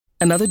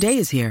Another day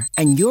is here,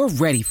 and you're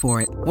ready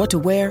for it. What to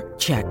wear?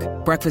 Check.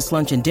 Breakfast,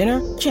 lunch, and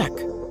dinner? Check.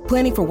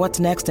 Planning for what's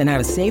next and how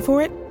to save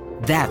for it?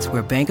 That's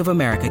where Bank of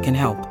America can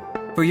help.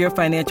 For your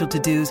financial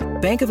to-dos,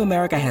 Bank of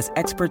America has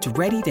experts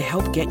ready to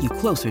help get you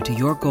closer to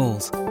your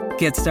goals.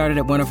 Get started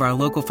at one of our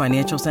local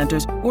financial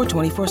centers or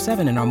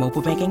 24/7 in our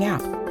mobile banking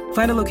app.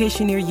 Find a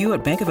location near you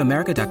at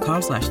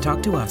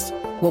bankofamerica.com/talktous.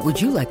 What would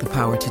you like the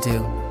power to do?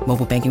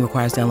 Mobile banking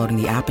requires downloading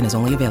the app and is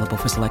only available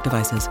for select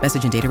devices.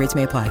 Message and data rates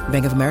may apply.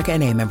 Bank of America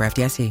N.A., member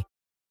FDIC.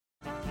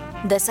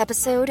 This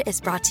episode is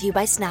brought to you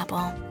by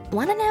Snapple.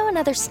 Want to know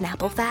another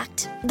Snapple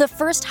fact? The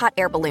first hot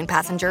air balloon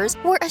passengers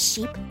were a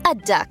sheep, a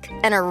duck,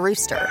 and a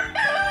rooster.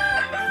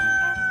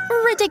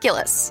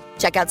 Ridiculous.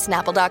 Check out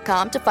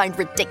Snapple.com to find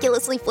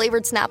ridiculously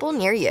flavored Snapple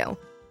near you.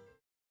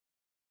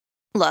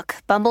 Look,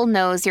 Bumble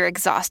knows you're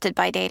exhausted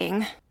by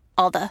dating.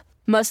 All the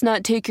must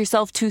not take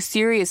yourself too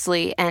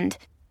seriously and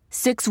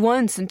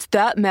 6'1" since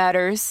that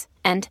matters.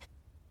 And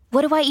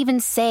what do I even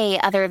say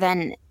other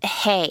than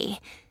hey?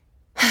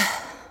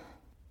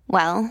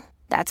 Well,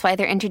 that's why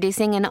they're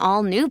introducing an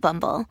all-new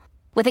Bumble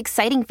with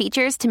exciting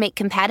features to make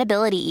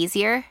compatibility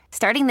easier,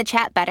 starting the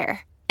chat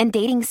better, and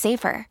dating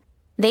safer.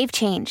 They've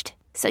changed,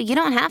 so you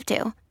don't have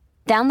to.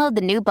 Download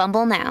the new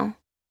Bumble now.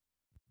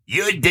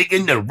 You're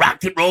digging the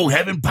Rock and Roll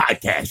Heaven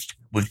podcast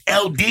with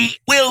LD,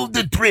 Will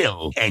the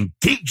Thrill, and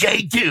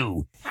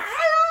TJ2.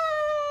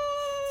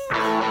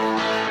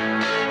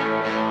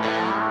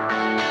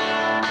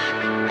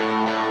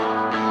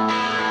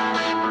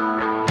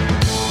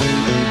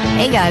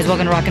 Hey guys,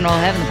 welcome to Rock and Roll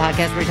Heaven, the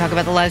podcast where we talk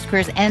about the lives,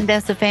 careers, and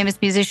deaths of famous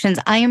musicians.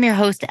 I am your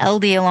host,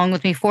 LD. Along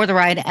with me for the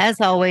ride, as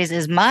always,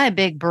 is my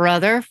big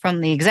brother from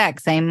the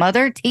exact same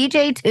mother,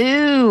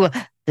 TJ2,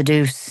 the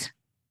Deuce.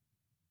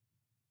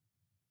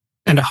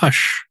 And a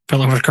hush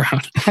fell over the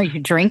crowd. Are you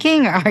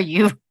drinking? Or are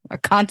you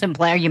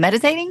contemplating? Are you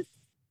meditating?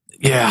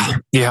 Yeah.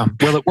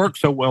 Well, it worked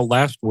so well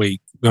last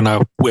week when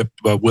I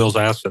whipped Will's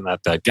ass in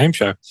that game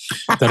show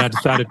that I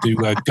decided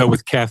to go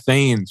with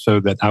caffeine so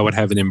that I would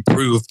have an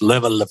improved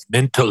level of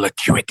mental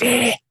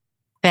acuity.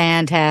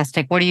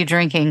 Fantastic. What are you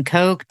drinking?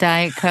 Coke,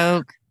 Diet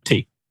Coke?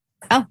 Tea.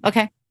 Oh,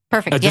 okay.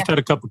 Perfect. I just had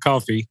a cup of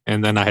coffee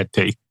and then I had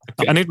tea.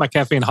 I need my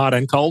caffeine hot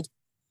and cold.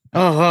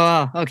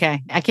 Oh,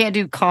 okay. I can't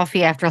do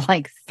coffee after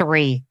like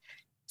 3.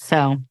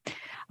 So,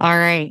 all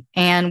right.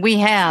 And we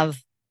have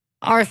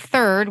our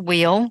third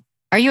wheel.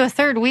 Are you a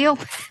third wheel?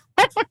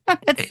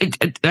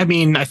 I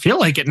mean, I feel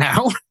like it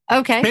now.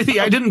 Okay. Maybe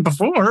I didn't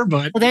before,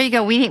 but... Well, there you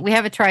go. We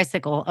have a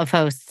tricycle of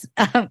hosts.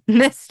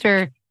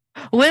 Mr.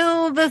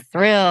 Will the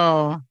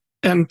Thrill.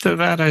 And to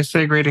that, I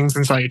say greetings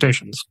and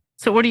salutations.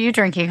 So what are you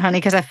drinking, honey?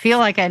 Because I feel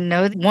like I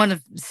know one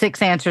of 6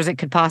 answers it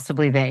could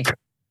possibly be.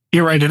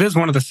 You're right. It is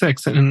one of the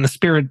 6. And in the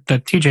spirit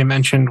that TJ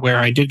mentioned, where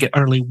I did get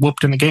utterly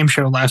whooped in the game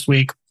show last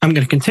week, I'm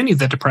going to continue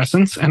the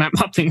depressants, and I'm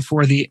opting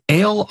for the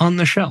Ale on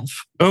the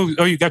Shelf. Oh,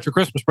 you got your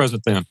Christmas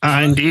present then?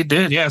 I indeed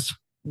did, yes.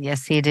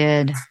 Yes, he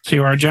did. So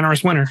you are a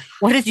generous winner.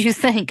 What did you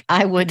think?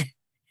 I would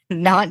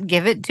not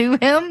give it to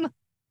him?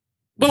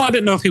 Well, I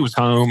didn't know if he was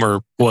home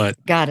or what.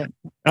 Got it.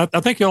 I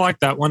think you'll like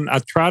that one. I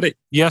tried it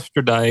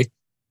yesterday.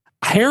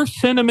 Hair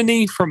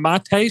cinnamony for my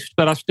taste,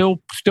 but I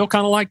still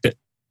kind of liked it.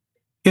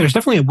 Yeah, there's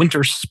definitely a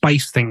winter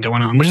spice thing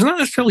going on, which is not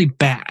necessarily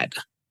bad.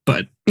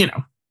 But,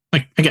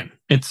 like, again,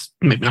 it's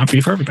maybe not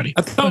for everybody.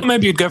 I thought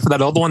maybe you'd go for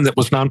that other one that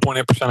was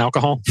 9.8%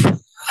 alcohol.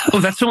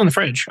 Oh, that's still in the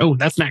fridge. Oh,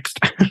 that's next.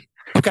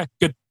 Okay,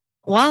 good.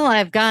 While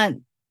I've got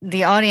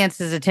the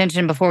audience's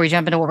attention before we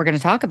jump into what we're going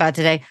to talk about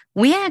today,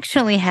 we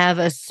actually have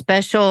a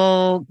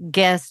special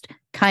guest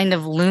kind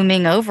of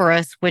looming over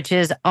us, which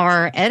is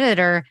our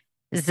editor,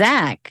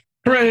 Zach.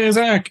 Hooray,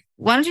 Zach.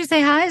 Why don't you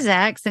say hi,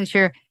 Zach, since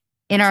you're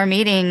in our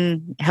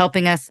meeting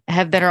helping us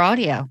have better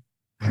audio?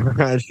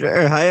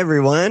 Sure. Hi,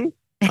 everyone.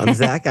 I'm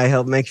Zach. I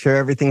help make sure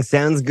everything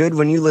sounds good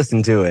when you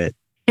listen to it.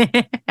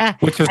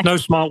 Which is no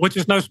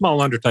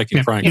small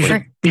undertaking, frankly.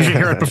 You should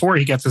hear it before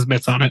he gets his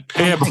mitts on it.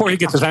 Yeah, before he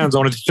gets his hands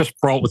on it, it's just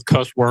fraught with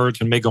cuss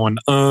words and me going,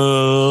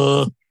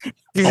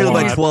 Usually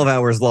like 12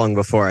 hours long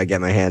before I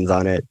get my hands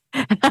on it.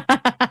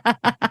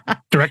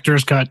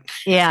 Director's cut.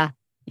 Yeah.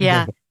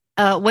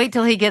 Wait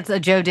till he gets a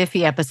Joe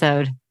Diffie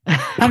episode.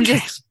 I'm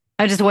just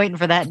waiting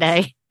for that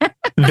day.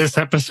 This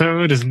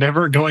episode is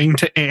never going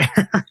to air.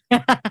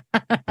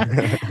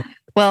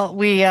 Well,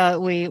 we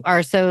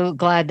are so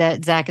glad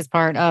that Zach is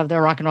part of the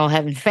Rock and Roll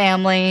Heaven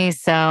family.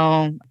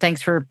 So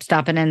thanks for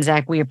stopping in,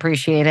 Zach. We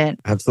appreciate it.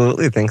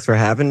 Absolutely. Thanks for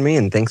having me,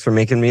 and thanks for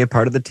making me a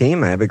part of the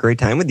team. I have a great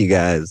time with you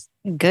guys.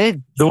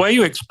 Good. The way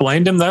you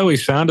explained him, though, he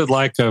sounded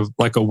like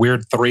a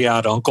weird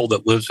 3-eyed uncle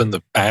that lives in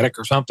the attic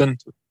or something.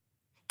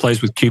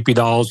 Plays with Cupid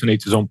dolls and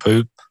eats his own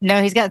poop.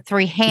 No, he's got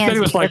 3 hands. He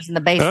was lives in the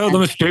basement. Oh, the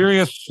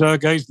mysterious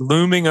guy's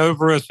looming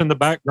over us in the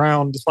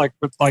background. It's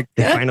like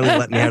they finally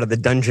let me out of the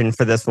dungeon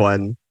for this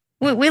one.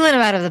 We let him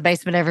out of the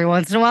basement every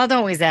once in a while,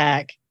 don't we,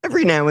 Zach?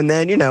 Every now and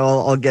then,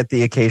 I'll get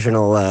the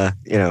occasional,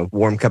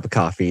 warm cup of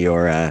coffee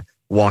or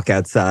walk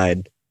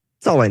outside.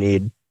 That's all I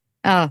need.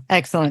 Oh,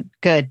 excellent.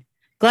 Good.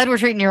 Glad we're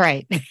treating you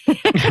right.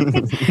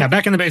 Now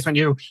back in the basement,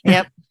 you.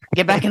 Yep.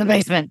 Get back in the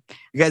basement.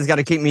 You guys got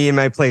to keep me in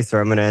my place or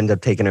I'm going to end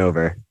up taking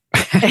over.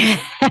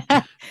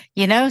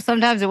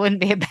 Sometimes it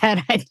wouldn't be a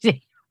bad idea.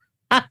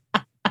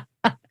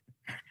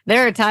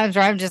 There are times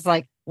where I'm just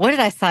like, what did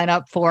I sign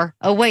up for?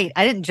 Oh, wait,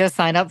 I didn't just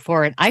sign up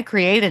for it. I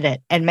created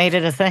it and made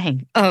it a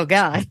thing. Oh,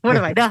 God, what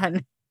have I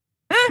done?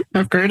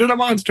 I've created a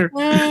monster.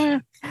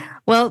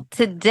 Well,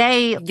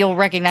 today you'll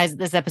recognize that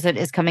this episode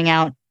is coming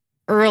out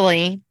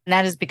early. And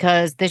that is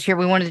because this year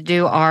we wanted to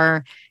do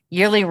our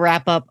yearly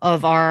wrap up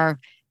of our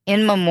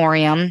In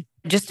Memoriam.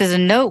 Just as a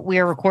note, we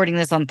are recording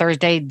this on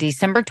Thursday,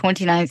 December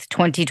 29th,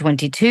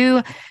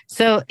 2022.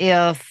 So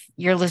if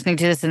you're listening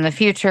to this in the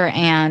future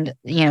and,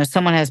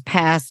 someone has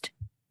passed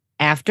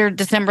after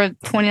December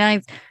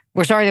 29th,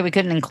 we're sorry that we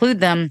couldn't include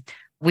them.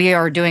 We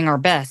are doing our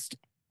best.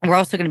 We're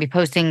also going to be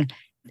posting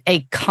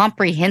a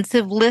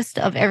comprehensive list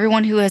of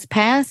everyone who has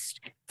passed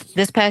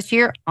this past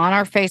year on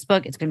our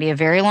Facebook. It's going to be a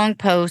very long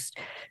post.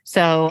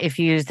 So if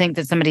you think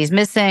that somebody's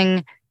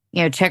missing,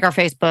 check our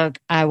Facebook.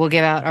 I will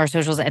give out our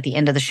socials at the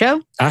end of the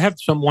show. I have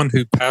someone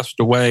who passed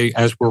away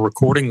as we're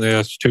recording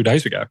this 2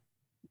 days ago.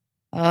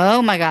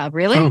 Oh, my God.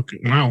 Really? Oh,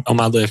 wow. On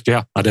my list.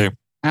 Yeah, I do.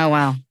 Oh,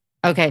 wow.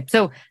 Okay.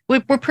 So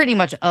we're pretty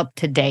much up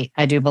to date,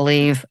 I do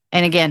believe.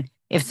 And again,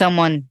 if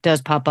someone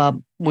does pop up,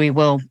 we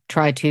will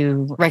try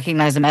to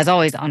recognize them, as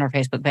always, on our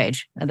Facebook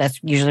page. That's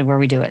usually where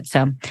we do it.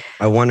 So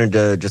I wanted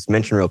to just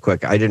mention real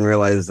quick, I didn't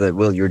realize that,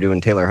 Will, you were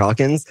doing Taylor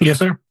Hawkins. Yes,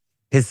 sir.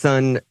 His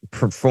son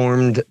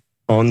performed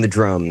on the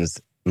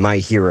drums, My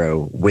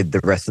Hero, with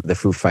the rest of the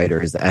Foo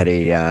Fighters at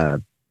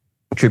a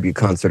tribute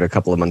concert a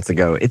couple of months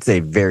ago. It's a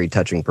very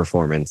touching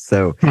performance.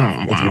 So if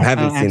you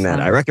haven't seen that,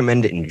 I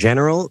recommend it in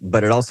general,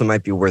 but it also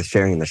might be worth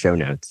sharing in the show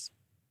notes.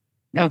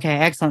 Okay,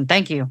 excellent.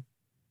 Thank you.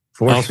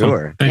 For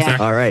sure. Thanks, yeah.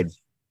 All right.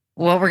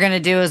 What we're going to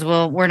do is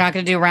we're not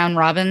going to do round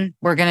robin.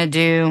 We're going to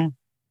do,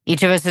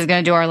 each of us is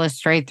going to do our list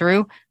straight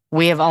through.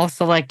 We have all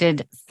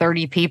selected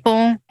 30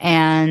 people,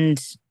 and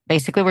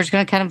basically we're just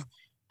going to kind of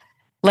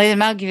lay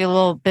them out, give you a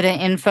little bit of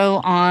info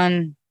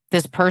on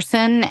this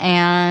person.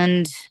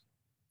 And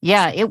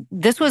yeah,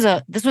 this was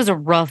a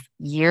rough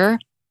year.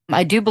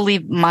 I do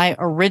believe my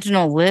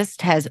original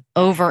list has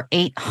over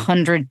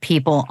 800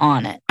 people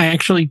on it. I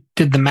actually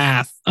did the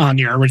math on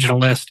your original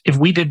list. If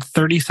we did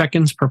 30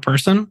 seconds per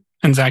person,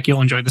 and Zach, you'll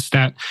enjoy the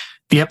stat,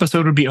 the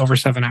episode would be over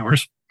 7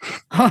 hours.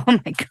 Oh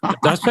my God.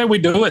 That's how we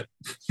do it.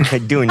 I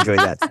do enjoy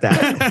that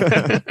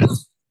stat.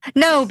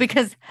 No,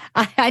 because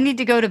I need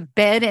to go to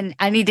bed and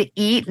I need to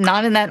eat,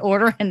 not in that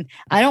order. And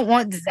I don't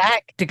want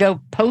Zach to go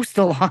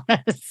postal on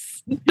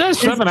us. That's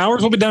 7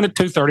 hours. We'll be done at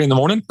 2:30 in the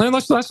morning.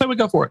 Let's say we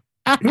go for it.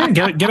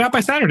 Yeah, get out by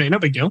Saturday. No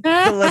big deal.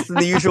 Less than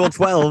the usual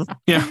 12.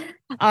 Yeah.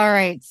 All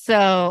right.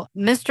 So,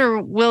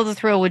 Mr. Will the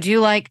Thrill, would you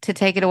like to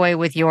take it away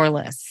with your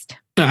list?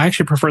 I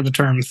actually prefer the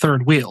term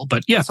third wheel,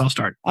 but yes, I'll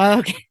start.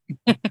 Okay.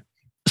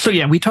 So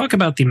yeah, we talk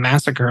about the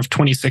massacre of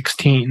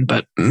 2016,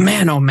 but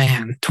man, oh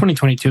man,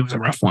 2022 was a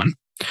rough one.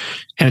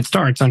 And it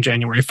starts on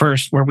January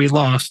 1st, where we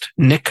lost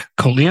Nick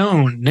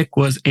Colleone. Nick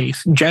was a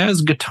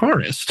jazz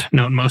guitarist,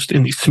 known most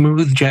in the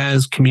smooth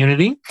jazz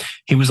community.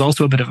 He was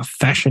also a bit of a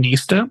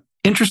fashionista.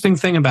 Interesting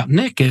thing about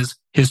Nick is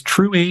his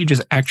true age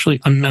is actually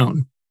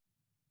unknown.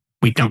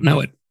 We don't know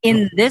it.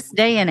 In this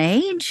day and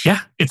age?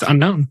 Yeah, it's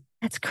unknown.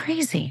 That's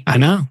crazy. I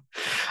know.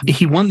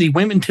 He won the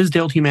Wayman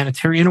Tisdale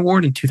Humanitarian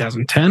Award in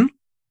 2010.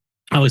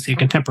 Obviously a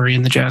contemporary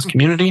in the jazz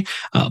community,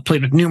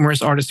 played with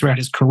numerous artists throughout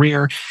his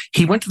career.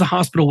 He went to the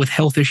hospital with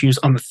health issues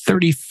on the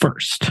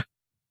 31st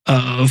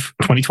of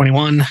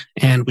 2021,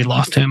 and we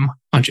lost him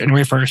on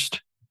January 1st,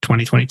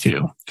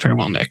 2022.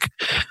 Farewell, Nick.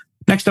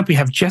 Next up, we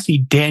have Jesse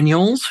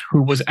Daniels,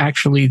 who was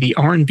actually the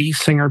R&B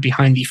singer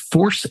behind the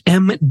Force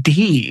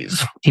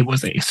MDs. He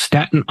was a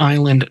Staten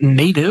Island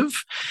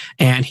native,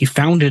 and he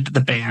founded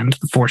the band,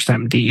 the Force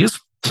MDs.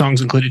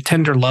 Songs included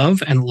Tender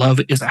Love and Love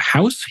is a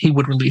House. He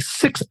would release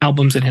 6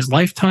 albums in his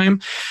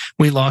lifetime.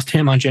 We lost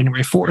him on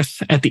January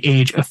 4th at the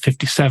age of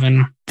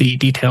 57. The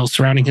details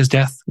surrounding his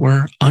death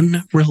were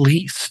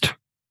unreleased.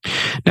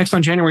 Next,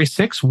 on January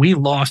 6th, we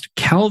lost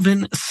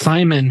Calvin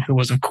Simon, who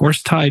was, of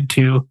course, tied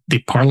to the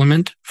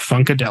Parliament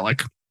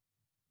Funkadelic.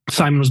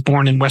 Simon was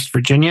born in West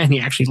Virginia, and he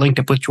actually linked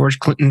up with George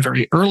Clinton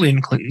very early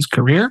in Clinton's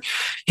career.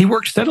 He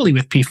worked steadily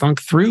with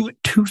P-Funk through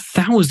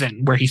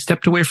 2000, where he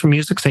stepped away from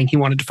music, saying he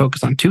wanted to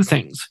focus on 2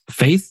 things,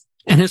 faith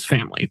and his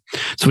family.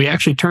 So he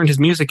actually turned his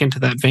music into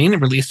that vein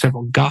and released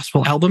several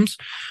gospel albums.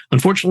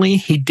 Unfortunately,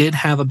 he did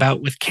have a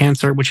bout with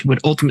cancer, which he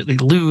would ultimately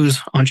lose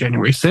on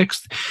January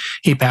 6th.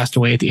 He passed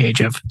away at the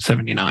age of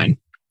 79.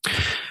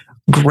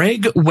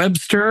 Greg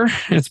Webster,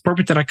 it's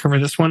perfect that I cover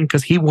this one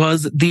because he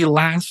was the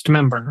last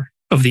member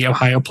of the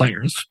Ohio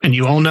Players. And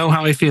you all know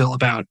how I feel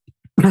about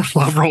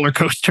Love Roller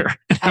Coaster.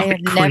 I have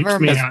never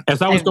been.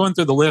 As I was going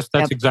through the list,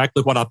 that's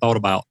exactly what I thought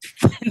about.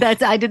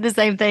 I did the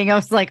same thing. I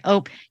was like,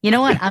 oh, you know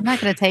what? I'm not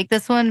going to take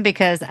this one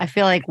because I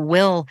feel like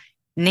Will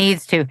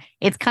needs to.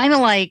 It's kind of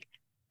like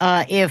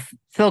if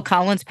Phil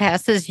Collins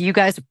passes, you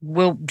guys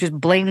will just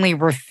blatantly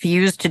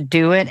refuse to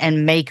do it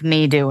and make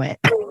me do it.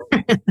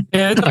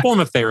 Yeah, it's a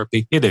form of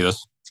therapy. It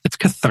is. It's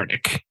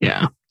cathartic.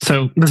 Yeah.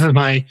 So this is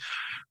my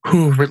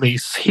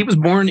release. He was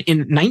born in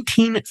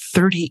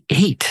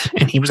 1938,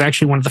 and he was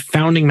actually one of the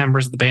founding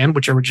members of the band,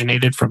 which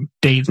originated from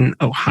Dayton,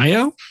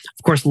 Ohio.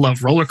 Of course,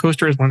 Love Roller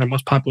Coaster is one of their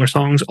most popular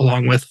songs,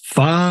 along with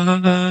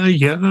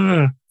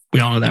Fire. We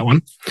all know that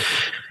one.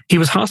 He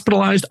was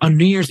hospitalized on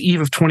New Year's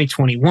Eve of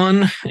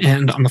 2021,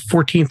 and on the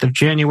 14th of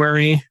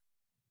January,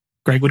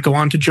 Greg would go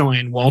on to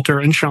join Walter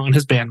and Sean,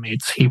 his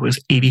bandmates. He was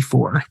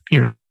 84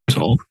 years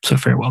old. So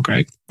farewell,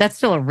 Greg. That's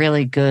still a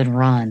really good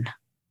run.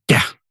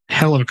 Yeah.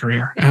 Hell of a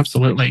career.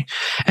 Absolutely.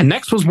 And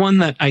next was one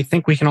that I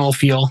think we can all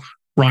feel,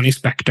 Ronnie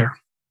Spector.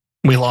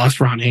 We lost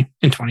Ronnie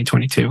in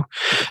 2022.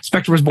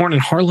 Spector was born in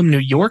Harlem, New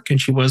York,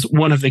 and she was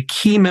one of the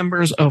key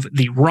members of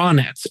the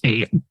Ronettes,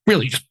 a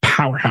really just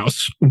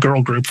powerhouse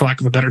girl group, for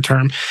lack of a better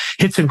term.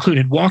 Hits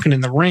included Walking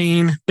in the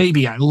Rain,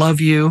 Baby I Love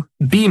You,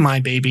 Be My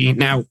Baby.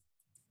 Now,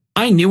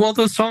 I knew all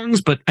those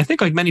songs, but I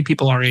think like many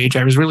people our age,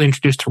 I was really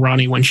introduced to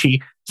Ronnie when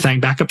she sang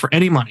Backup for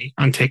Any Money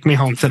on Take Me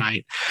Home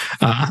Tonight.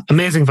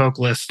 Amazing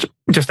vocalist,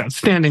 just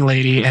outstanding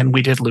lady, and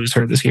we did lose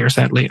her this year,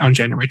 sadly, on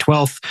January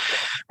 12th.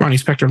 Ronnie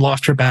Spector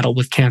lost her battle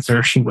with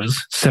cancer. She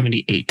was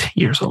 78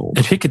 years old.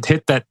 And she could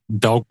hit that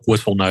dog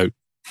whistle note.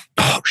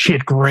 Oh, she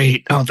had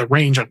great. Oh, the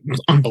range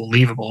was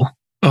unbelievable.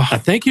 Oh. I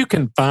think you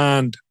can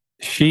find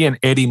she and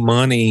Eddie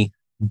Money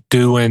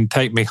doing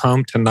Take Me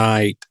Home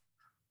Tonight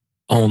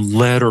on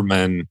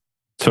Letterman.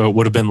 So it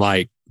would have been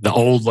like the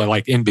old,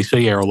 like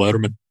NBC era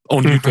Letterman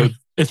on YouTube.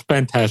 It's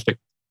fantastic.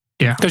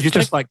 Yeah. Because you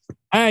just like,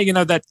 hey, you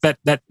know, that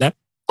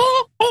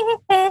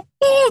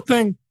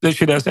thing that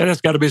she does,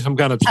 that's got to be some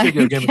kind of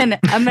studio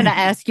gimmick. I'm going to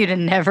ask you to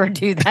never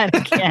do that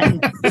again.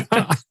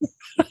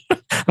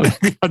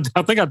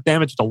 I think I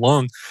damaged a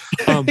lung.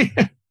 No,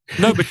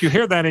 but you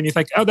hear that and you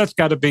think, oh, that's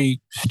got to be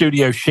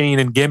studio sheen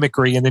and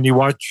gimmickry. And then you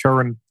watch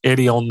her and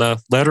Eddie on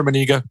the Letterman and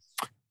you go,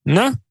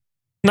 no,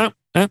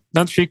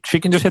 she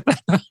can just hit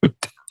that note.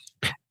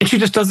 And she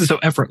just does it so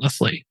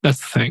effortlessly. That's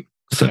the thing.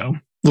 So,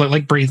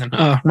 like breathing.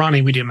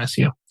 Ronnie, we do miss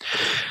you.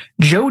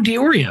 Joe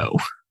DiOrio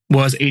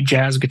was a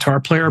jazz guitar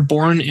player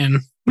born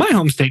in my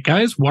home state,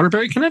 guys,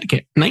 Waterbury,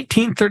 Connecticut,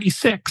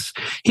 1936.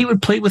 He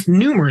would play with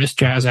numerous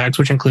jazz acts,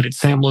 which included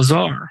Sam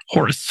Lazar,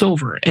 Horace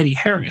Silver, Eddie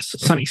Harris,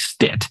 Sonny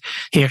Stitt.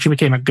 He actually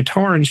became a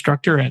guitar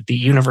instructor at the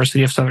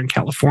University of Southern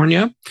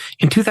California.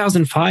 In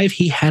 2005,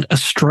 he had a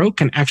stroke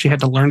and actually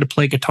had to learn to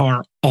play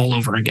guitar all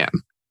over again.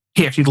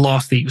 He actually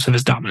lost the use of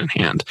his dominant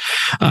hand.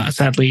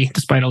 Sadly,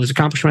 despite all these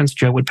accomplishments,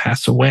 Joe would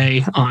pass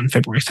away on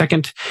February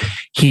 2nd.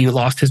 He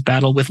lost his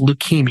battle with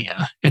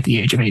leukemia at the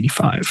age of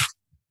 85.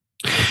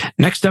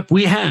 Next up,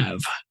 we have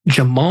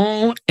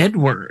Jamal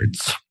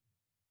Edwards.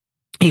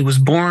 He was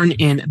born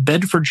in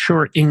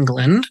Bedfordshire,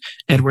 England.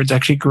 Edwards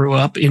actually grew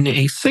up in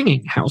a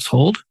singing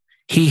household.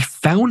 He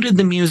founded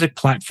the music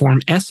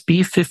platform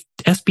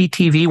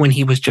SBTV when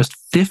he was just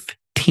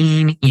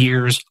 15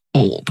 years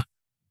old.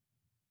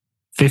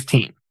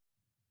 15.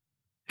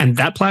 And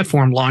that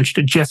platform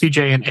launched Jessie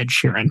J and Ed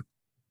Sheeran,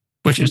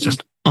 which is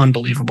just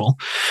unbelievable.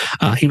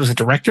 He was a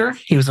director.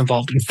 He was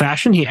involved in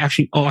fashion. He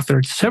actually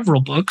authored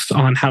several books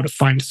on how to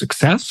find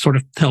success, sort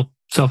of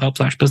self-help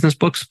 / business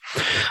books.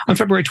 On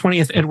February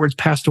 20th, Edwards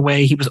passed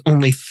away. He was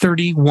only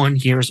 31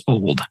 years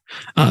old.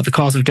 The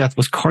cause of death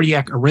was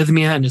cardiac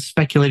arrhythmia and is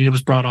speculated it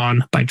was brought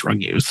on by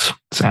drug use,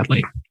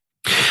 sadly.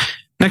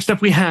 Next up,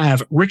 we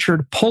have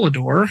Richard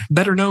Polidor,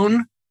 better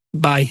known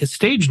by his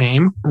stage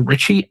name,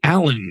 Richie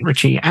Allen.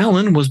 Richie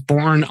Allen was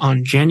born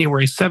on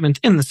January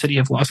 7th in the city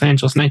of Los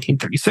Angeles,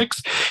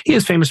 1936. He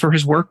is famous for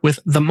his work with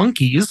the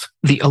Monkees,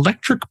 the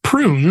Electric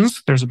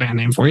Prunes, there's a band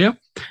name for you,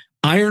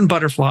 Iron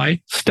Butterfly,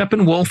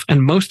 Steppenwolf,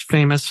 and most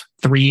famous,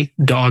 Three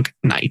Dog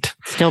Night.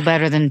 Still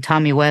better than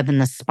Tommy Webb and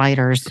the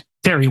Spiders.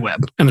 Terry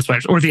Webb and the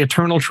Spiders, or the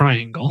Eternal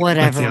Triangle.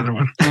 Whatever. That's the other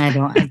one.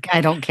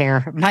 I don't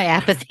care. My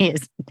apathy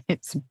is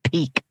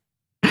peak.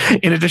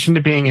 In addition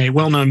to being a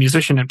well-known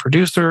musician and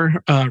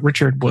producer,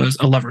 Richard was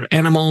a lover of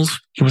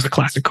animals. He was a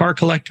classic car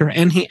collector,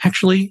 and he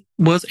actually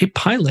was a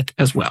pilot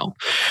as well.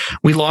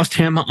 We lost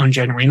him on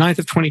January 9th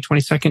of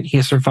 2022. He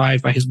is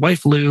survived by his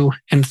wife, Lou,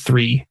 and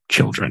 3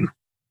 children.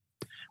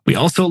 We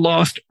also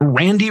lost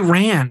Randy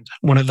Rand,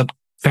 one of the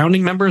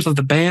founding members of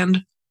the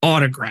band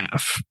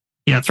Autograph.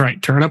 Yeah, that's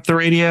right. Turn up the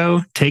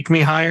radio. Take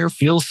Me Higher.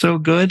 Feels so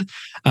good.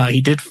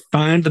 He did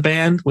find the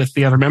band with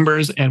the other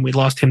members, and we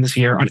lost him this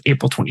year on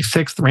April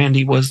 26th.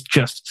 Randy was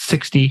just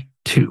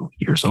 62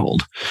 years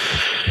old.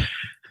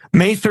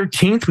 May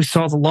 13th, we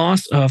saw the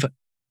loss of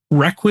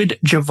Requid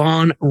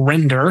Javon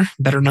Render,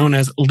 better known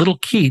as Little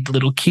Keed.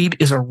 Little Keed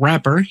is a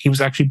rapper. He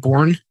was actually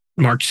born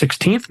March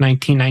 16th,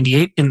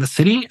 1998 in the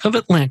city of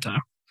Atlanta.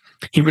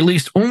 He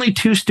released only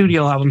 2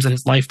 studio albums in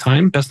his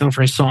lifetime, best known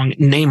for his song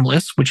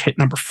Nameless, which hit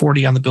number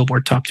 40 on the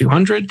Billboard Top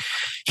 200.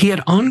 He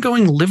had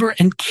ongoing liver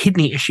and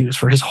kidney issues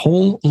for his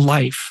whole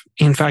life.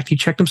 In fact, he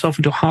checked himself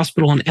into a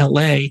hospital in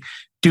LA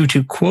due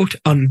to, quote,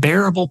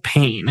 unbearable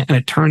pain. And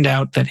it turned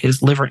out that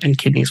his liver and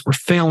kidneys were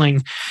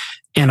failing.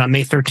 And on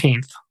May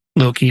 13th,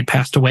 Lil Keed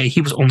passed away.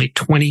 He was only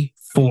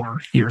 24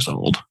 years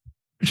old,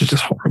 which is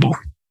just horrible.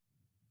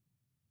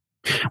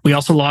 We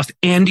also lost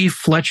Andy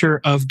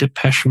Fletcher of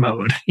Depeche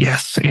Mode.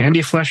 Yes,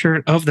 Andy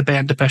Fletcher of the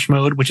band Depeche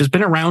Mode, which has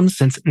been around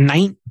since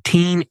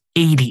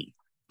 1980.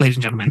 Ladies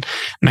and gentlemen,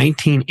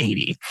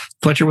 1980.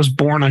 Fletcher was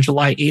born on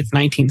July 8th,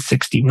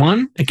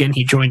 1961. Again,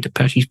 he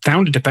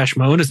founded Depeche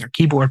Mode as their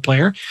keyboard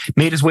player,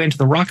 made his way into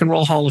the Rock and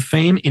Roll Hall of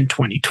Fame in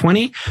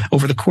 2020.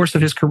 Over the course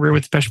of his career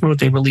with Depeche Mode,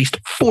 they released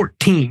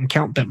 14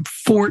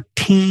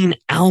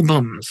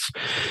 albums.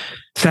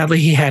 Sadly,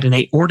 he had an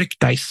aortic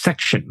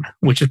dissection,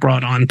 which is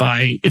brought on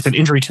it's an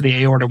injury to the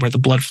aorta where the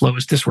blood flow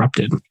is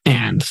disrupted.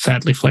 And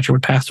sadly, Fletcher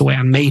would pass away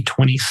on May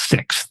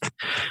 26th.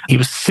 He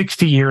was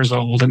 60 years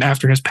old. And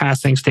after his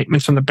passing,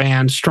 statements from the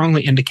band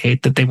strongly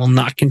indicate that they will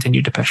not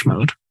continue Depeche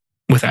Mode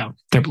without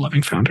their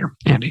beloved founder,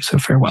 Andy. So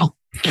farewell.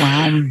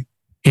 Wow.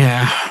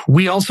 Yeah.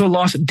 We also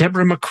lost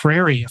Deborah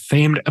McCrary, a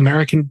famed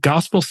American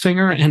gospel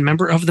singer and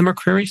member of the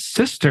McCrary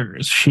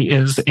Sisters. She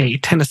is a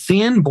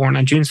Tennessean born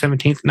on June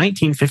 17th,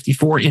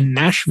 1954 in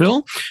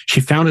Nashville. She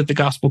founded the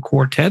gospel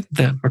quartet,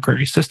 the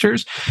McCrary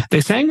Sisters.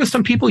 They sang with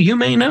some people you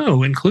may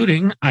know,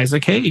 including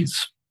Isaac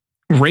Hayes,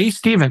 Ray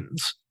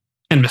Stevens,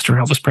 and Mr.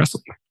 Elvis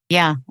Presley.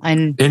 Yeah.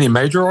 And any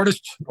major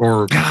artists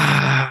or?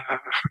 Now,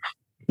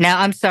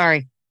 I'm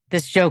sorry.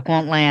 This joke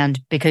won't land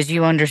because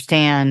you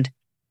understand.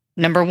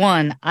 Number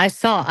one, I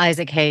saw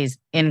Isaac Hayes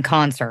in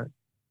concert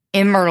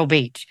in Myrtle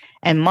Beach,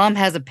 and Mom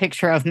has a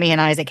picture of me and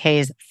Isaac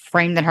Hayes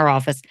framed in her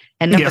office.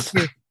 And number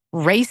two,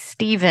 Ray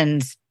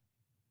Stevens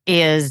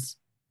is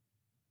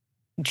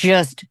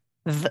just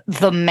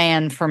the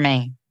man for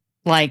me.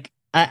 Like,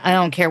 I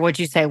don't care what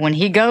you say. When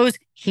he goes,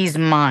 he's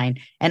mine.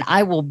 And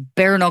I will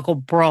bare knuckle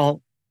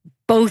brawl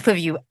both of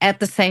you at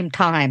the same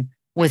time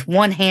with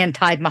one hand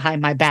tied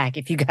behind my back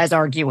if you guys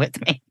argue with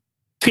me.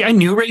 See, I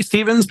knew Ray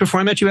Stevens before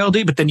I met you,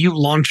 LD, but then you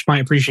launched my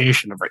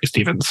appreciation of Ray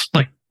Stevens,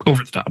 like,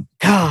 over the top.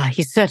 God,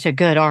 he's such a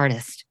good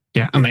artist.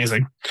 Yeah,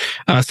 amazing.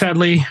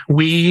 Sadly,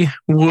 we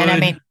would...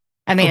 And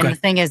I mean, the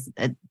thing is,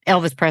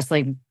 Elvis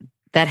Presley,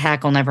 that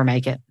hack will never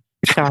make it.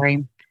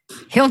 Sorry.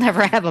 He'll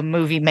never have a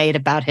movie made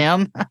about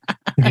him.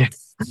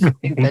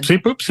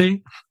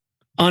 Oopsie.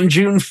 On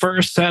June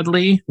 1st,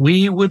 sadly,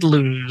 we would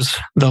lose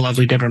the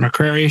lovely Deborah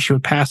McCrary. She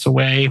would pass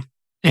away.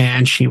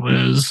 And she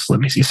was,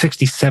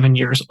 67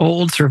 years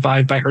old,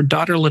 survived by her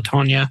daughter,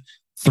 LaTonya,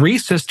 3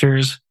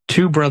 sisters,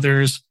 2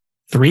 brothers,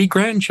 3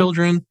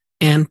 grandchildren,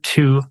 and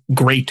 2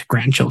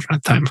 great-grandchildren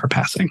at the time of her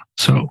passing.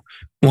 So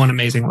one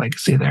amazing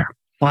legacy there.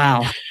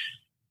 Wow.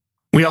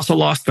 We also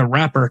lost the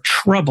rapper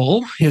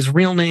Trouble. His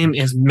real name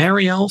is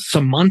Mariel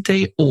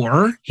Samonte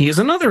Orr. He is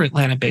another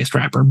Atlanta-based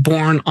rapper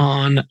born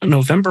on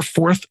November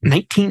 4th,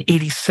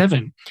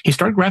 1987. He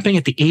started rapping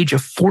at the age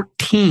of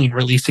 14,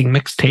 releasing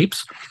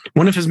mixtapes.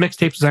 One of his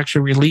mixtapes was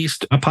actually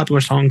released, a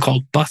popular song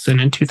called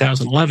Bussin' in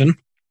 2011.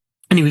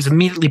 And he was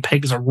immediately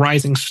pegged as a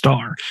rising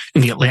star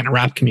in the Atlanta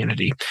rap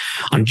community.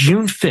 On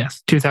June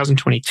 5th,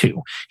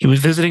 2022, he was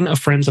visiting a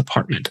friend's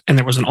apartment, and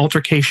there was an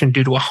altercation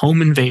due to a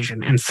home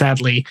invasion, and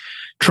sadly,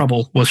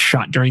 Trouble was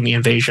shot during the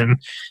invasion.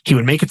 He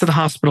would make it to the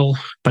hospital,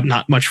 but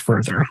not much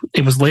further.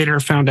 It was later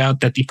found out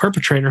that the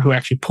perpetrator who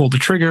actually pulled the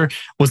trigger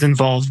was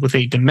involved with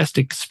a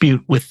domestic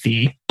dispute with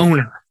the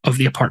owner of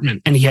the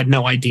apartment, and he had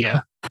no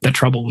idea that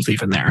Trouble was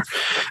even there.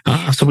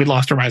 So we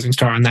lost a rising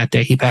star on that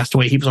day. He passed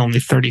away. He was only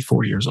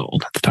 34 years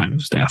old at the time of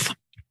his death.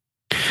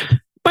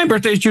 My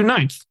birthday is June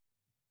 9th.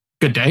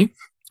 Good day.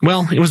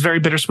 Well, it was very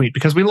bittersweet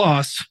because we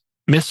lost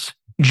Miss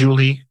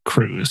Julie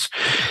Cruz.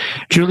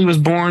 Julie was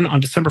born on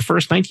December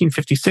 1st,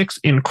 1956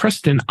 in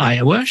Creston,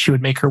 Iowa. She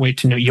would make her way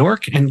to New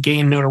York and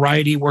gain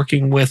notoriety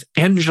working with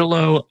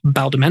Angelo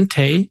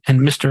Badalamenti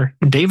and Mr.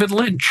 David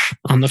Lynch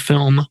on the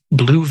film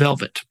Blue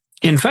Velvet.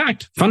 In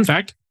fact, fun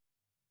fact,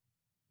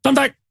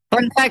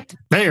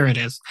 there it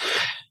is.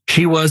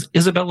 She was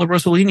Isabella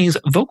Rossellini's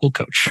vocal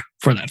coach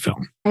for that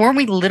film. Weren't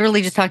we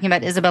literally just talking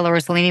about Isabella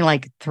Rossellini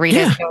like 3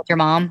 days ago with your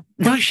mom?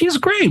 Well, she's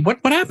great. What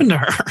happened to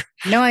her?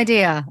 No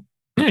idea.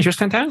 Yeah, she was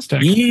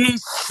fantastic.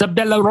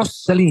 Isabella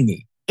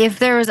Rossellini. If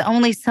there was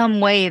only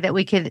some way that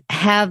we could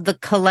have the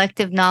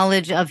collective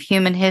knowledge of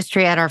human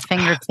history at our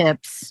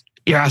fingertips.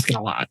 You're asking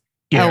a lot.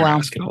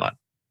 Asking a lot.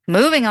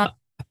 Moving on.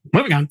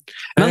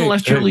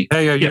 Nonetheless, Julie.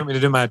 Hey, you want me to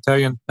do my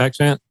Italian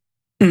accent?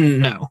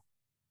 No.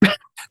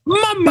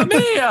 Mamma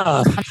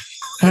mia!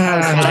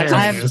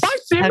 I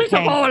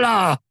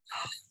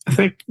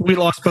think we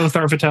lost both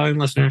our Italian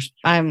listeners.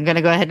 I'm going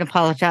to go ahead and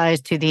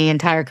apologize to the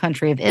entire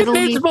country of Italy.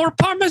 It needs more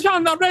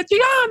Parmigiano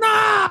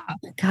Reggiano!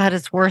 God,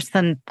 it's worse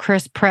than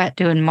Chris Pratt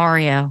doing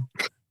Mario.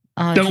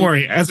 Don't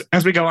worry. As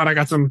we go on, I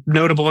got some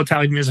notable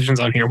Italian musicians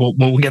on here.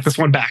 We'll get this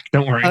one back.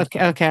 Don't worry.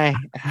 Okay.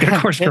 Get a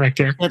course correct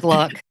here. Good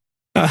luck.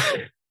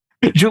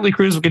 Julie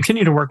Cruz would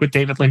continue to work with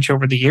David Lynch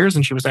over the years,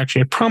 and she was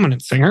actually a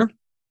prominent singer.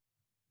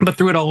 But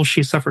through it all,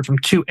 she suffered from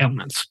 2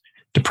 ailments,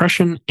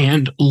 depression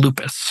and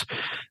lupus.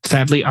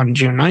 Sadly, on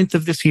June 9th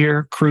of this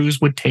year,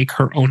 Cruz would take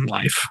her own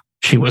life.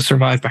 She was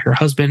survived by her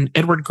husband,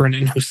 Edward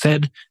Grennan, who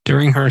said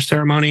during her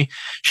ceremony,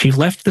 "She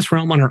left this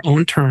realm on her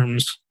own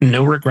terms,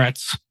 no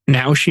regrets.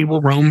 Now she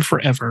will roam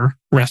forever.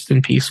 Rest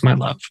in peace, my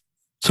love."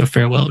 So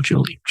farewell,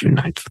 Julie, June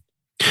 9th.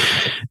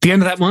 At the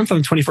end of that month, on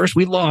the 21st,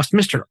 we lost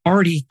Mr.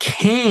 Artie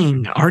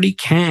Kang. Artie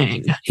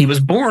Kang. He was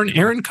born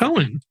Aaron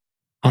Cohen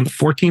on the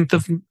 14th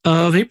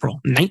of April,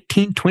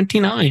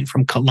 1929,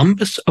 from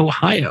Columbus,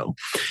 Ohio.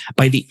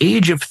 By the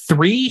age of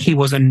 3, he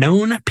was a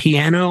known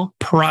piano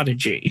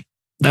prodigy.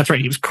 That's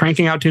right. He was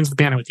cranking out tunes to the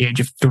piano at the age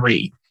of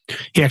 3.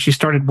 He actually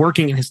started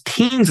working in his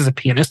teens as a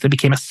pianist and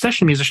became a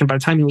session musician by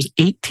the time he was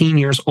 18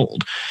 years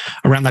old.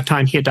 Around that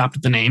time, he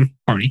adopted the name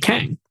Artie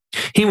Kang.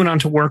 He went on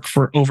to work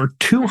for over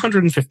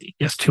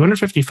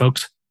 250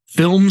 folks,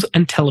 films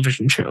and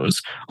television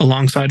shows,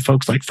 alongside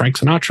folks like Frank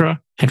Sinatra,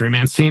 Henry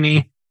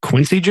Mancini,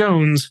 Quincy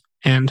Jones,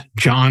 and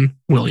John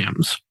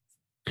Williams.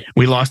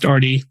 We lost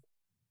Artie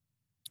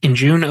in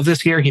June of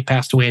this year. He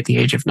passed away at the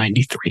age of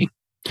 93.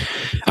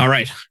 All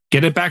right,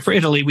 get it back for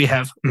Italy. We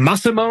have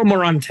Massimo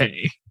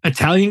Morante,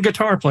 Italian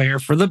guitar player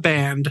for the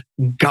band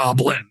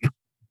Goblin.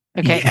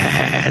 Okay.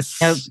 Yes.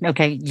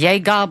 Okay. Yay,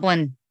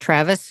 Goblin,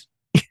 Travis.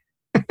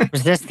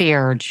 Resist the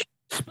urge.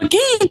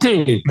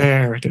 Spaghetti.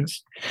 There it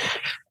is.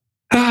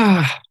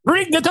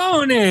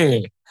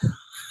 Rigatoni.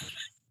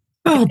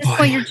 Oh, That's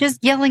why you're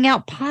just yelling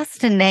out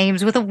pasta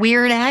names with a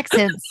weird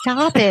accent.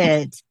 Stop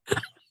it.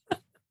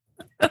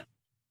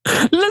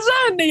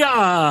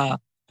 Lasagna.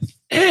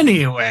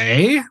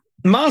 Anyway,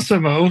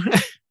 Massimo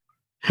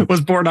was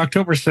born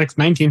October 6,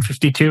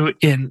 1952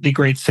 in the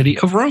great city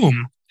of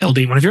Rome.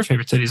 LD, one of your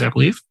favorite cities, I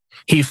believe.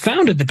 He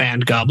founded the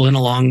band Goblin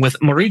along with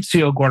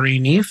Maurizio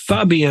Guarini,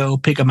 Fabio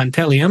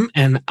Picamantellium,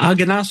 and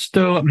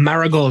Aganasto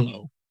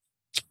Maragolo.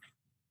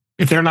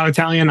 If they're not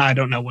Italian, I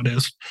don't know what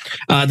is.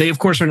 They, of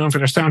course, are known for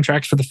their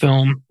soundtracks for the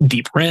film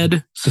Deep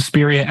Red,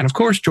 Suspiria, and, of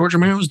course, George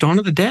Romero's Dawn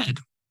of the Dead.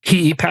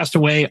 He passed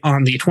away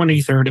on the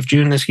 23rd of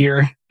June this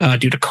year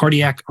due to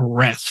cardiac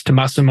arrest.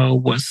 Massimo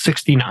was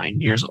 69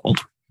 years old.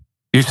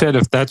 You said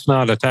if that's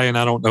not Italian,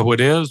 I don't know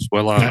what is.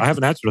 Well, I have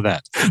an answer to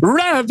that.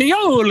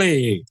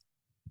 Ravioli.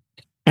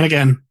 And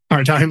again,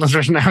 our Italian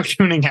listeners are now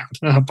tuning out.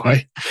 Oh,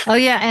 boy. Oh,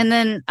 yeah. And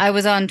then I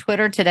was on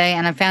Twitter today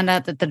and I found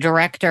out that the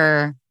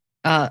director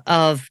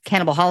of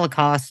Cannibal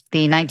Holocaust,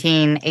 the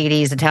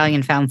 1980s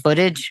Italian found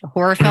footage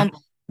horror film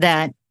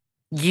that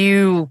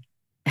you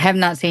have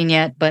not seen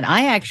yet, but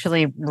I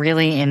actually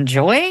really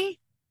enjoy,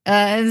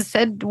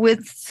 said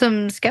with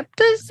some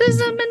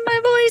skepticism in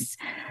my voice.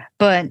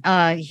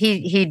 But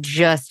he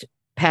just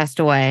passed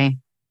away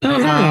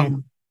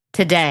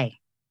today,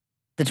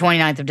 the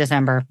 29th of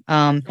December.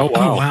 Oh,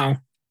 wow.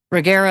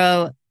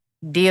 Ruggero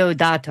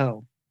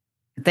Deodato.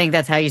 I think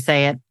that's how you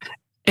say it.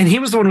 And he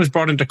was the one who was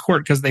brought into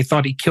court because they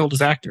thought he killed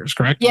his actors,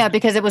 correct? Yeah,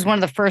 because it was one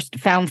of the first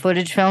found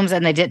footage films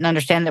and they didn't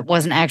understand that it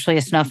wasn't actually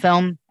a snuff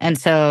film. And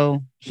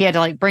so he had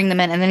to bring them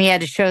in and then he had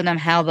to show them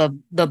how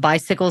the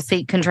bicycle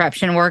seat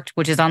contraption worked,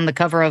 which is on the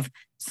cover of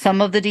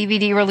some of the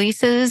DVD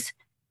releases.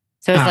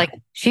 So it's like,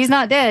 she's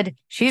not dead.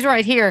 She's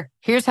right here.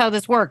 Here's how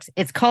this works.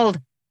 It's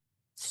called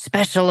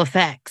special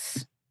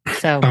effects.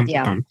 So,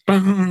 yeah.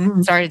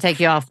 Sorry to take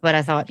you off, but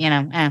I thought,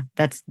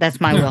 that's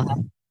my wheelhouse.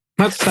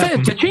 That's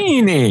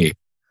fettuccine.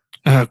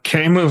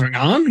 Okay, moving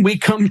on. We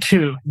come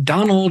to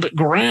Donald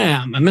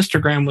Graham.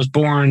 Mr. Graham was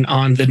born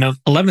on the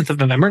 11th of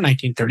November,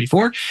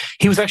 1934.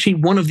 He was actually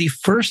one of the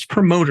first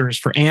promoters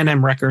for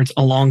A&M Records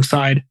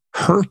alongside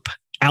Herb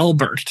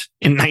Albert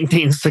in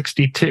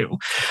 1962.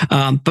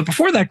 But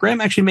before that,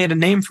 Graham actually made a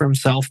name for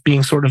himself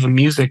being able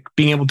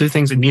to do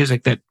things in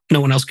music that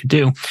no one else could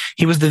do.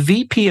 He was the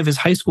VP of his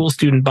high school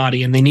student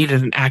body and they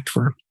needed an act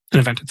for an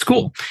event at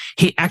school.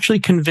 He actually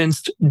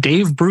convinced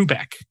Dave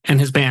Brubeck and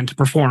his band to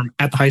perform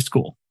at the high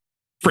school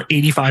for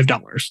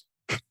 $85.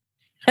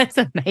 That's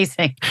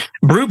amazing.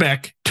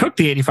 Brubeck took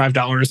the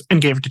 $85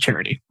 and gave it to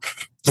charity.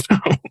 So,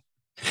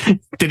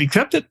 did he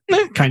accept it?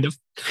 Kind of.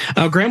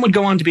 Graham would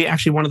go on to be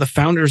actually one of the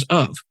founders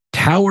of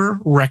Tower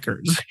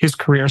Records. His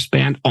career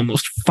spanned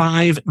almost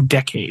 5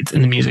 decades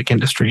in the music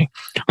industry.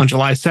 On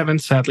July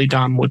 7th, sadly,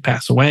 Dom would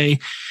pass away.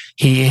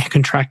 He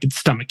contracted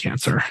stomach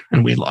cancer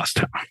and we lost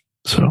him.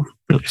 So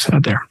really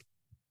sad there.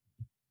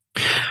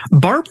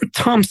 Barbara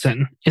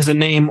Thompson is a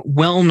name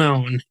well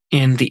known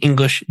in the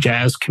English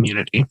jazz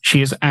community. She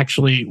was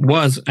actually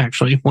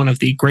one of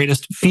the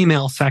greatest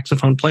female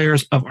saxophone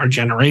players of our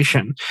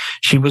generation.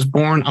 She was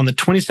born on the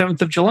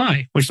 27th of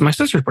July, which is my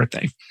sister's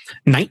birthday,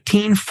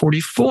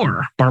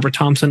 1944. Barbara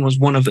Thompson was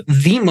one of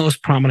the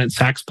most prominent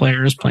sax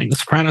players, playing the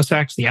soprano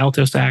sax, the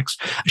alto sax.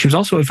 She was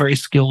also a very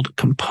skilled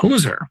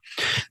composer.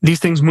 These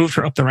things moved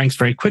her up the ranks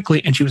very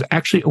quickly, and she was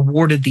actually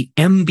awarded the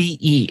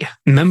MBE,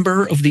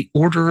 Member of the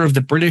Order of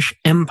the British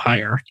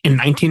Empire, in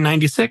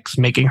 1996,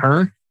 making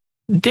her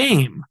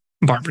Dame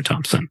Barbara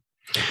Thompson.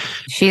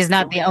 She's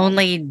not the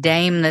only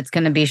dame that's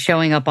going to be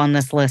showing up on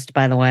this list,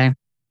 by the way.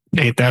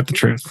 Ain't that the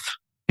truth?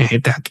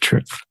 Ain't that the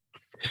truth?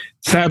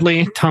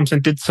 Sadly,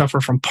 Thompson did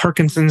suffer from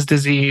Parkinson's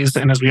disease,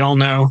 and as we all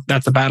know,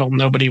 that's a battle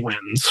nobody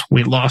wins.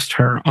 We lost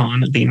her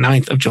on the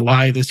 9th of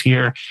July this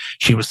year.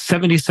 She was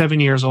 77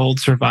 years old,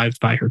 survived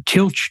by her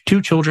two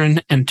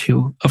children and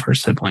 2 of her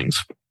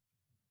siblings.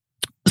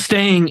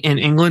 Staying in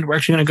England, we're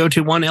actually going to go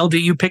to one LD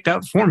you picked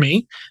out for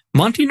me,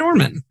 Monty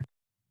Norman.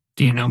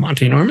 Do you know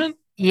Monty Norman?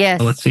 Yes.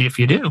 Well, let's see if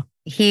you do.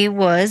 He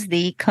was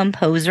the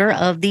composer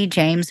of the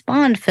James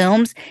Bond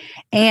films.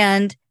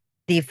 And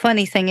the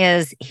funny thing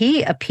is,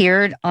 he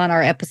appeared on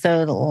our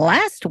episode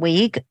last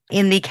week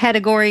in the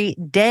category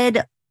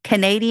Dead,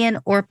 Canadian,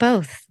 or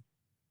Both.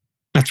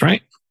 That's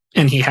right.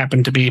 And he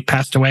happened to be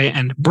passed away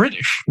and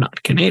British,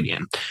 not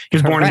Canadian. He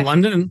was born in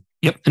London,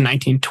 in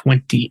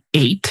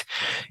 1928.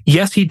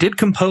 Yes, he did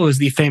compose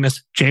the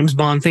famous James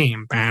Bond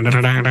theme,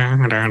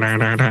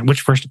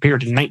 which first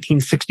appeared in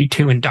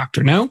 1962 in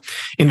Dr. No.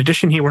 In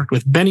addition, he worked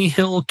with Benny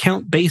Hill,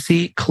 Count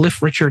Basie,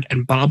 Cliff Richard,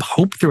 and Bob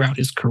Hope throughout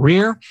his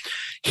career.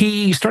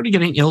 He started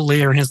getting ill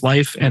later in his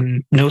life,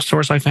 and no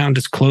source I found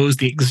disclosed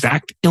the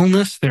exact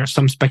illness. There's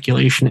some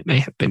speculation it may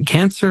have been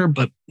cancer,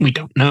 but we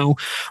don't know.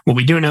 What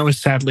we do know is,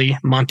 sadly,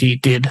 Monty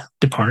did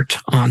depart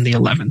on the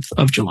 11th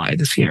of July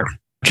this year.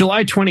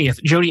 July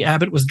 20th, Jody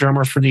Abbott was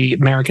drummer for the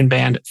American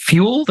band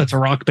Fuel. That's a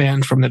rock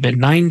band from the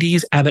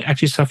mid-90s. Abbott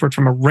actually suffered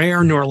from a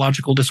rare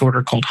neurological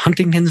disorder called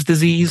Huntington's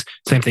disease.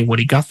 Same thing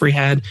Woody Guthrie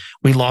had.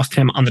 We lost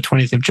him on the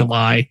 20th of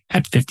July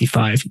at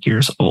 55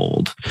 years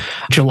old.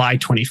 July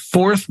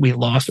 24th, we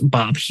lost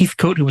Bob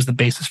Heathcote, who was the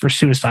bassist for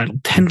Suicidal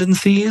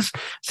Tendencies.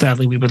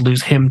 Sadly, we would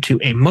lose him to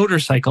a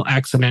motorcycle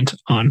accident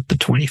on the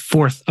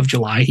 24th of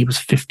July. He was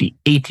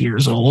 58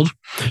 years old.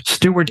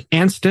 Stuart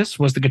Anstis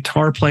was the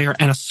guitar player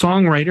and a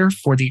songwriter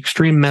for the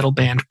extreme metal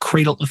band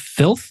Cradle of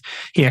Filth.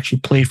 He actually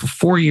played for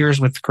 4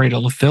 years with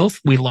Cradle of Filth.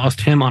 We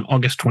lost him on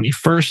August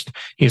 21st.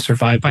 He is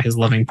survived by his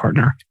loving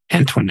partner,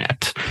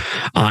 Antoinette.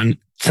 On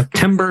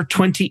September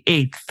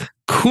 28th,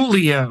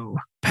 Coolio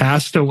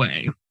passed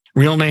away.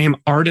 Real name,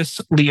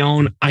 Artis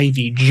Leon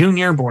Ivy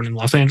Jr., born in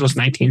Los Angeles,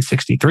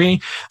 1963.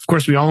 Of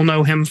course, we all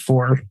know him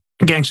for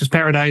Gangsta's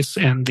Paradise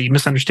and The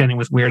Misunderstanding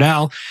with Weird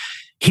Al.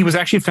 He was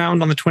actually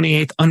found on the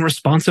 28th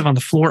unresponsive on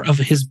the floor of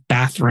his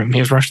bathroom. He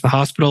was rushed to the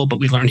hospital, but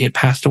we learned he had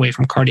passed away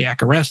from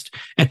cardiac arrest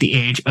at the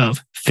age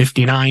of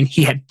 59.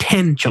 He had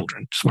 10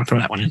 children. Just want to throw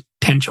that one in.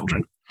 10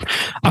 children.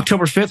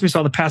 October 5th, we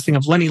saw the passing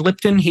of Lenny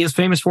Lipton. He is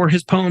famous for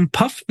his poem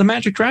Puff the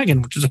Magic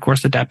Dragon, which is, of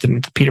course, adapted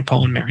into Peter,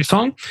 Paul, and Mary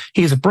song.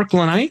 He is a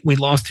Brooklynite. We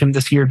lost him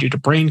this year due to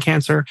brain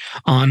cancer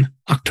on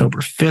October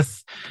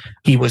 5th.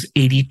 He was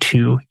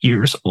 82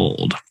 years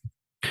old.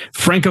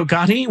 Franco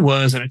Gatti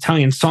was an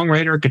Italian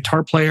songwriter,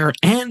 guitar player,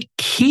 and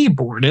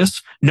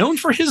keyboardist known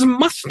for his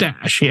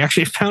mustache. He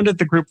actually founded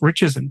the group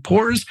Riches and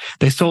Poors.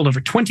 They sold over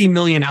 20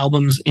 million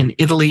albums in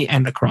Italy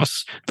and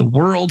across the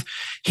world.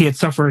 He had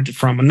suffered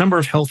from a number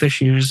of health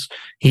issues.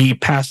 He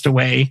passed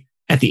away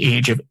at the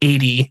age of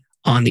 80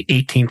 on the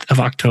 18th of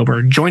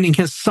October, joining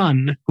his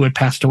son, who had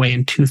passed away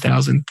in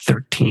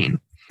 2013.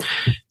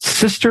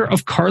 Sister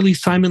of Carly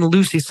Simon,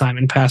 Lucy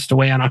Simon, passed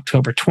away on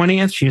October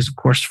 20th. She is, of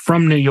course,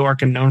 from New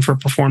York and known for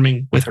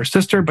performing with her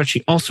sister, but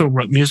she also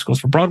wrote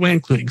musicals for Broadway,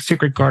 including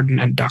Secret Garden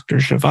and Dr.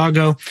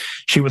 Zhivago.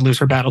 She would lose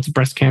her battle to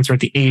breast cancer at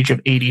the age of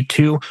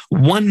 82,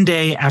 one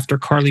day after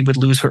Carly would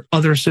lose her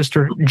other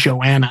sister,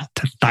 Joanna,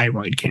 to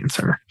thyroid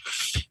cancer.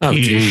 Oh,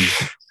 geez.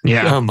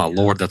 Yeah. Oh, my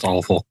Lord, that's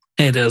awful.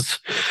 It is.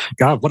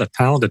 God, what a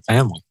talented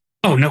family.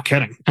 Oh, no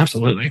kidding.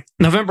 Absolutely.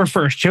 November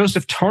 1st,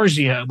 Joseph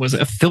Tarzia was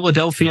a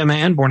Philadelphia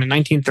man born in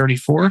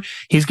 1934.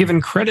 He's given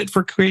credit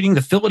for creating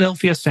the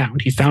Philadelphia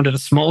sound. He founded a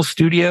small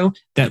studio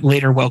that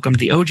later welcomed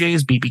the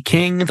OJs, B.B.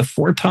 King, the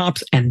Four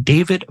Tops, and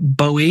David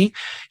Bowie.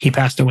 He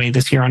passed away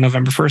this year on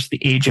November 1st,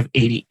 the age of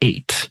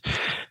 88.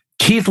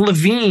 Keith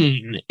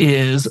Levine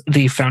is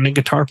the founding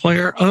guitar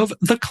player of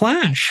The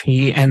Clash.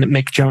 He and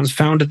Mick Jones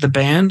founded the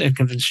band and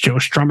convinced Joe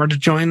Strummer to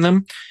join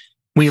them.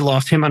 We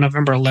lost him on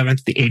November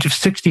 11th, the age of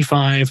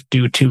 65,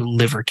 due to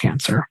liver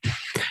cancer.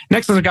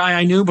 Next is a guy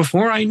I knew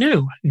before I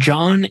knew.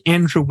 John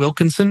Andrew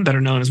Wilkinson,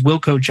 better known as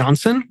Wilco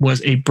Johnson,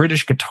 was a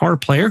British guitar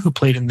player who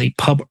played in the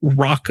pub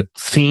rock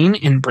scene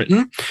in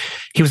Britain.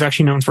 He was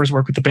actually known for his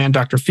work with the band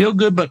Dr.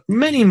 Feelgood, but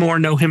many more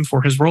know him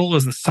for his role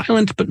as the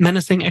silent but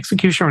menacing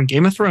executioner on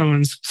Game of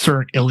Thrones,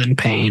 Sir Ilan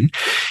Payne.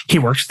 He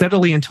worked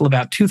steadily until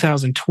about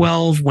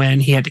 2012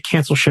 when he had to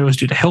cancel shows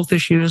due to health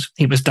issues.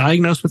 He was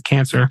diagnosed with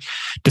cancer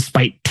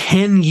despite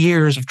 10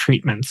 years of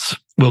treatments.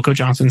 Wilco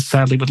Johnson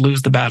sadly would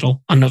lose the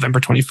battle on November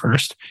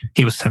 21st.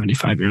 He was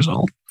 75 years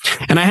old.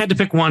 And I had to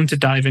pick one to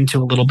dive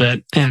into a little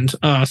bit, and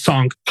a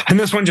song. And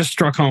this one just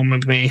struck home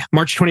with me.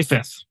 March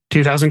 25th,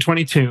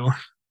 2022,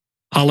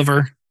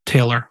 Oliver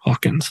Taylor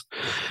Hawkins.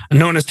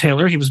 Known as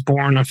Taylor, he was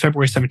born on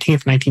February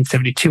 17th,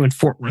 1972 in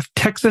Fort Worth,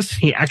 Texas.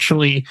 He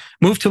actually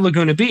moved to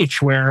Laguna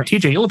Beach, where,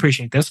 TJ, you'll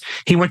appreciate this,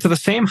 he went to the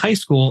same high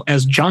school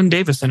as John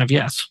Davison of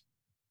Yes.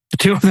 The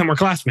two of them were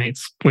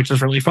classmates, which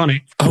is really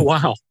funny. Oh,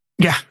 wow.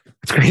 Yeah,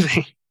 it's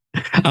crazy.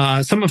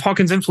 Some of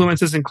Hawkins'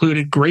 influences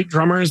included great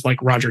drummers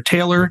like Roger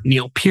Taylor,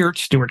 Neil Peart,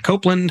 Stuart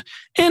Copeland,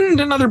 and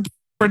another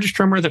British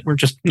drummer that we're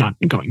just not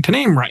going to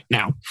name right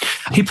now.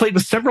 He played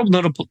with several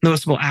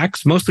noticeable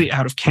acts, mostly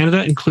out of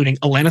Canada, including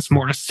Alanis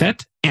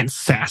Morissette and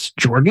Sass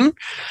Jordan.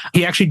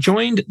 He actually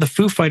joined the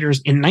Foo Fighters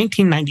in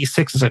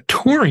 1996 as a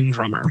touring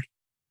drummer.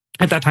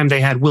 At that time,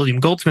 they had William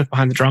Goldsmith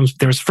behind the drums.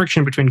 There was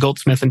friction between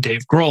Goldsmith and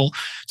Dave Grohl.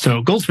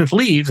 So Goldsmith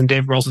leaves, and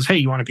Dave Grohl says, hey,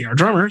 you want to be our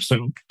drummer?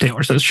 So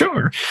Taylor says,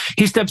 sure.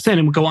 He steps in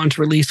and would go on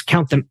to release,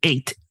 count them,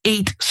 eight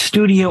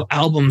studio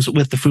albums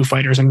with the Foo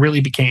Fighters, and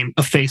really became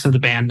a face of the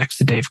band next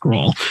to Dave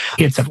Grohl.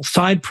 He had several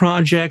side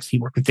projects. He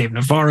worked with Dave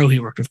Navarro. He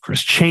worked with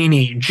Chris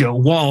Chaney, Joe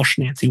Walsh,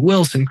 Nancy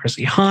Wilson,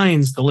 Chrissie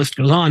Hynde. The list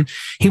goes on.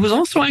 He was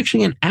also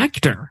actually an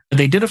actor.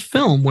 They did a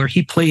film where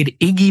he played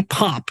Iggy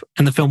Pop,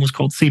 and the film was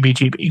called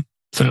CBGB.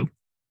 So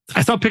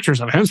I saw pictures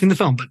of it. I haven't seen the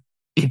film, but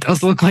he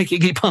does look like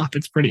Iggy Pop.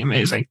 It's pretty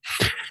amazing.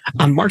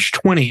 On March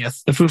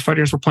 20th, the Foo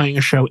Fighters were playing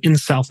a show in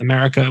South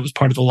America. It was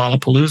part of the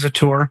Lollapalooza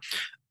tour.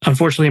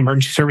 Unfortunately,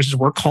 emergency services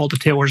were called to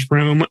Taylor's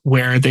room,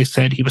 where they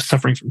said he was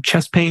suffering from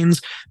chest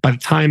pains. By the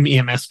time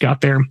EMS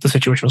got there, the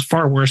situation was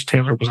far worse.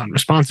 Taylor was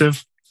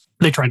unresponsive.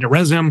 They tried to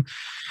res him.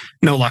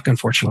 No luck,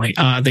 unfortunately.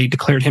 They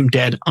declared him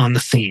dead on the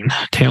scene.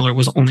 Taylor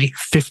was only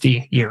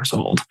 50 years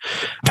old.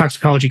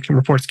 Toxicology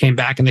reports came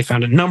back, and they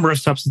found a number of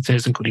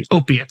substances, including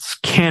opiates,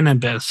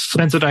 cannabis,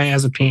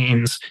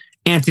 benzodiazepines,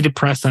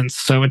 antidepressants.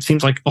 So it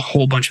seems like a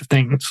whole bunch of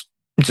things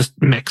just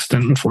mixed.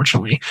 And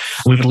unfortunately,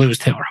 we would lose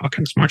Taylor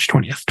Hawkins March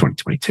 20th,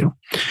 2022.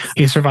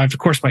 He is survived, of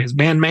course, by his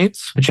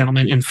bandmates, the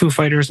gentlemen in Foo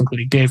Fighters,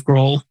 including Dave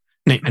Grohl,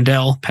 Nate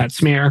Mendel, Pat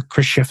Smear,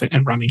 Chris Shiflett,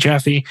 and Rami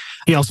Jaffe.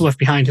 He also left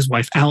behind his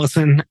wife,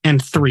 Allison,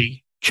 and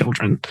 3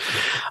 children.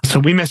 So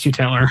we miss you,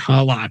 Taylor,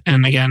 a lot.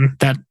 And again,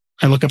 that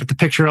I look up at the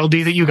picture, LD,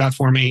 that you got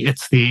for me.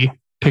 It's the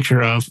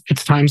picture of,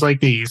 it's times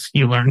like these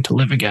you learn to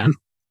live again.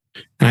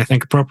 And I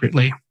think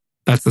appropriately,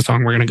 that's the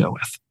song we're going to go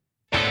with.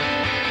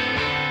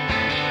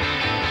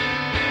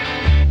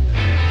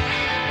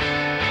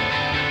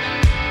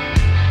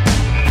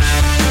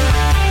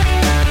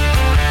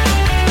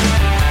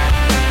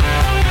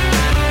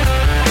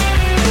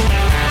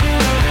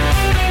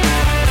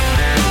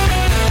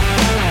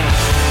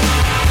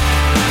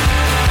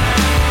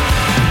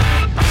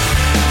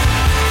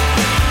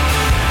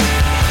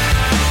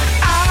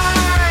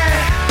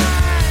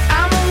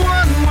 I'm a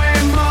one-way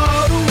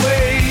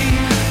motorway.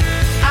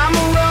 I'm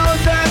a road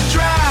that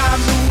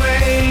drives away.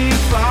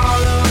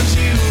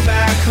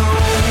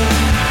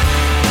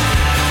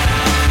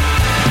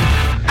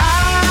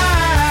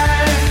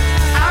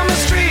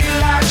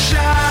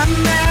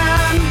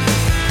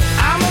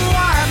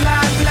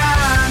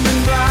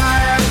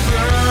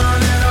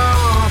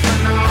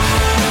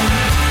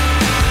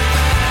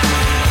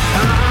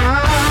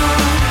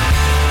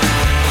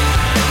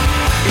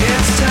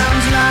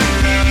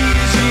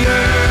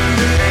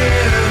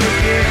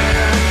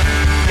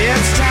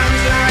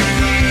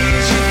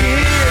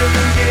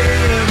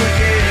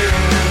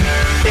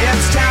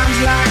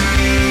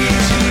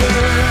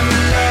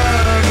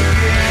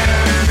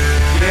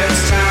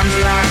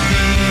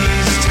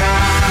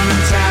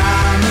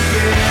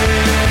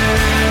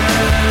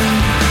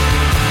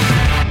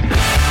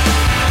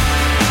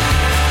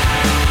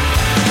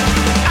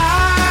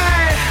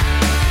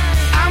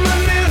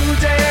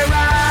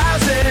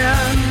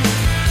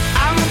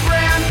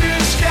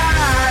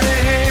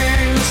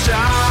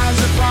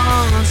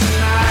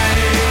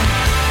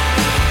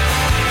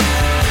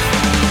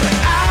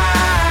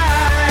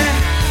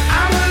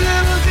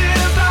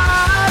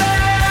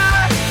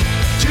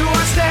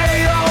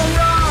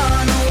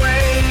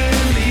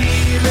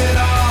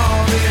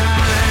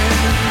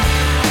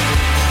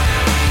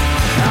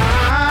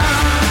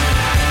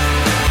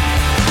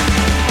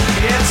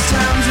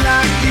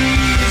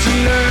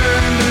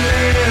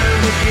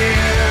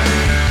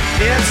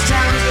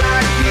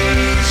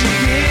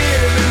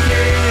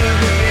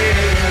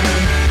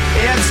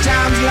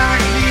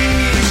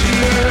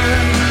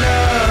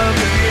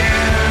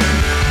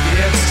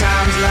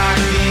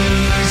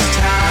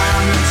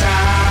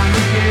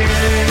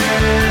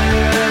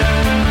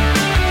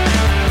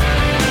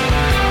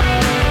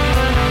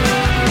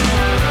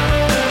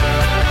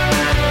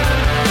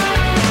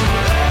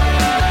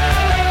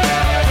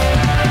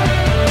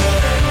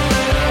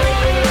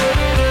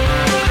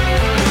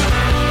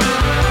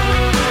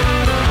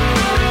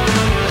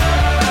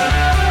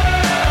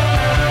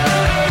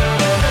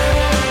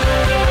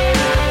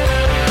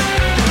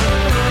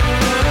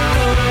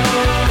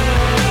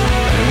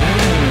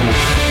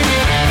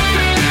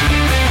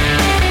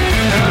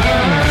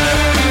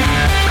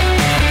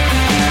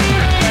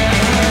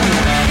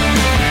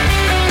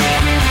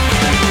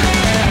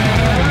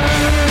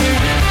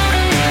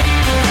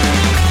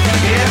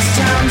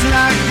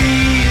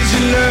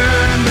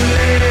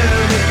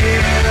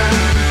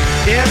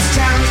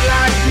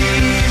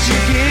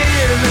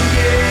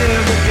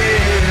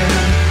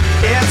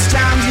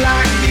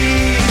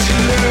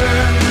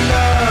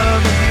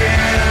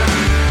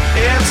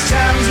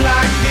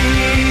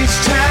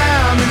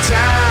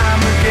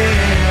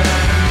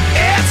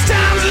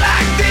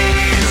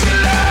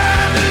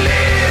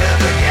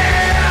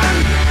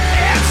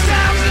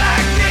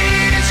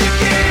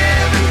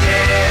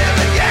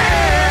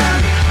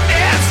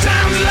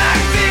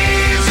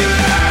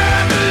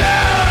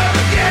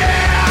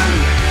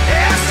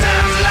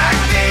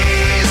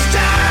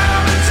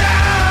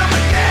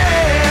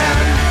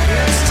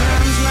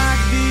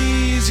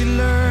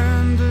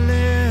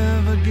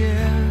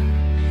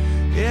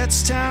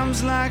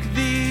 like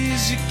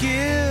these you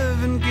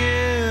give and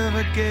give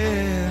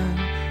again.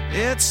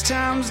 It's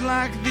times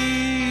like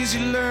these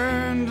you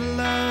learn to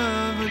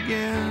love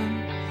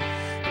again.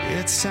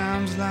 It's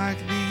times like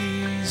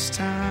these,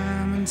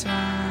 time and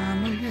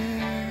time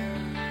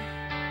again.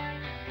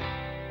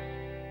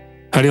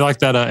 How do you like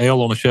that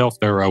ale on the shelf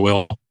there,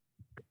 Will?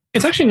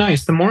 It's actually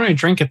nice. The more I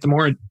drink it, the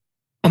more it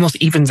almost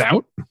evens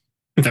out.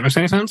 If that makes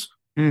any sense.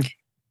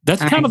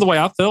 That's kind of the way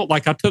I felt.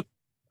 Like I took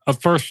a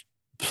first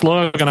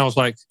slug and I was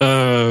like,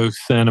 oh,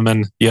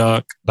 cinnamon,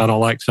 yuck. I don't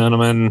like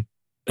cinnamon.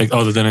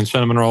 Other than in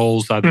cinnamon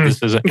rolls,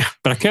 this isn't.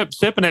 But I kept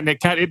sipping it, and it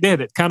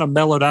kind of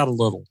mellowed out a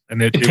little, and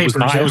it was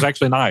nice. It was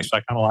actually nice.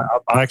 I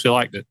actually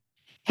liked it.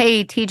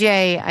 Hey,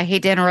 TJ, I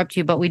hate to interrupt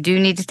you, but we do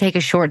need to take a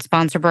short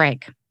sponsor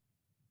break,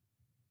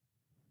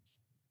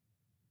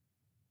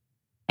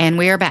 and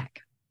we are back.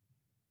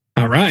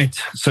 All right.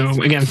 So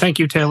again, thank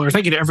you, Taylor.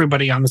 Thank you to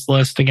everybody on this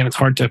list. Again, it's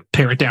hard to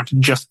pare it down to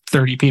just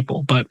 30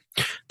 people, but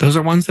those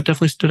are ones that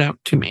definitely stood out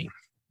to me.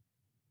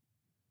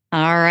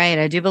 All right,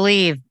 I do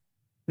believe.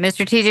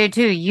 Mr.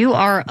 TJ2, you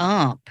are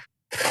up.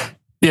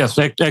 Yes,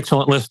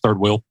 excellent list, Third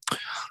Will.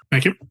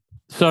 Thank you.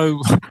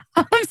 So,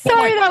 I'm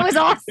sorry, that was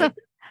awesome.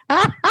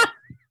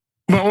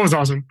 What was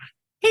awesome?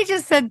 He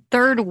just said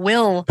Third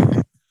Will.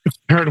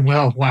 Third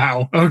Will.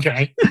 Wow.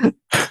 Okay.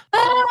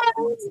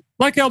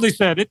 Like LD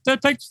said, it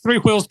takes three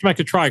wheels to make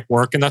a trike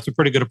work, and that's a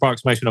pretty good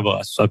approximation of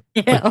us. So,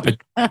 yeah.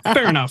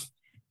 Fair enough.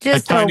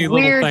 Just a tiny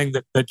little thing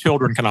that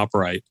children can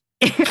operate.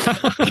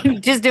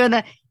 Just doing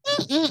the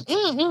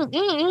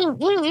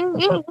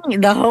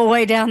whole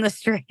way down the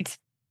street.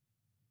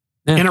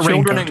 And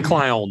children and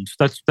clowns.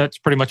 That's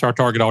pretty much our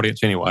target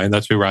audience anyway, and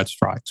that's who rides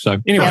strike.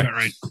 So anyway,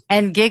 right.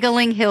 And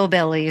giggling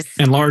hillbillies.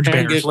 And large bears.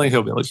 And giggling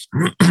hillbillies.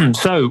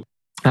 So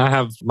I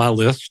have my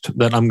list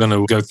that I'm going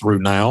to go through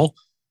now.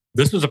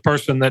 This is a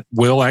person that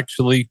Will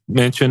actually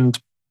mentioned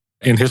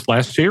in his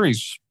last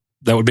series.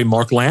 That would be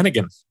Mark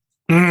Lanegan.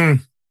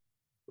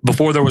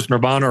 Before there was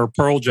Nirvana or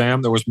Pearl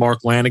Jam, there was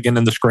Mark Lanegan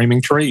and the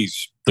Screaming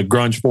Trees. The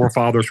grunge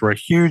forefathers were a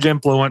huge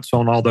influence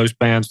on all those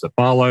bands that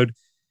followed.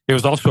 He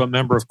was also a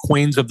member of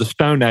Queens of the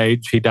Stone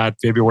Age. He died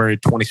February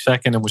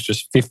 22nd and was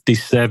just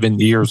 57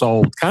 years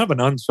old. Kind of an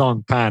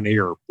unsung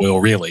pioneer, Will,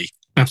 really.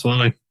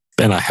 Absolutely.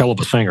 And a hell of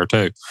a singer,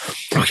 too.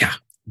 Oh, yeah.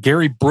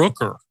 Gary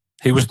Brooker.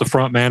 He was the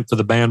front man for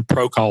the band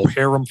Procol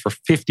Harum for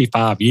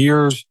 55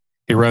 years.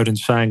 He wrote and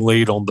sang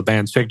lead on the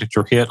band's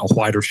signature hit, A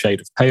Whiter Shade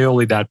of Pale.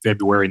 He died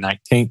February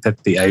 19th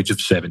at the age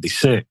of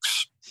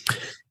 76.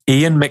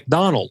 Ian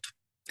MacDonald.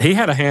 He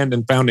had a hand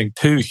in founding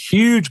two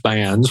huge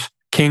bands,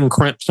 King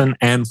Crimson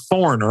and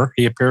Foreigner.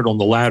 He appeared on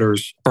the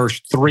latter's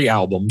first three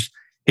albums.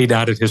 He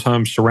died at his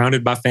home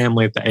surrounded by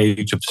family at the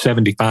age of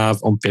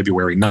 75 on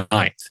February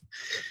 9th.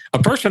 A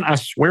person I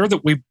swear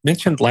that we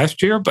mentioned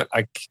last year, but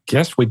I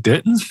guess we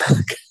didn't.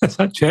 Because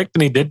I checked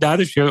and he did die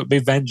this year. It would be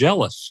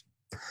Vangelis.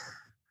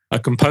 A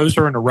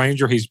composer and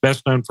arranger, he's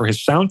best known for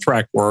his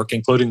soundtrack work,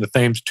 including the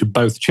themes to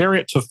both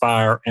Chariots of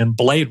Fire and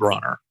Blade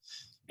Runner.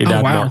 He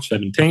died March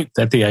 17th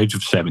at the age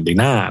of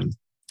 79.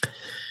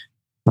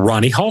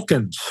 Ronnie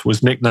Hawkins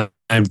was nicknamed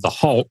the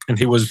Hulk, and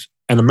he was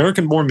an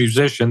American-born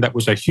musician that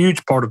was a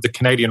huge part of the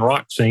Canadian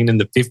rock scene in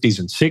the 50s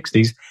and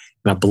 60s.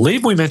 And I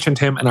believe we mentioned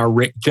him in our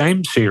Rick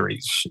James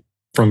series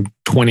from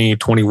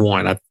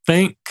 2021. I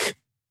think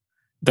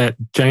that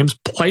James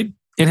played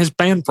in his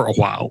band for a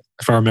while,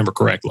 if I remember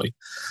correctly.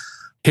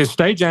 His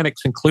stage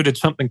antics included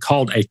something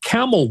called a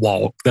camel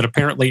walk that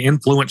apparently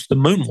influenced the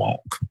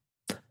moonwalk.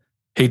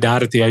 He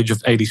died at the age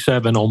of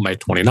 87 on May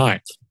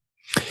 29th.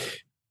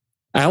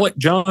 Alec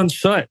John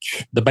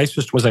Such, the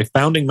bassist, was a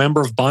founding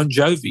member of Bon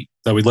Jovi,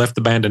 though he left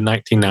the band in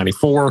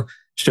 1994.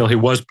 Still, he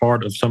was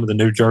part of some of the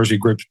New Jersey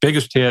group's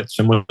biggest hits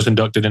and was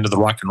inducted into the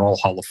Rock and Roll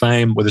Hall of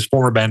Fame with his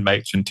former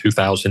bandmates in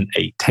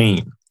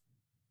 2018.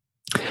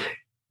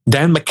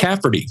 Dan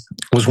McCafferty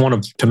was one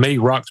of, to me,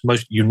 rock's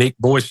most unique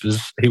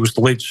voices. He was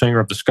the lead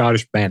singer of the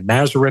Scottish band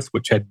Nazareth,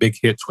 which had big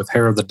hits with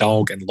Hair of the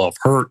Dog and Love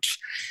Hurts.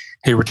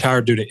 He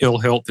retired due to ill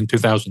health in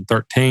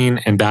 2013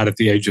 and died at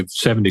the age of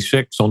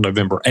 76 on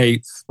November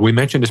 8th. We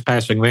mentioned his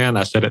passing then.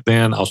 I said it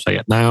then. I'll say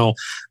it now.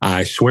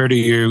 I swear to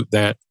you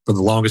that for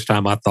the longest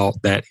time, I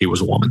thought that he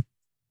was a woman.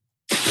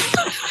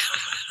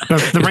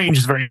 The range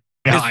is very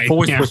high. His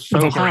voice was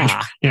so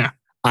high. Yeah.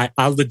 I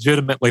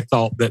legitimately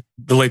thought that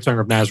the lead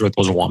singer of Nazareth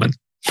was a woman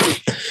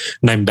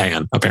named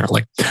Dan,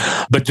 apparently.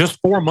 But just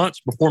 4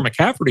 months before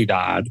McCafferty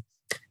died,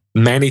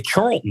 Manny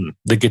Charlton,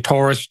 the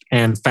guitarist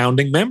and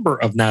founding member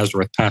of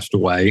Nazareth, passed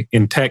away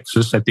in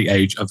Texas at the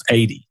age of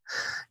 80.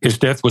 His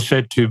death was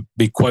said to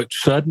be, quote,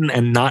 sudden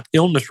and not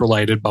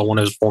illness-related by one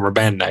of his former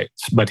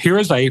bandmates. But here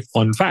is a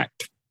fun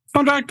fact.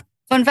 Fun fact.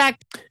 Fun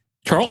fact.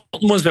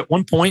 Charlton was at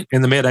one point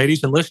in the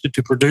mid-'80s enlisted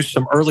to produce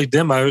some early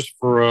demos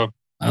for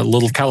a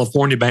little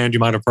California band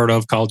you might have heard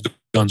of called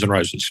Guns N'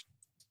 Roses.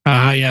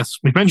 Yes.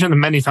 We've mentioned them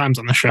many times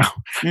on the show.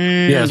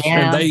 Yes,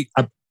 yeah.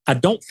 And I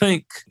don't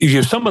think,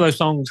 some of those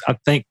songs, I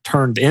think,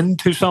 turned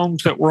into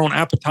songs that were on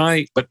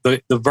Appetite, but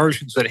the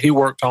versions that he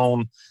worked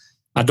on,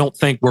 I don't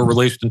think were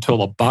released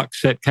until a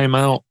box set came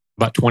out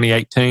about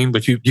 2018,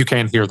 but you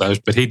can hear those.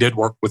 But he did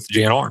work with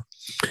GNR.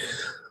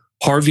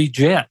 Harvey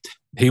Jett,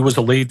 he was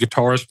a lead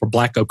guitarist for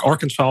Black Oak,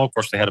 Arkansas. Of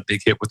course, they had a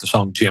big hit with the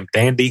song Jim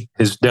Dandy.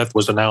 His death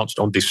was announced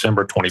on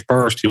December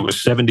 21st. He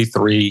was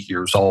 73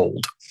 years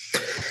old.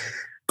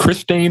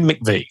 Christine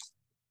McVie.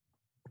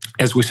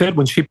 As we said,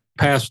 when she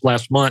passed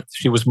last month,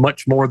 she was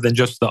much more than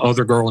just the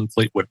other girl in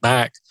Fleetwood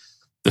Mac.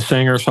 The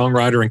singer,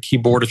 songwriter, and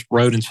keyboardist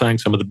wrote and sang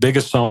some of the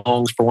biggest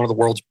songs for one of the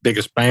world's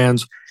biggest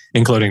bands,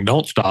 including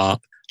Don't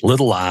Stop,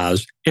 Little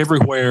Lies,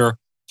 Everywhere,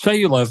 Say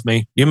You Love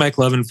Me, You Make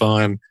Lovin'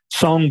 Fun,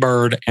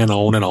 Songbird, and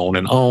on and on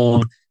and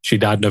on. She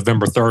died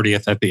November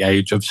 30th at the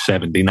age of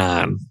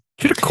 79.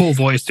 She had a cool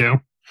voice, too.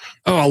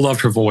 Oh, I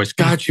loved her voice.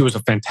 God, she was a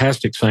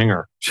fantastic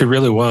singer. She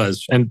really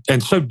was. And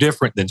so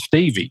different than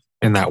Stevie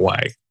in that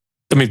way.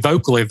 I mean,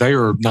 vocally, they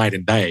are night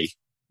and day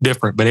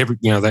different, but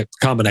that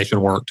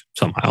combination worked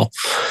somehow.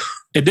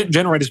 It didn't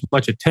generate as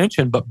much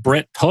attention, but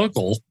Brett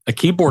Tuggle, a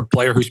keyboard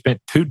player who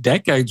spent 2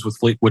 decades with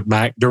Fleetwood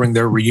Mac during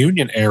their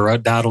reunion era,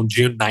 died on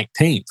June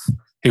 19th.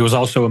 He was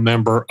also a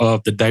member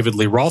of the David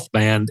Lee Roth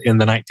Band in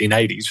the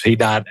 1980s. He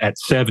died at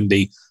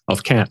 70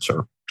 of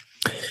cancer.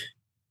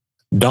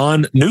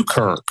 Don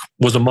Newkirk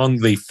was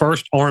among the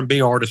first R&B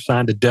artists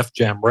signed to Def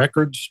Jam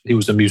Records. He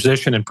was a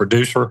musician and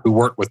producer who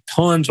worked with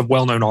tons of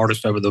well-known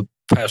artists over the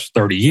past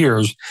 30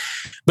 years.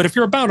 But if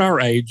you're about our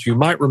age, you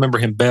might remember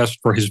him best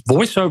for his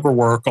voiceover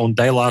work on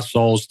De La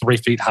Soul's 3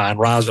 Feet High and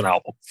Rising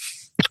album.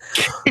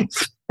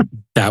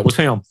 That was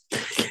him.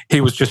 He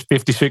was just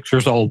 56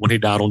 years old when he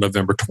died on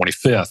November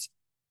 25th.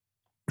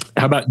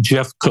 How about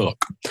Jeff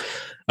Cook,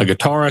 a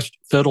guitarist,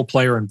 fiddle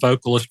player, and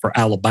vocalist for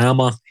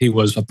Alabama? He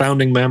was a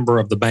founding member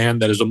of the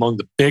band that is among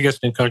the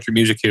biggest in country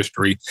music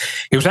history.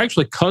 He was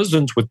actually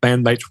cousins with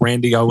bandmates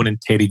Randy Owen and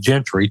Teddy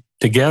Gentry.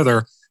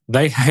 Together,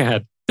 they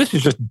had, this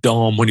is just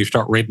dumb when you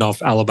start reading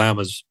off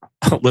Alabama's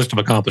list of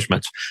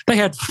accomplishments. They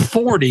had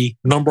 40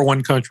 number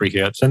one country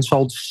hits and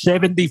sold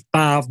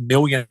 75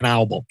 million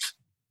albums.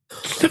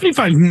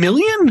 75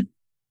 million?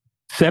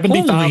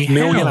 75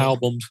 million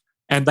albums.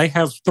 And they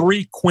have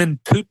 3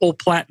 quintuple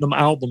platinum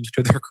albums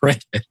to their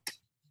credit.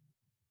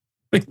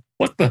 Like,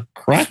 what the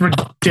crap?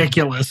 That's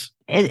ridiculous.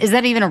 Is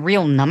that even a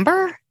real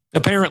number?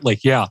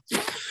 Apparently, yeah.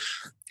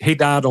 He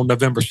died on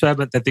November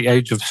 7th at the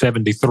age of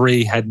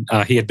 73.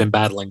 He had been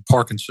battling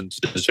Parkinson's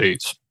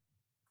disease.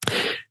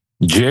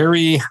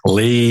 Jerry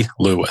Lee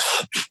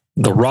Lewis,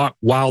 the rock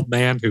wild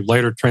man who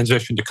later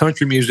transitioned to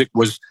country music,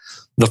 was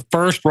the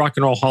first Rock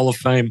and Roll Hall of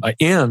Fame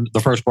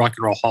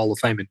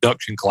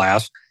induction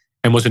class,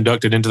 and was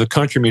inducted into the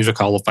Country Music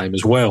Hall of Fame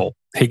as well.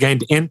 He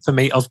gained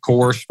infamy, of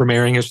course, for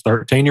marrying his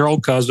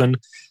 13-year-old cousin,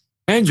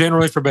 and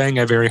generally for being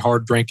a very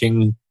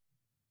hard-drinking,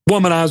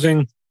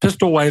 womanizing,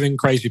 pistol-waving,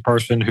 crazy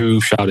person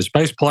who shot his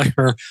bass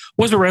player,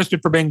 was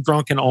arrested for being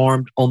drunk and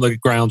armed on the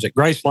grounds at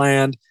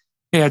Graceland.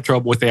 He had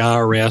trouble with the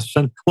IRS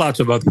and lots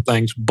of other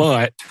things,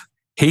 but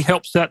he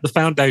helped set the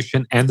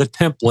foundation and the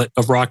template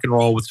of rock and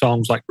roll with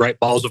songs like Great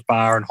Balls of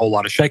Fire and Whole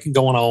Lot of Shaking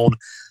Going On.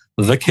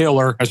 The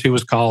Killer, as he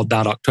was called,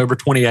 died October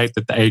 28th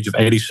at the age of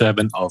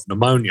 87 of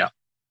pneumonia.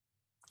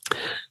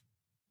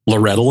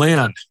 Loretta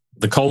Lynn,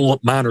 the coal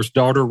miner's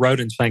daughter,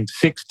 wrote and sang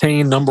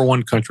 16 number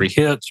one country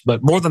hits,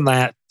 but more than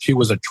that, she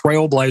was a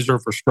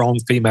trailblazer for strong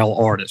female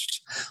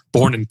artists.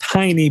 Born in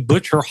tiny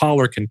Butcher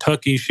Holler,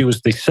 Kentucky, she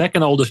was the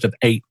second oldest of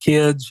 8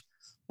 kids,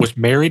 was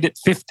married at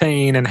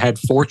 15, and had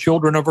 4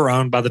 children of her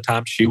own by the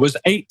time she was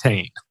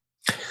 18.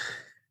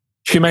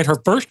 She made her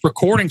first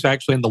recordings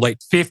actually in the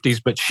late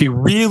 50s, but she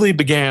really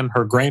began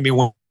her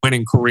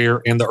Grammy-winning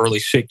career in the early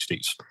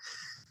 60s.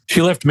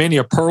 She left many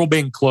a pearl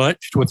being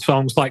clutched with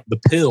songs like The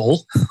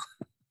Pill.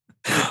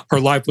 Her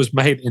life was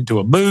made into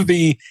a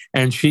movie,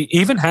 and she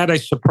even had a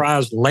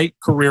surprise late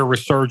career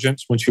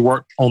resurgence when she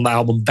worked on the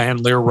album Van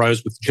Leer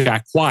Rose with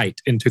Jack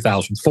White in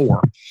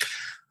 2004.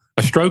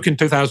 A stroke in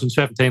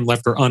 2017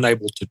 left her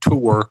unable to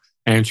tour,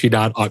 and she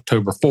died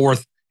October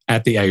 4th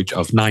at the age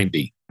of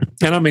 90.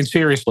 And I mean,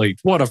 seriously,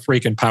 what a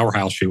freaking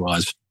powerhouse she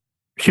was.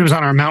 She was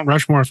on our Mount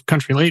Rushmore of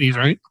country ladies,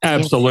 right?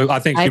 Absolutely. I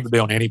think she would be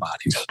on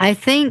anybody's. I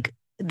think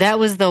that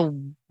was the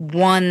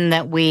one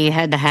that we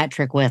had the hat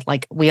trick with.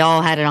 Like, we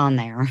all had it on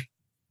there.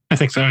 I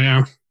think so,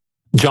 yeah.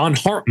 John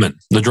Hartman,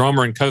 the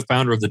drummer and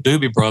co-founder of the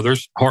Doobie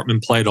Brothers.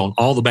 Hartman played on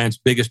all the band's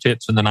biggest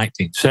hits in the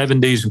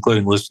 1970s,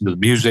 including Listen to the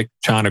Music,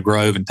 China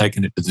Grove, and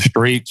Taking It to the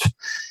Streets.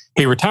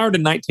 He retired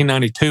in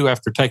 1992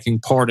 after taking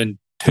part in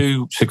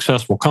 2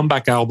 successful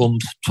comeback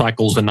albums,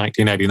 Cycles in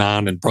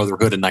 1989 and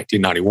Brotherhood in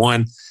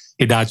 1991.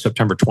 He died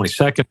September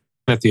 22nd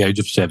at the age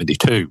of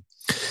 72.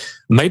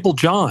 Mabel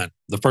John,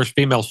 the first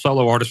female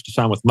solo artist to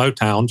sign with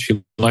Motown.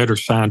 She later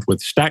signed with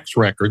Stax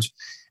Records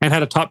and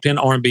had a top 10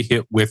 R&B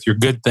hit with Your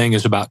Good Thing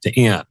Is About to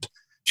End.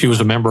 She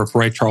was a member of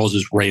Ray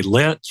Charles's Ray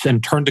Litz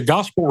and turned to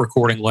gospel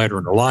recording later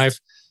in her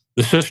life.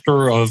 The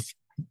sister of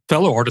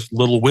fellow artist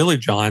Little Willie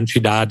John, she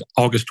died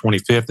August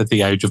 25th at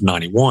the age of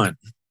 91.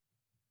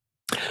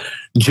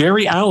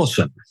 Jerry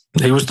Allison,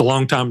 he was the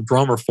longtime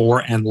drummer for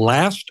and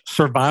last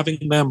surviving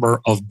member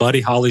of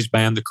Buddy Holly's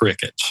band, The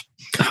Crickets.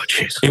 Oh,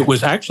 jeez. It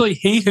was actually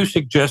he who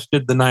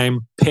suggested the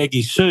name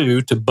Peggy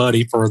Sue to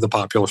Buddy for the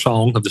popular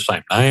song of the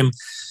same name.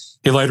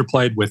 He later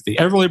played with the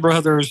Everly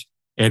Brothers,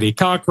 Eddie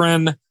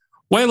Cochran,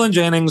 Waylon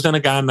Jennings, and a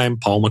guy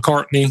named Paul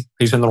McCartney.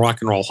 He's in the Rock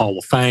and Roll Hall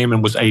of Fame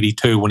and was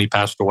 82 when he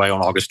passed away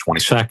on August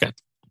 22nd.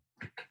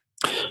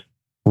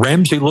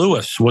 Ramsey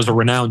Lewis was a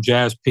renowned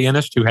jazz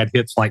pianist who had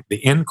hits like The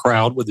In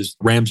Crowd with his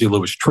Ramsey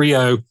Lewis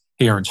Trio.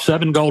 He earned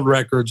 7 gold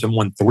records and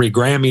won 3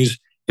 Grammys.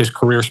 His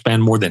career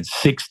spanned more than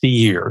 60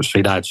 years.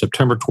 He died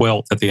September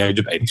 12th at the age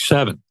of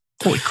 87.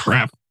 Holy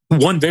crap.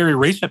 One very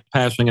recent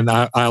passing, and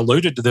I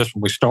alluded to this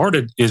when we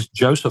started, is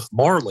Joseph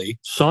Marley,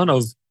 son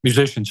of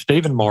musician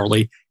Stephen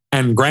Marley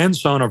and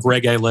grandson of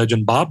reggae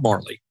legend Bob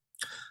Marley.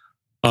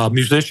 A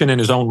musician in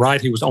his own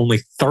right, he was only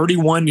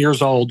 31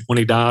 years old when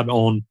he died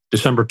on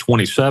December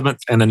 27th,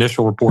 and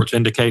initial reports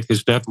indicate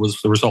his death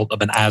was the result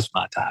of an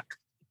asthma attack.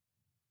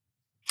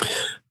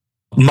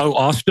 Mo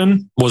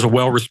Austin was a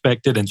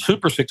well-respected and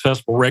super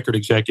successful record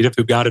executive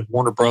who guided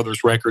Warner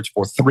Brothers Records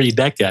for 3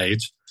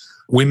 decades.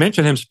 We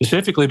mention him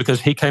specifically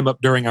because he came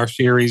up during our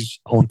series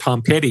on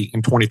Tom Petty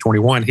in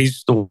 2021.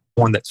 He's the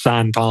one that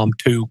signed Tom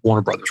to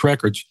Warner Brothers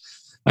Records.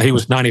 He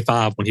was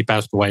 95 when he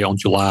passed away on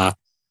July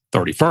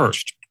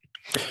 31st.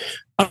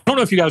 I don't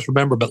know if you guys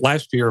remember, but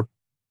last year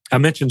I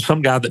mentioned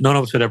some guy that none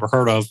of us had ever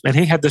heard of, and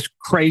he had this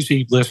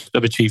crazy list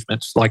of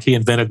achievements. Like he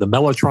invented the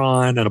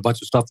Mellotron and a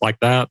bunch of stuff like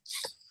that.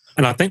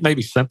 And I think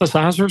maybe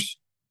synthesizers.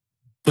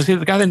 Was he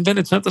the guy that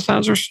invented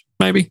synthesizers?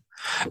 Maybe.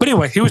 But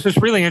anyway, he was this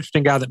really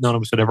interesting guy that none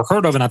of us had ever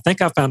heard of. And I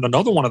think I found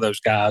another one of those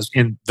guys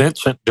in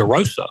Vincent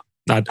DeRosa.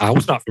 I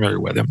was not familiar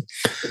with him,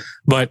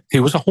 but he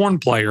was a horn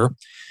player.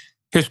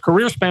 His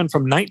career spanned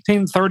from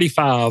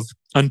 1935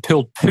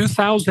 until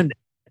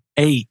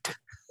 2008.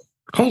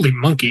 Holy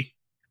monkey.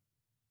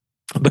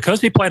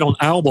 Because he played on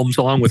albums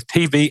along with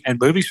TV and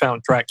movie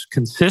soundtracks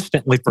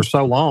consistently for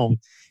so long,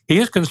 he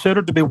is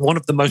considered to be one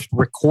of the most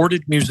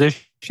recorded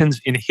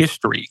musicians in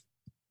history.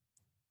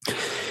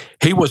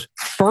 He was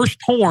first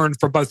horn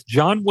for both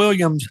John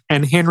Williams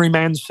and Henry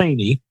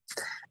Mancini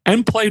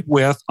and played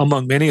with,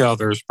 among many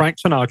others, Frank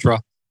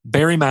Sinatra,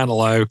 Barry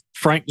Manilow,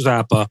 Frank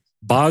Zappa,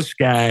 Boz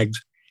Scaggs,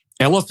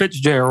 Ella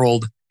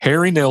Fitzgerald,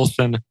 Harry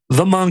Nilsson,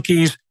 The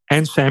Monkees,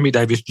 and Sammy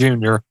Davis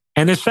Jr.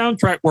 And his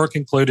soundtrack work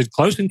included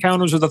Close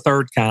Encounters of the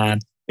Third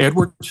Kind,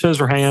 Edward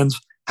Scissorhands,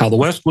 How the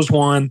West Was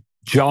Won,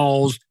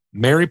 Jaws,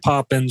 Mary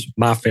Poppins,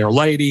 My Fair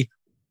Lady,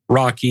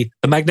 Rocky,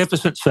 The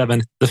Magnificent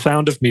Seven, The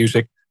Sound of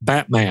Music,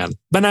 Batman,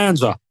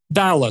 Bonanza,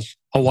 Dallas,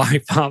 Hawaii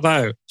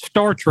Five-0,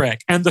 Star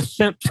Trek, and The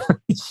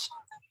Simpsons.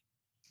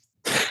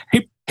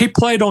 He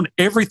played on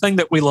everything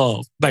that we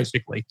love,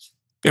 basically,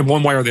 in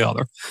one way or the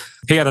other.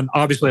 He had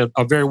obviously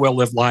a very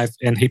well-lived life,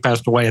 and he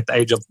passed away at the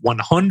age of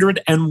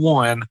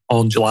 101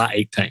 on July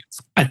 18th.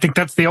 I think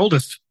that's the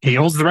oldest. He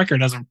holds the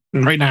record as of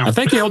right now. I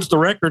think he holds the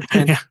record.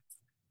 And Yeah.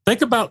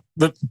 think about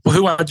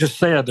who I just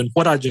said and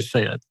what I just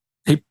said.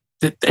 He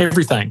did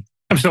everything.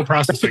 I'm still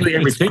processing. Basically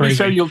every It's TV crazy.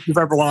 show you've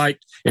ever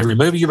liked, every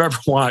movie you've ever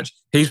watched,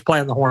 he's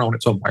playing the horn on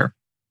it somewhere,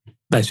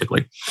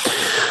 basically.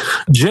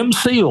 Jim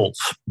Seals,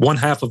 one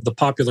half of the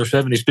popular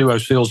 70s duo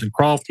Seals and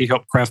Croft, he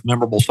helped craft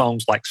memorable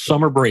songs like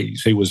Summer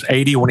Breeze. He was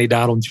 80 when he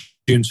died on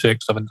June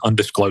 6th of an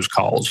undisclosed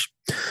cause.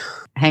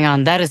 Hang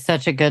on, that is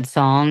such a good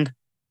song.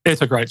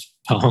 It's a great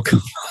song.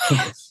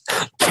 That's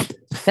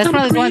one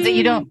of those ones that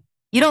you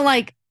don't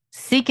like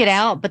seek it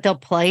out, but they'll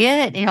play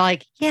it, and you're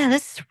like, yeah,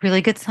 this is a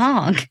really good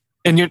song.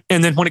 And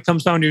then when it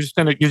comes on, you're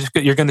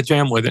gonna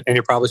jam with it, and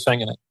you're probably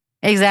singing it.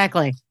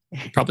 Exactly.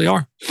 You probably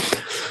are.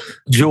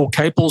 Jewel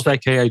Caples,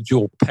 aka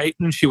Jewel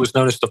Payton, she was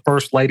known as the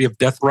first lady of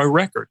Death Row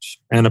Records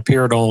and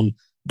appeared on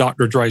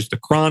Dr. Dre's The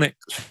Chronic,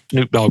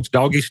 Snoop Dogg's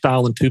Doggy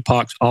Style, and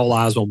Tupac's All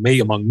Eyes on Me,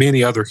 among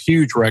many other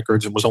huge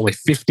records, and was only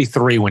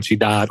 53 when she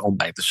died on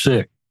May the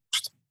 6th.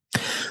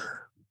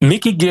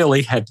 Mickey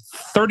Gilley had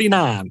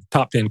 39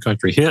 top 10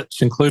 country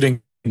hits,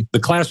 including the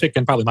classic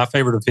and probably my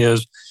favorite of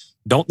his,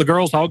 Don't the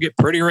Girls All Get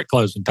Prettier at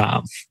Closing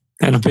Time?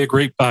 And a big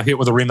hit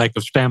with a remake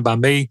of Stand By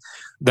Me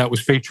that was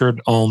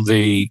featured on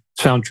the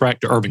soundtrack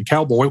to Urban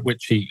Cowboy,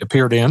 which he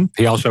appeared in.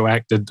 He also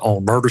acted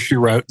on Murder, She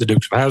Wrote, The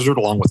Dukes of Hazzard,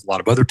 along with a lot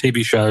of other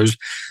TV shows.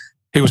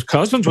 He was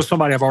cousins with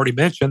somebody I've already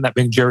mentioned, that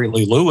being Jerry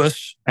Lee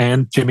Lewis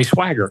and Jimmy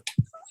Swaggart,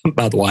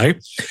 by the way.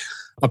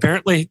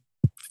 Apparently,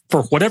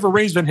 for whatever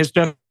reason, his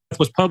death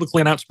was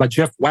publicly announced by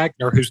Jeff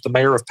Wagner, who's the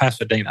mayor of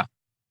Pasadena.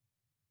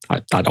 I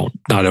don't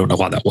know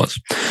why that was.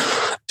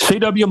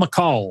 C.W.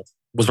 McCall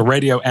was a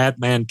radio ad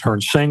man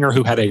turned singer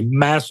who had a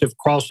massive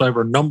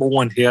crossover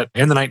 #1 hit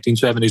in the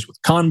 1970s with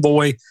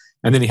Convoy,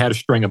 and then he had a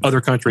string of other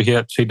country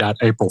hits. He died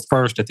April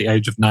 1st at the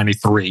age of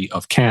 93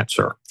 of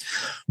cancer.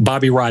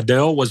 Bobby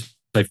Rydell was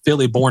a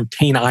Philly-born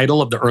teen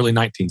idol of the early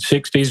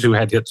 1960s who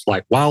had hits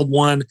like Wild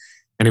One,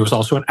 and he was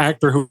also an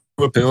actor who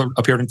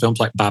appeared in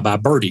films like Bye Bye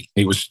Birdie.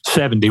 He was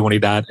 70 when he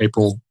died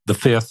April the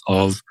 5th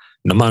of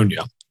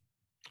pneumonia.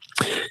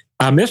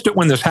 I missed it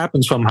when this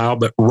happened somehow,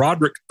 but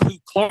Roderick Pooh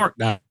Clark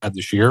died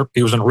this year.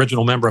 He was an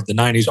original member of the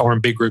 90s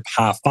R&B group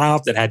High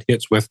Five that had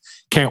hits with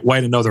Can't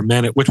Wait Another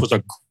Minute, which was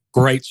a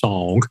great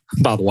song,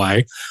 by the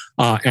way.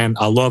 And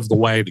I love the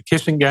way The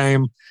Kissing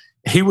Game.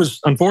 He was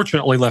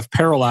unfortunately left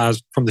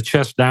paralyzed from the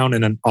chest down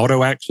in an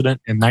auto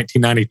accident in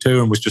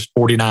 1992 and was just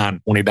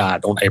 49 when he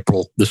died on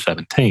April the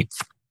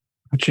 17th.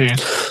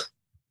 Jeez.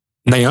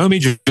 Naomi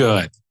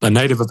Judd, a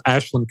native of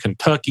Ashland,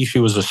 Kentucky. She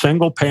was a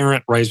single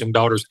parent raising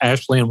daughters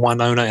Ashley and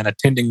Winona and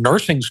attending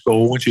nursing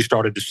school when she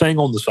started to sing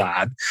on the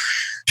side.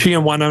 She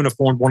and Winona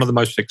formed one of the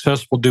most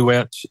successful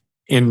duets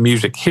in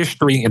music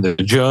history in the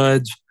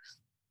Judds.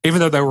 Even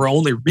though they were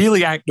only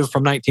really active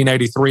from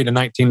 1983 to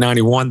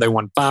 1991, they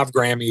won 5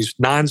 Grammys,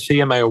 9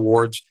 CMA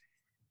Awards,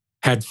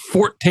 had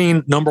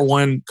 14 number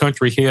one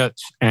country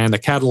hits, and a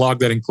catalog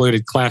that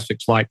included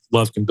classics like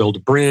Love Can Build a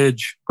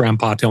Bridge,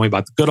 Grandpa Tell Me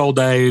About the Good Old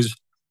Days,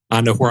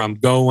 I Know Where I'm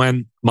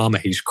Going, Mama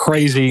He's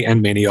Crazy,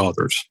 and many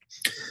others.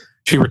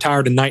 She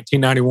retired in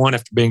 1991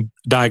 after being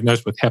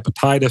diagnosed with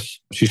hepatitis.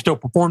 She still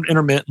performed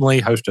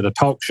intermittently, hosted a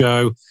talk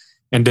show,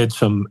 and did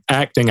some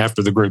acting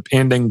after the group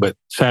ending, but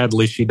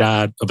sadly she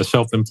died of a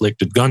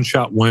self-inflicted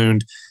gunshot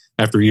wound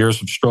after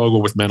years of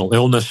struggle with mental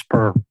illness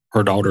per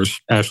her daughters,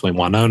 Ashley and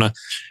Winona.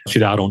 She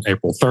died on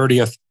April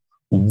 30th,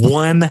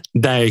 one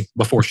day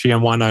before she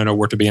and Winona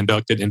were to be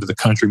inducted into the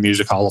Country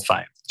Music Hall of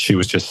Fame. She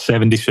was just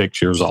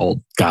 76 years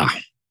old. God,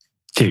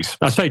 geez.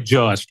 I say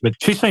just, but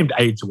she seemed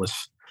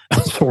ageless,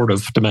 sort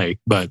of, to me.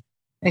 But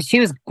she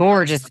was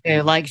gorgeous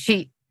too. Like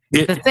the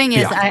thing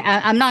is,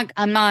 yeah.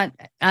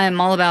 I'm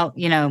all about,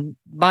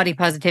 body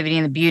positivity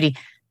and the beauty.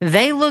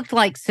 They looked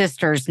like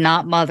sisters,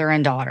 not mother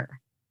and daughter.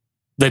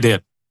 They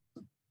did.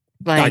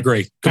 I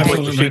agree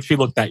completely. She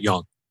looked that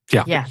young.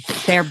 Yeah. Yeah.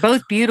 They're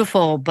both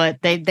beautiful,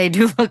 but they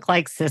do look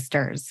like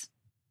sisters.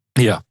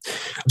 Yeah.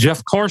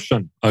 Jeff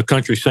Carson, a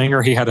country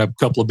singer, he had a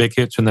couple of big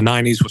hits in the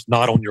 90s, was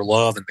Not on Your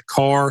Love in the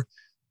Car.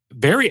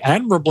 Very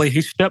admirably,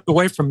 he stepped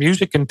away from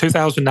music in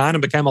 2009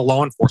 and became a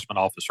law enforcement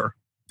officer.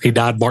 He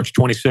died March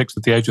 26th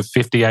at the age of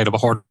 58 of a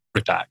heart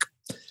attack.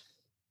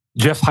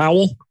 Jeff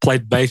Howell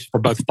played bass for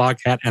both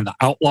Foghat and the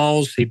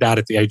Outlaws. He died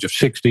at the age of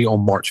 60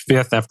 on March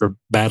 5th after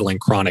battling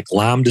chronic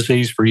Lyme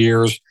disease for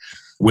years.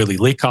 Willie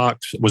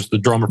Leacox was the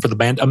drummer for the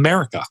band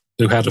America,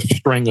 who had a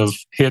string of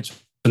hits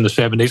in the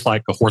 70s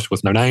like A Horse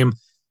with No Name.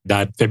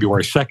 Died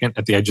February 2nd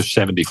at the age of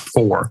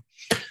 74.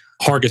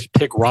 Hargus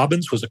Pick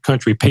Robbins was a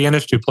country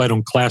pianist who played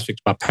on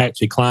classics by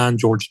Patsy Cline,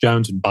 George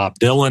Jones, and Bob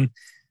Dylan.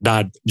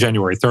 Died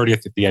January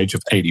 30th at the age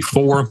of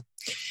 84.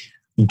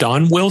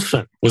 Don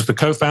Wilson was the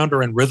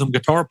co-founder and rhythm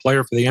guitar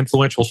player for the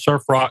influential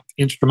surf rock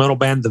instrumental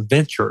band The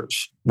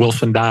Ventures.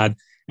 Wilson died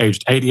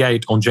aged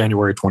 88 on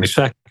January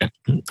 22nd.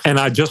 And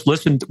I was just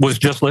listening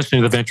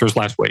to The Ventures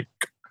last week.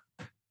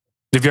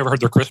 Have you ever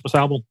heard their Christmas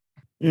album?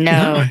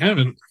 No, I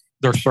haven't.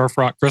 Their surf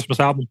rock Christmas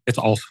album. It's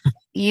awesome.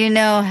 You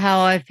know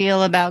how I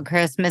feel about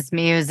Christmas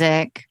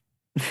music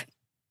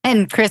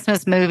and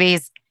Christmas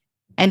movies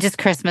and just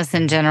Christmas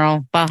in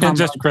general. And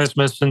just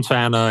Christmas and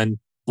Santa and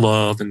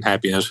love and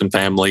happiness and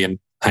family and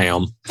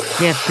ham.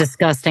 Yeah, it's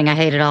disgusting. I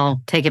hate it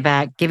all. Take it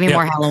back. Give me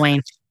more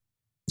Halloween.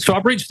 So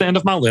I've reached the end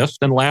of my list,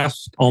 and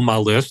last on my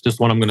list is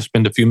one I'm going to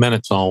spend a few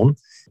minutes on.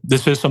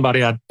 This is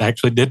somebody I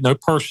actually did know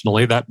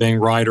personally, that being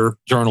writer,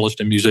 journalist,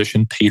 and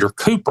musician Peter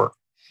Cooper.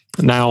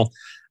 Now,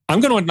 I'm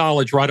going to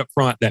acknowledge right up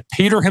front that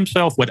Peter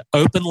himself would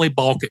openly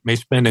balk at me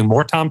spending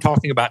more time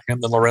talking about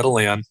him than Loretta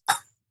Lynn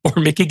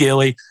or Mickey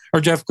Gilley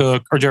or Jeff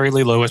Cook or Jerry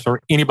Lee Lewis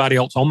or anybody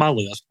else on my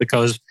list,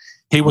 because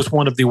he was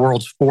one of the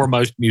world's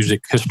foremost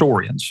music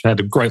historians, had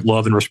a great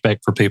love and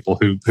respect for people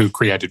who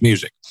created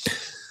music.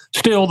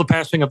 Still, the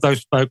passing of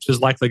those folks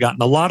has likely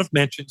gotten a lot of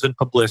mentions and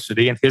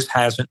publicity, and his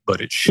hasn't, but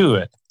it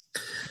should.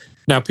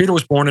 Now, Peter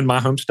was born in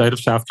my home state of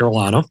South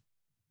Carolina.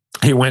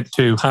 He went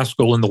to high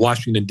school in the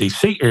Washington,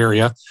 D.C.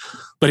 area,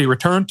 but he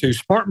returned to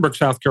Spartanburg,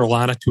 South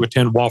Carolina to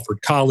attend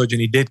Wofford College,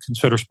 and he did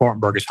consider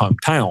Spartanburg his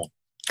hometown.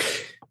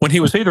 When he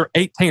was either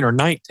 18 or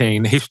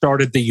 19, he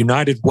started the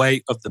United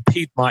Way of the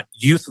Piedmont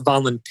Youth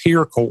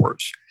Volunteer Corps.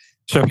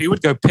 So he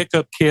would go pick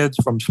up kids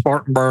from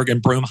Spartanburg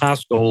and Broome high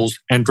schools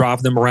and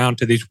drive them around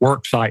to these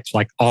work sites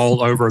like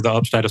all over the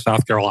upstate of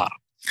South Carolina.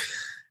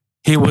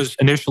 He was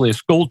initially a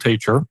school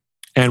teacher,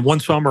 and one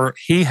summer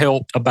he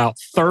helped about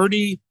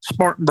 30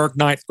 Spartanburg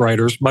ninth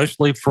graders,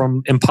 mostly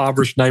from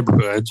impoverished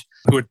neighborhoods,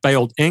 who had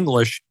failed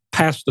English,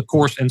 pass the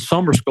course in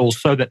summer school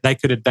so that they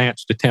could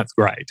advance to 10th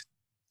grade.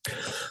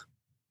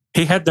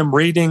 He had them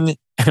reading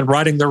and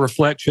writing their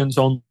reflections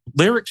on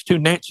lyrics to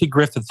Nancy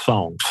Griffith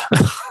songs,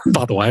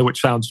 by the way, which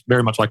sounds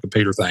very much like a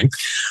Peter thing.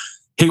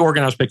 He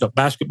organized pickup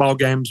basketball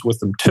games with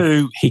them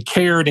too. He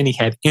cared and he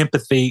had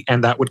empathy,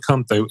 and that would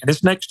come through in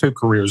his next two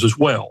careers as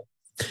well.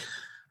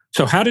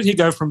 So how did he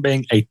go from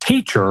being a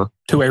teacher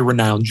to a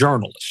renowned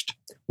journalist?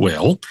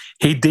 Well,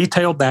 he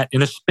detailed that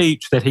in a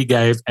speech that he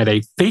gave at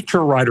a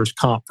feature writers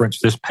conference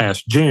this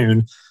past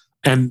June.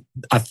 And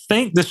I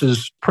think this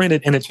is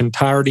printed in its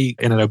entirety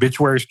in an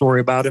obituary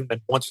story about him. And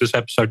once this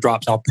episode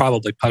drops, I'll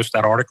probably post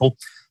that article.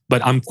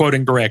 But I'm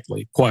quoting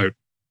directly, quote,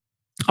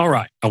 "All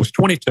right, I was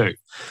 22,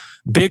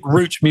 big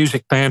roots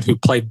music fan who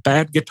played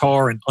bad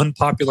guitar in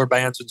unpopular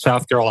bands in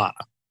South Carolina.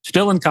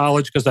 Still in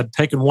college because I'd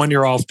taken 1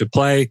 year off to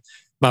play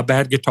my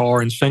bad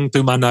guitar and sing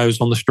through my nose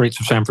on the streets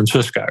of San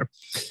Francisco.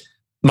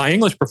 My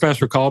English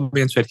professor called me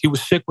and said he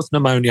was sick with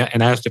pneumonia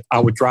and asked if I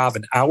would drive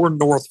an hour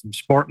north from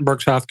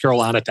Spartanburg, South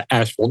Carolina to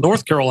Asheville,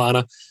 North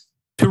Carolina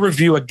to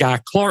review a Guy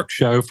Clark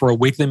show for a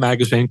weekly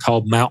magazine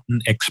called Mountain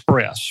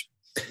Express.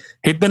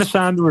 He'd been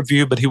assigned to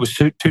review, but he was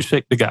too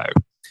sick to go.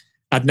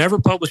 I'd never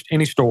published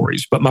any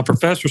stories, but my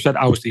professor said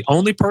I was the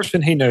only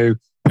person he knew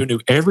who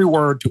knew every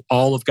word to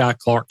all of Guy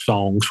Clark's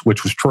songs,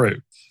 which was true.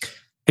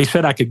 He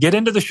said I could get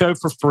into the show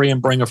for free and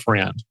bring a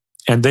friend,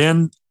 and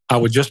then I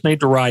would just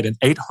need to write an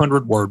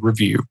 800-word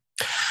review.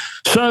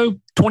 So,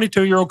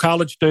 22-year-old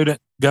college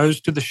student goes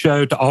to the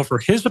show to offer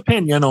his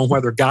opinion on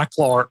whether Guy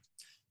Clark,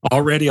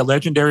 already a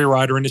legendary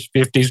writer in his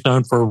 50s,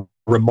 known for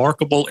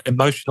remarkable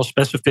emotional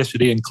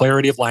specificity and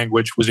clarity of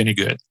language, was any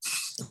good.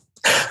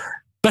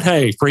 But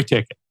hey, free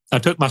ticket. I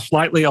took my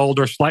slightly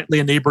older, slightly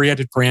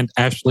inebriated friend,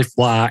 Ashley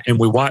Fly, and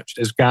we watched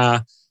as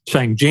Guy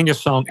sang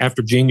genius song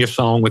after genius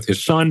song with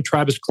his son,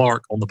 Travis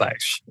Clark, on the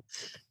bass.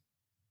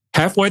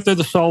 Halfway through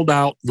the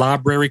sold-out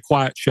Library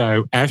Quiet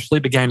show,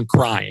 Ashley began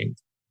crying.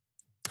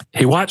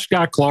 He watched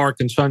Guy Clark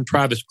and son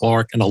Travis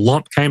Clark, and a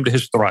lump came to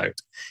his throat.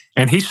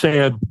 And he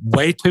said,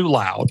 way too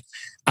loud,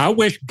 "I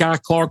wish Guy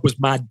Clark was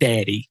my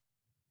daddy."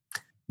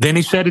 Then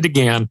he said it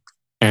again,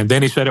 and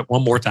then he said it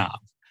one more time.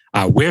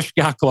 "I wish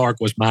Guy Clark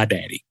was my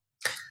daddy."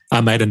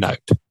 I made a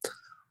note.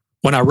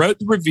 When I wrote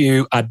the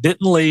review, I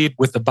didn't lead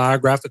with the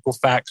biographical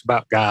facts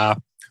about Guy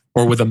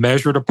or with a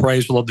measured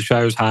appraisal of the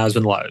show's highs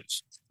and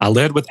lows. I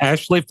led with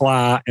Ashley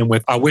Fly and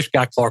with "I wish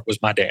Guy Clark was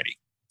my daddy."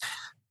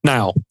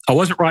 Now, I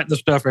wasn't writing the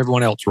stuff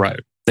everyone else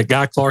wrote. That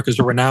Guy Clark is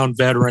a renowned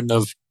veteran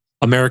of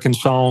American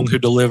song who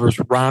delivers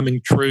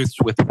rhyming truths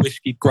with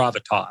whiskey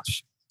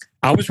gravitas.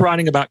 I was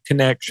writing about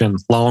connection,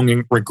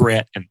 longing,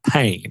 regret, and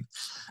pain.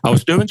 I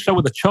was doing so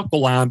with a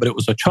chuckle line, but it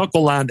was a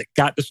chuckle line that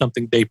got to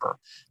something deeper.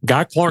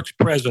 Guy Clark's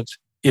presence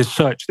is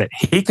such that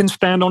he can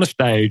stand on a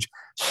stage,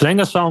 sing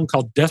a song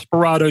called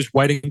Desperados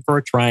Waiting for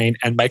a Train,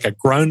 and make a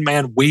grown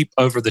man weep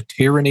over the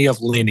tyranny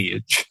of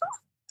lineage.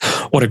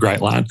 What a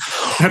great line.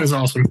 That is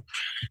awesome.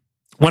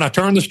 When I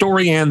turned the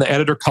story in, the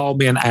editor called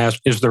me and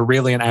asked, "Is there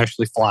really an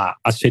Ashley Fly?"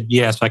 I said,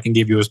 "Yes, I can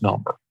give you his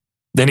number."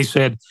 Then he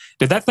said,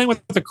 "Did that thing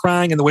with the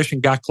crying and the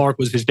wishing Guy Clark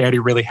was his daddy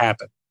really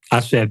happen?" I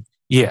said,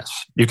 "Yes,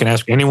 you can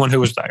ask anyone who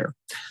was there."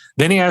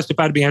 Then he asked if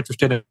I'd be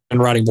interested in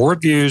writing more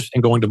reviews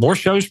and going to more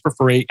shows for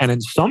free and in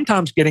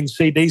sometimes getting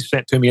CDs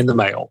sent to me in the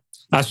mail.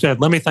 I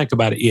said, "Let me think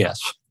about it, yes."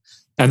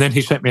 And then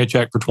he sent me a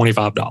check for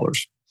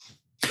 $25.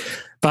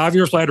 5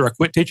 years later, I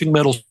quit teaching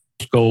middle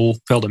school,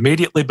 felt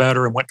immediately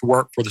better, and went to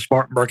work for the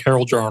Spartanburg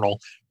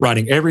Herald-Journal,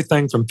 writing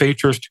everything from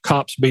features to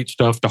cops beat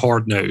stuff to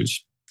hard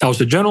news. I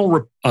was a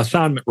general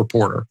assignment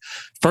reporter.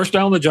 First day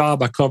on the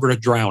job, I covered a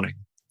drowning.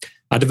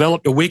 I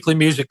developed a weekly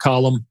music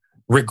column,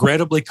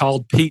 regrettably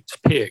called Pete's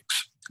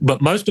Pigs,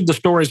 but most of the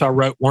stories I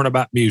wrote weren't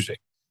about music.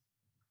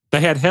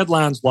 They had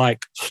headlines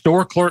like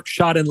 "Store clerk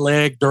shot in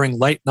leg during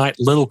late-night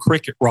Little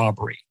Cricket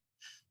robbery,"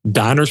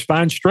 "Diners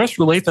find stress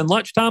relief in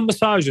lunchtime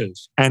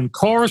massages," and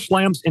 "Car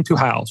slams into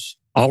house."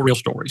 All real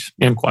stories,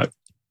 end quote.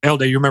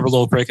 LD, you remember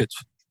Little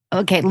Crickets?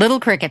 Okay, Little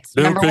Crickets.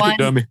 Little Number Cricket one.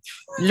 Dummy.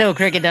 Little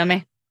Cricket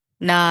Dummy.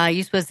 Nah,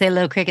 you supposed to say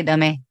Little Cricket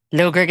Dummy.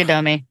 Little Cricket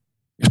Dummy.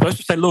 You're supposed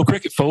to say Little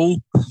Cricket Fool.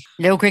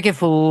 Little Cricket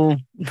Fool.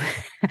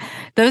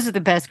 Those are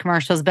the best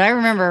commercials. But I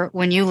remember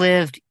when you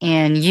lived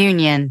in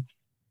Union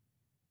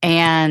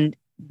and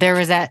there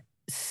was that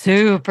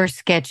super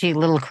sketchy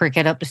Little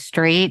Cricket up the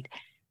street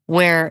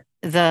where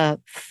the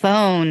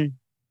phone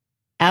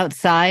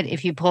outside,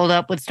 if you pulled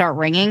up, would start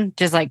ringing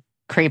just like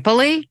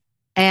creepily.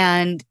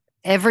 And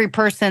every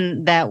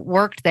person that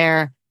worked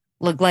there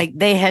looked like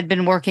they had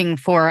been working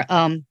for,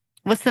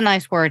 what's the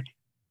nice word?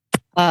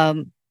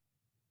 A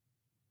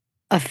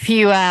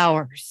few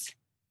hours.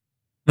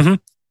 Mm-hmm.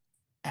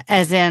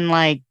 As in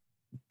like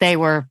they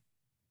were,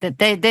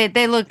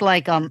 they looked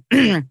like,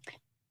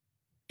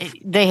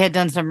 they had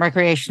done some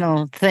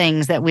recreational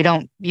things that we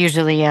don't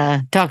usually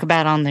talk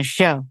about on this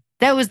show.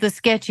 That was the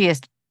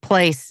sketchiest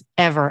place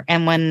ever.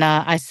 And when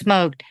I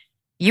smoked,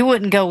 you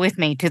wouldn't go with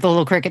me to the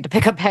Little Cricket to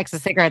pick up packs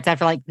of cigarettes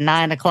after like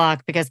 9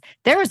 o'clock because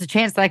there was a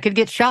chance that I could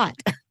get shot.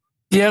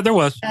 Yeah, there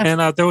was. And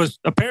there was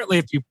apparently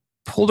if you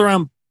pulled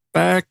around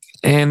back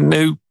and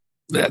knew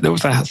that there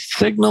was a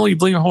signal, you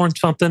blew your horn,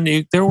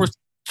 something, there were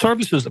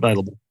services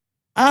available.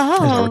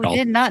 Oh,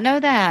 did not know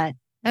that.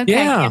 Okay.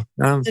 Yeah.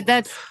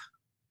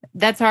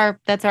 That's our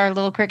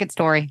Little Cricket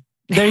story.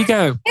 There you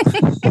go.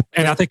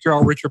 And I think you're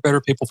all richer,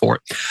 better people for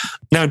it.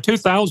 Now, in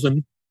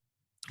 2000,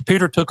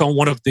 Peter took on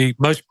one of the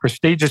most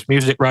prestigious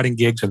music writing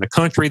gigs in the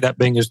country, that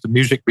being as the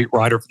music beat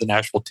writer for the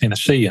Nashville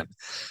Tennessean.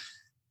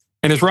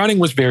 And his writing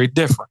was very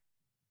different.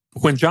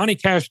 When Johnny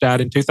Cash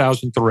died in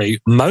 2003,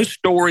 most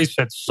stories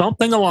said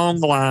something along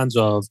the lines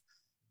of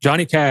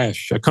Johnny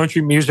Cash, a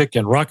country music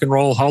and rock and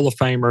roll Hall of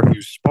Famer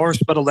whose sparse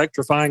but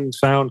electrifying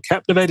sound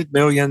captivated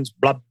millions,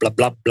 blah, blah,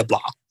 blah, blah,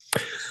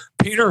 blah.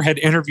 Peter had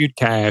interviewed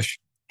Cash.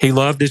 He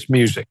loved his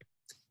music.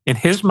 In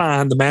his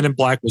mind, the Man in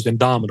Black was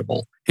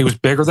indomitable. He was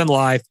bigger than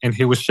life, and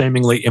he was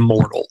seemingly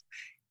immortal.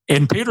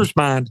 In Peter's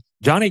mind,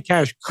 Johnny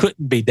Cash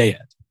couldn't be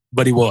dead,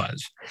 but he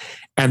was.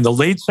 And the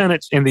lead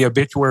sentence in the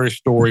obituary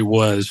story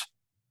was,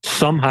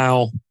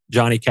 "Somehow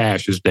Johnny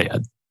Cash is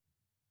dead."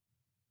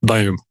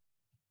 Boom.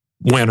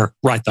 Winner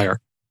right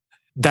there.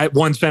 that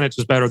one sentence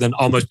is better than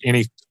almost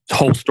any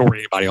whole story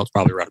anybody else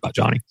probably wrote about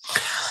Johnny.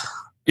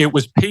 It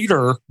was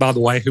Peter, by the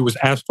way, who was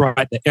asked to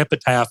write the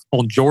epitaph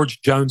on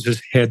George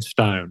Jones's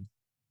headstone.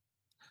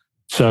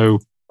 So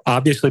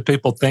obviously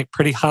people think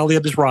pretty highly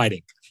of his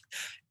writing.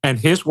 And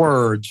his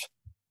words,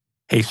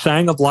 he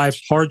sang of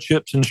life's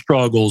hardships and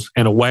struggles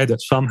in a way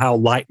that somehow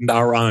lightened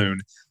our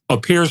own,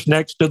 appears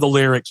next to the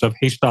lyrics of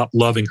He Stopped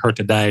Loving Her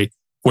Today,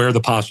 Where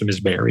the Possum Is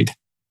Buried.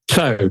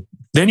 So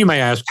then you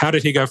may ask, how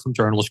did he go from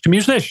journalist to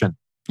musician?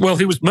 Well,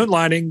 he was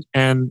moonlighting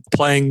and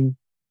playing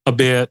a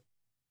bit,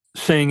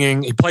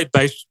 singing. He played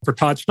bass for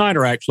Todd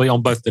Snyder, actually,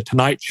 on both The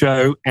Tonight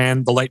Show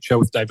and The Late Show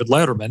with David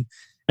Letterman,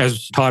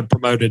 as Todd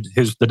promoted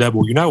his The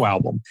Devil You Know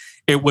album.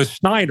 It was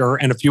Snyder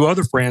and a few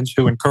other friends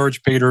who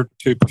encouraged Peter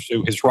to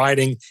pursue his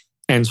writing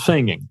and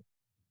singing.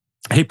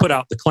 He put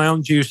out the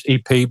Clown Juice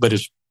EP, but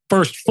his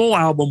first full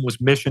album was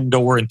Mission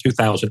Door in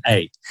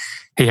 2008.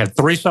 He had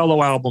 3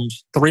 solo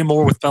albums, 3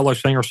 more with fellow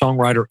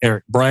singer-songwriter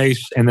Eric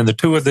Brace, and then the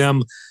 2 of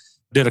them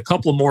did a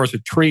couple more as a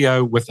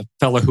trio with a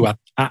fellow who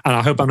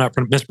I hope I'm not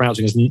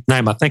mispronouncing his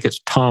name. I think it's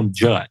Tom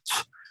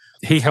Jutz.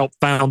 He helped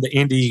found the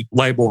indie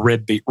label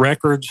Red Beat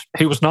Records.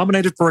 He was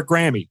nominated for a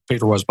Grammy,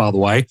 Peter was, by the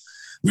way,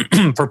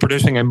 for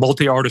producing a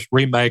multi-artist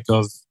remake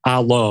of I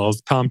Love,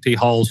 Tom T.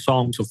 Hall's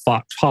Songs of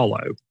Fox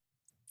Hollow.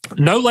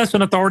 No less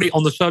an authority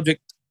on the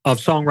subject of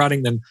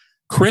songwriting than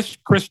Chris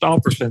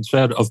Christopherson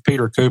said of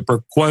Peter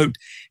Cooper, quote,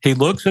 he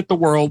looks at the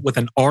world with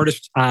an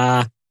artist's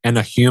eye and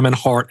a human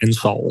heart and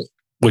soul,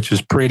 which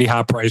is pretty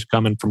high praise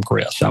coming from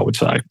Chris, I would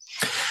say.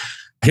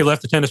 He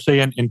left the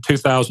Tennessean in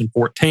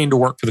 2014 to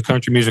work for the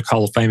Country Music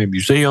Hall of Fame and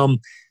Museum.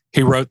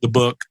 He wrote the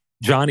book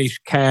Johnny's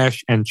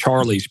Cash and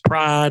Charlie's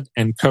Pride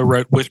and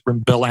co-wrote Whispering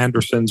Bill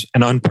Anderson's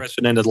An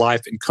Unprecedented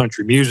Life in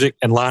Country Music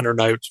and liner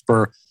notes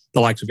for the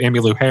likes of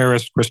Emmylou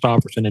Harris,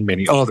 Christopherson, and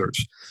many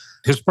others.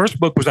 His first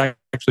book was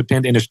actually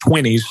penned in his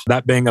 20s,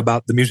 that being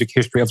about the music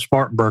history of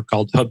Spartanburg,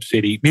 called Hub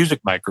City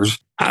Music Makers.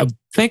 I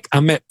think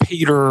I met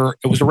Peter,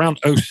 it was around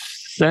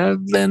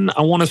 2007,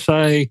 I want to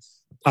say.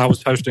 I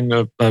was co-hosting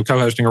a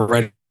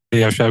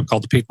radio show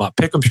called the Piedmont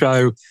Pick'em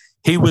Show.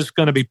 He was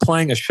going to be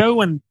playing a show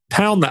in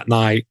town that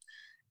night,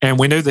 and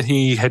we knew that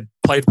he had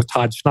played with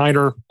Todd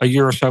Snyder a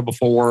year or so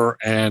before,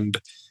 and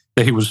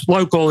that he was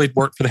local. He'd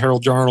worked for the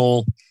Herald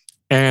Journal.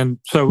 And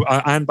so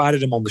I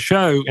invited him on the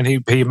show, and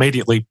he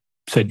immediately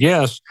said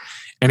yes.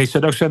 And he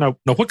said, oh, so no,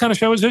 what kind of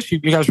show is this? You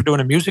guys are doing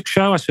a music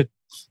show? I said,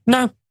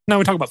 no,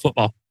 we talk about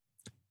football.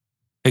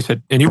 He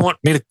said, and you want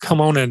me to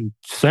come on and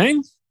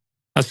sing?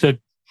 I said,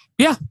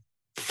 yeah.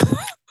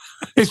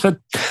 He said,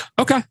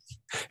 okay.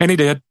 And he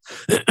did.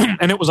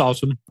 And it was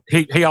awesome.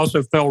 He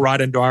also fell right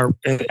into our,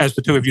 as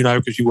the two of you know,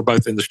 because you were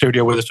both in the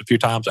studio with us a few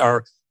times,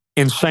 our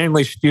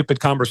insanely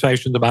stupid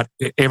conversations about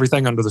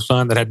everything under the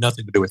sun that had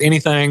nothing to do with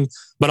anything.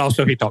 But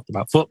also he talked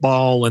about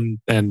football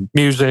and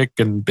music,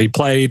 and he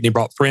played, and he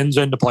brought friends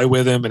in to play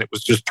with him, and it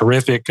was just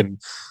terrific.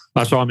 And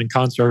I saw him in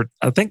concert,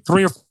 I think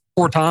 3 or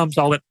 4 times,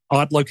 all at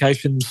odd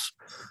locations.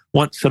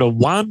 Once at a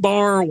wine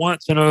bar,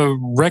 once in a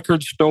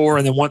record store,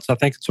 and then once, I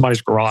think, in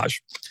somebody's garage.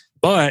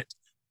 But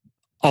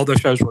all those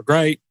shows were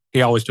great.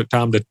 He always took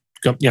time to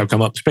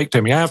come up and speak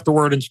to me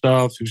afterward and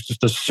stuff. He was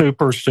just a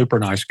super, super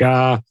nice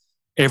guy.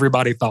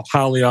 Everybody thought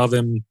highly of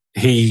him.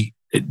 He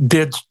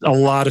did a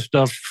lot of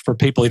stuff for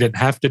people he didn't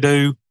have to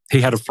do.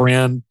 He had a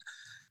friend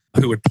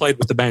who had played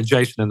with the band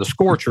Jason and the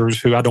Scorchers,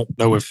 who I don't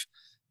know if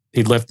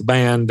he'd left the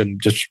band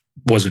and just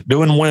wasn't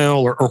doing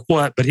well or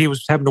what, but he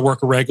was having to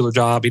work a regular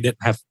job. He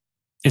didn't have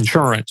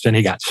insurance, and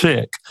he got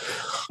sick,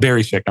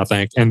 very sick, I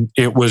think. And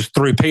it was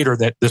through Peter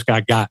that this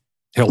guy got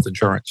health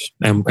insurance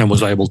and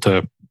was able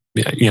to,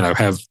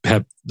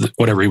 have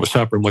whatever he was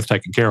suffering with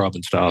taken care of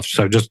and stuff.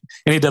 So and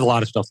he did a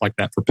lot of stuff like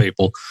that for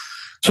people.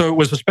 So it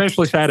was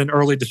especially sad in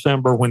early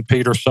December when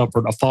Peter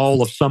suffered a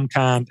fall of some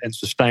kind and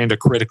sustained a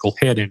critical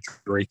head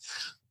injury.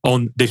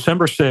 On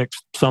December 6th,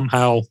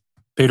 somehow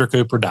Peter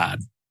Cooper died.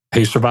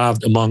 He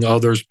survived, among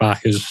others, by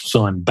his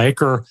son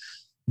Baker.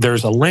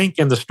 There's a link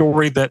in the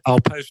story that I'll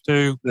post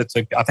to. I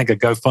think a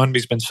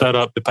GoFundMe's been set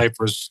up to pay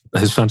for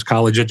his son's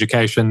college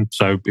education.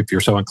 So if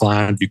you're so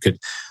inclined, you could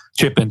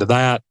chip into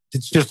that.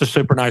 It's just a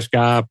super nice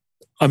guy,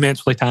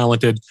 immensely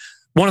talented.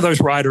 One of those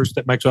writers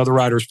that makes other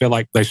writers feel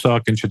like they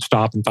suck and should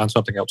stop and find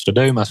something else to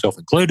do, myself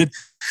included.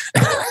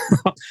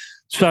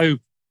 So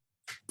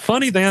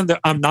funny then that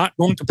I'm not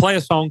going to play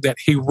a song that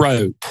he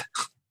wrote.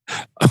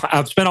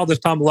 I've spent all this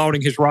time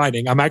lauding his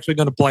writing. I'm actually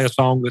going to play a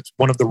song that's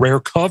one of the rare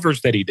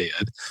covers that he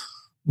did.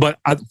 But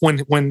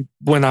when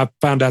I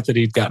found out that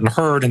he'd gotten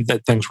hurt and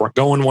that things weren't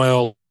going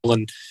well,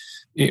 and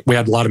we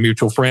had a lot of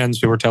mutual friends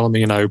who were telling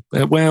me,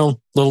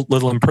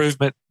 little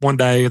improvement one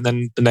day, and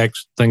then the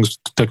next things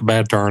took a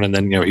bad turn, and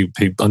then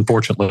he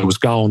unfortunately was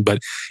gone. But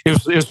it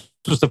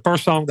was the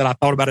first song that I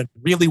thought about and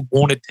really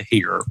wanted to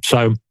hear.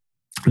 So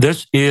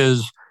this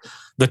is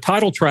the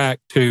title track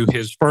to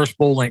his first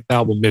full-length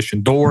album,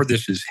 Mission Door.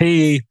 This is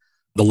the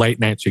late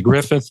Nancy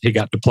Griffith. He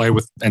got to play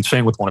with and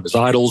sing with one of his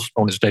idols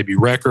on his debut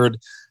record,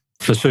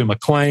 Sue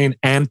McLean,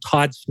 and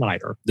Todd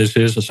Snyder. This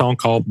is a song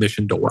called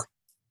Mission Door.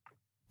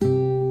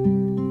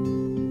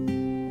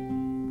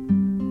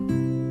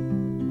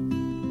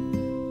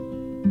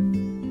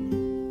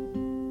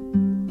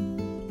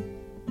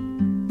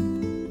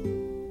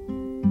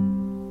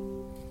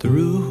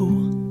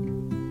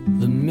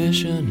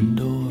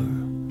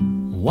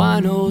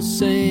 piano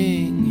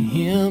sing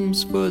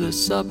hymns for the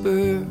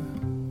supper.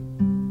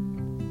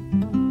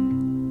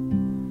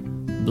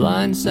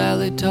 Blind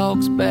Sally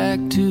talks back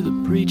to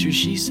the preacher.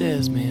 She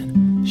says,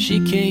 man, she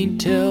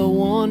can't tell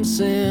one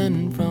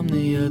sin from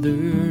the other,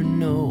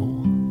 no.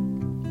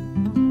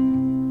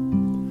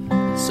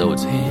 So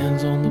it's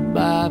hands on the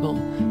Bible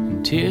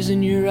and tears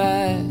in your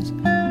eyes.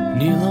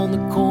 Kneel on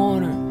the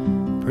corner,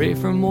 pray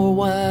for more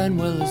wine.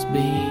 Well, it's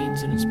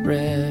beans and it's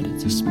bread.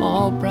 It's a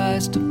small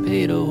price to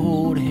pay to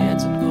hold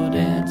hands and go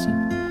dancing.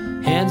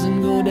 Hands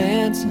and go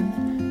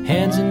dancing.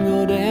 Hands and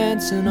go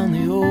dancing on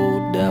the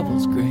old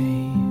devil's grave.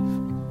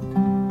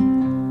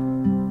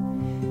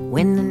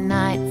 When the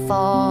night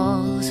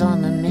falls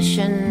on the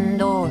mission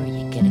door,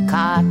 you get a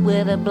cot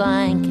with a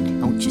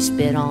blanket. Don't you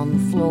spit on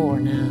the floor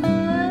now.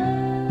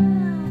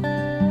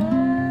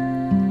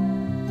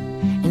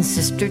 And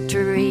Sister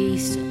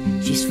Teresa,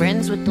 she's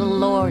friends with the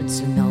Lord,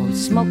 so no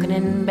smoking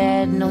in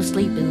bed, no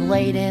sleeping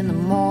late in the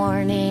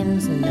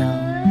mornings. No,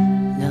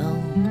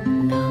 no,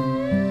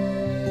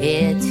 no.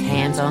 It's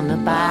hands on the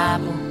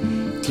Bible,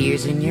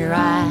 tears in your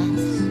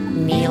eyes.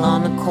 Kneel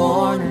on the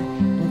corner,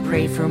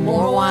 pray for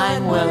more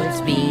wine. Well,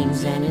 it's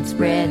beans and it's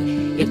bread.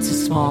 It's a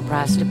small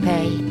price to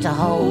pay to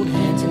hold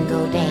hands and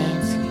go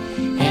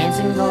dancing. Hands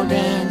and go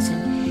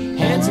dancing.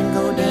 Hands and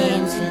go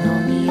dancing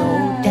on the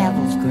old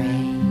devil's grave.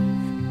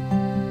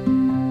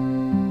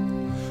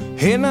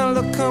 Hey, now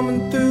look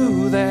coming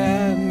through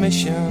that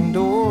mission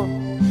door.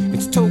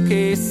 It's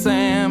Tokay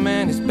Sam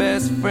and his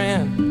best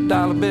friend,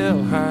 Dollar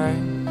Bill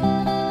Hine.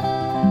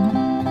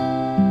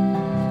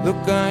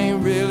 Look, I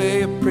ain't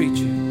really a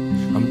preacher.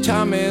 I'm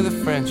Tommy the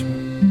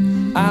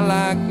Frenchman. I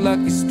like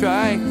Lucky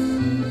Strikes,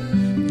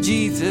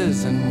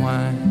 Jesus and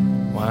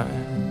wine,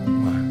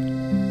 wine,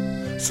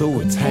 wine. So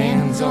it's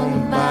hands on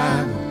the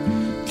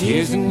Bible,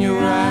 tears in your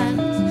eyes.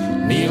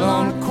 Kneel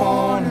on the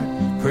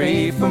corner,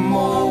 pray for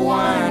more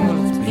wine.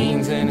 Well, it's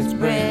beans and it's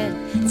bread.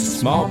 It's a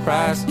small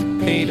price to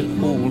pay to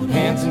hold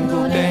hands and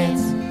go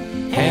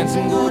dancing. Hands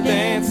and go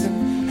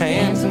dancing.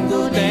 Hands and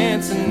go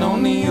dancing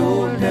on the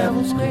old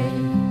devil's grave.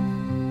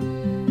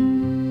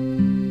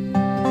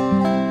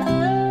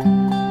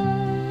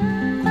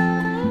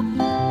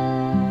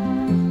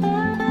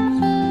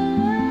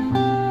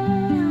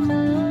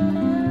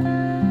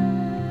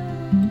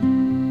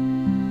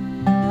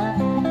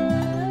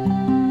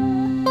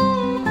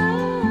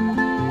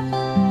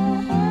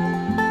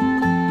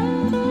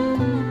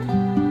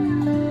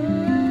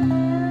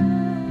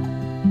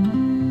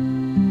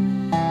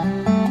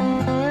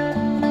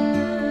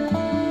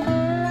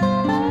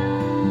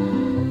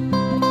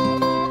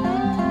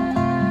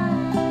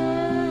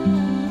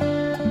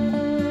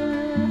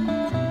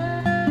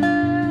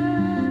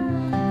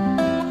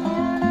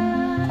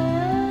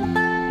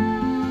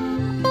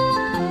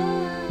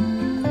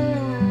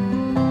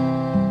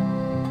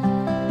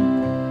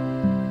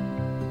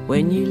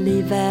 When you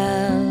leave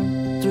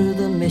out through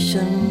the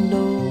mission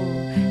door,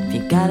 if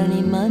you got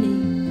any money,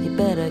 you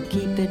better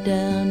keep it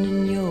down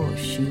in your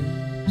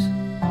shoes.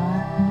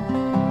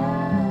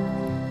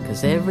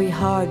 'Cause every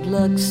hard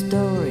luck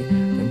story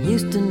from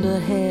Houston to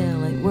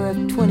hell ain't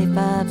worth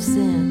 25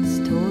 cents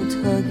towards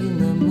hugging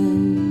the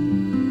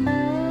moon.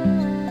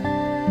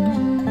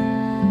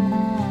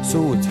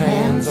 So it's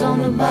hands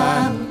on the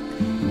Bible,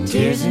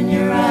 tears in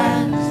your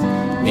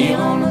eyes. Kneel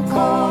on the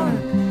corner,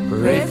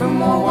 pray for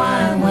more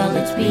wine. Well,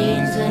 it's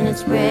beans and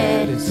it's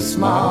bread. It's a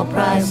small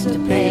price to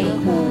pay.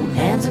 Hold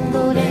hands and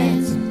go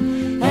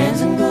dancing.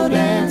 Hands and go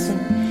dancing.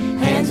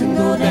 Hands and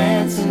go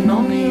dancing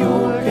on the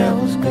old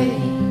devil's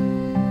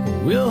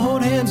grave. We'll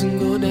hold hands and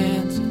go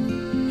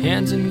dancing.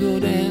 Hands and go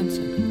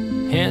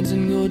dancing. Hands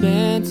and go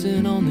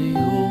dancing on the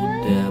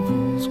old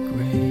devil's grave.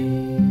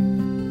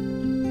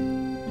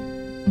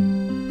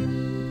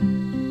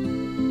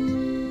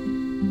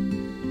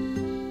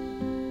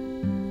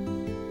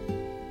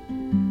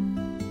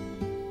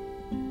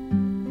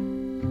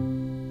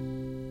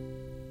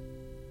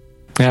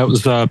 Yeah, it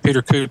was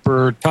Peter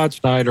Cooper, Todd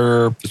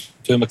Snyder,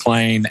 Sue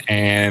McLean,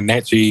 and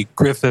Nancy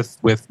Griffith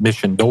with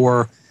Mission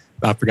Door.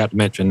 I forgot to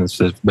mention this,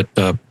 but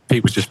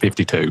Pete was just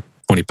 52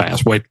 when he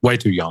passed. Way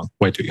too young.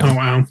 Way too young. Oh,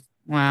 wow.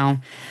 Wow.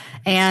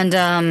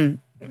 And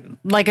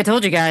like I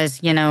told you guys,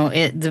 you know,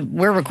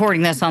 we're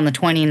recording this on the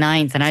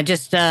 29th, and I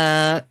just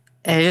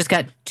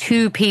got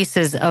two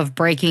pieces of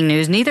breaking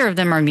news. Neither of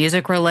them are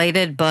music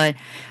related, but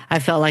I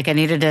felt like I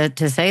needed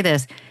to say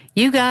this.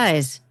 You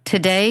guys,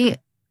 today,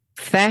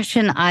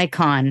 fashion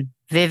icon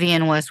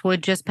Vivienne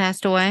Westwood just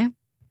passed away.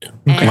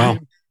 And wow.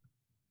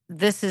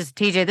 This is,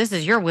 TJ, this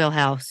is your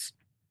wheelhouse.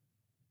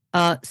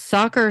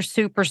 Soccer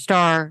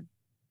superstar,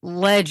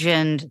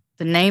 legend,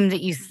 the name that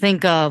you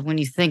think of when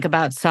you think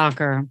about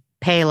soccer,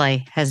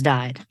 Pele, has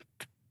died.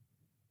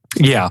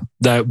 Yeah,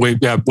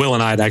 Will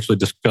and I had actually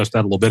discussed that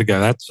a little bit ago.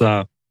 That's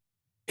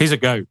he's a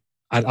GOAT.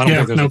 I don't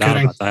think there's a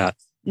doubt about that.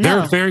 No. There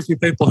are very few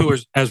people who are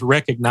as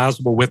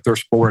recognizable with their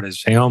sport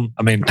as him.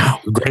 I mean,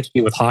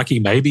 Gretzky with hockey,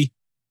 maybe.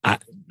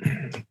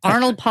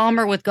 Arnold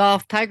Palmer with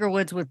golf, Tiger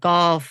Woods with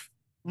golf,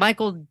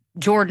 Michael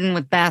Jordan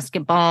with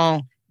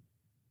basketball,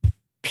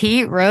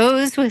 Pete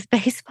Rose with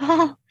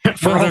baseball.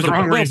 For all the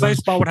wrong reasons.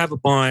 Baseball would have a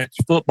bunch.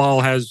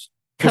 Football has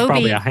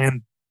probably a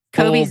handful.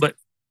 Kobe's, but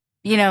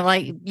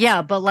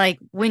but like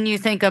when you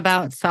think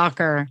about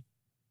soccer,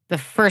 the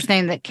first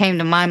name that came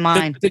to my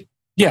mind.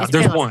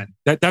 There's one.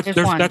 That's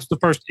the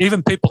first.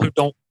 Even people who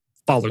don't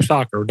follow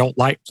soccer or don't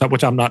like,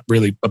 which I'm not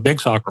really a big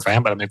soccer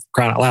fan, but I mean, for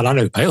crying out loud, I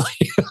know who Pele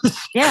is.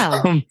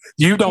 Yeah.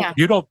 You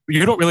don't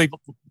really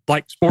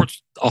like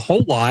sports a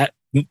whole lot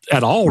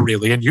at all,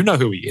 really, and you know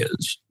who he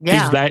is.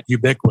 Yeah. He's that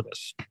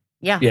ubiquitous.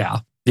 Yeah.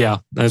 Yeah.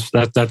 That's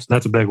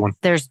a big one.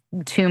 There's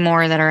two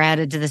more that are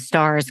added to the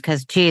stars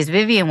because, geez,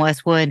 Vivienne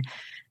Westwood,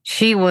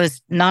 she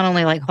was not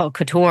only like haute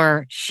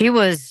couture, she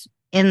was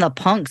in the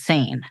punk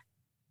scene,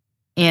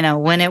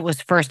 when it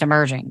was first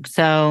emerging.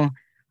 So,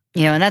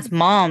 and that's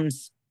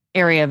Mom's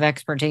area of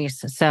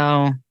expertise.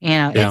 So,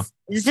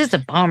 it's just a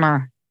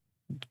bummer.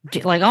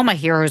 Like all my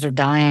heroes are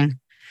dying.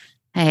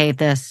 I hate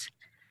this.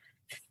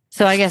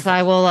 So I guess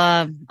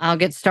I'll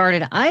get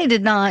started. I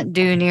did not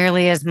do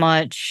nearly as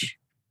much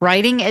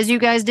writing as you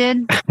guys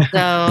did.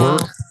 So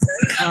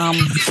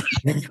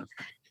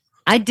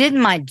I did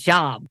my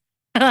job.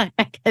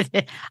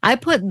 I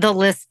put the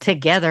list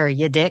together,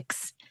 you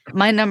dicks.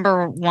 My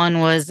number one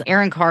was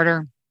Aaron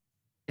Carter.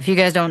 If you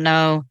guys don't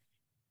know,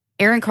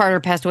 Aaron Carter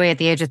passed away at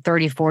the age of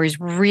 34. He's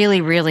really,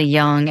 really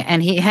young,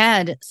 and he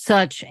had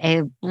such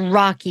a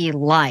rocky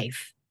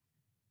life.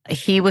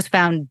 He was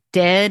found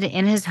dead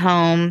in his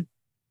home,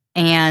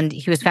 and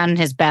he was found in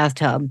his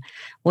bathtub.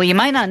 What you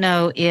might not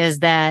know is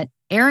that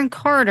Aaron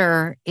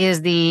Carter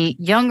is the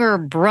younger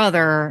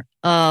brother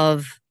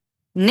of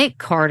Nick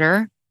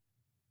Carter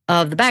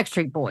of the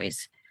Backstreet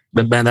Boys.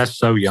 But man, that's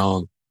so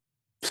young.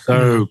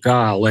 So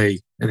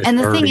golly. And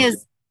the thing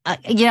is,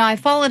 I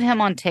followed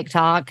him on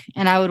TikTok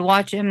and I would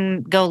watch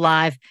him go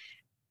live.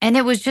 And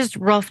it was just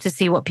rough to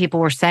see what people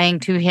were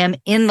saying to him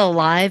in the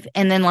live.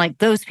 And then like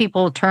those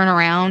people turn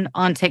around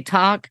on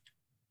TikTok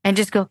and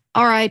just go,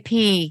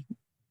 R.I.P.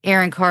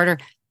 Aaron Carter.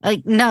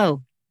 Like,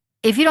 no,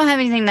 if you don't have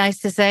anything nice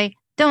to say,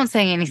 don't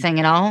say anything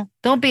at all.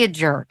 Don't be a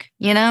jerk.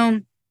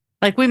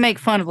 Like we make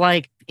fun of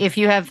like, if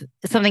you have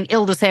something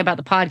ill to say about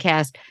the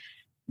podcast,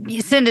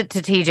 you send it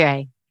to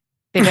TJ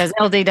because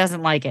LD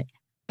doesn't like it.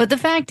 But the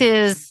fact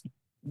is,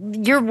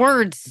 your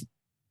words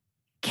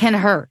can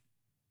hurt.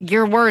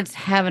 Your words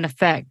have an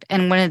effect.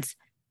 And when it's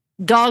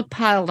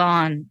dogpiled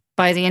on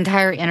by the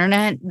entire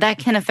internet, that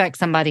can affect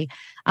somebody.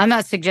 I'm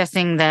not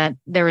suggesting that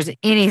there was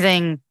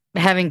anything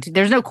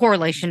there's no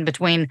correlation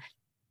between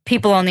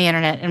people on the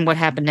internet and what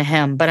happened to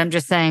him. But I'm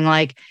just saying,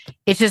 like,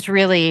 it's just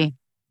really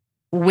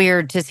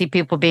weird to see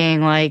people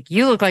being like,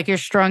 you look like you're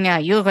strung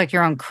out. You look like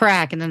you're on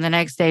crack. And then the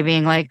next day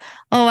being like,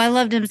 oh, I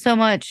loved him so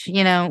much,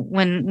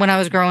 when I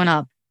was growing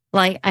up.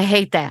 Like, I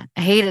hate that.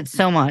 I hate it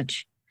so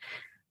much.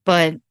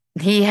 But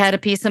he had a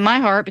piece of my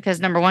heart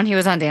because, number one, he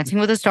was on Dancing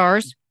with the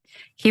Stars.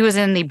 He was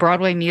in the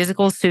Broadway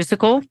musical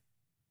Seussical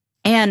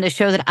and a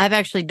show that I've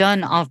actually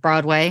done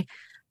off-Broadway,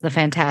 The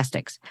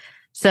Fantastics.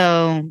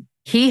 So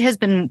he has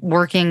been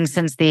working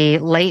since the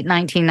late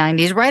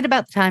 1990s, right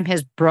about the time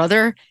his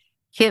brother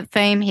hit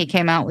fame. He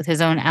came out with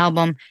his own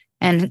album,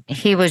 and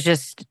he was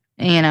just,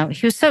 he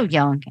was so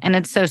young, and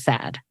it's so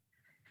sad.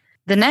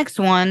 The next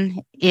one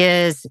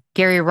is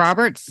Gary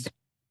Roberts,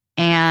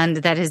 and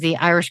that is the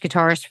Irish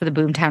guitarist for the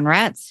Boomtown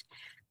Rats.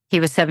 He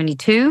was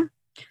 72.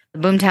 The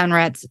Boomtown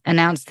Rats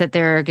announced that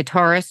their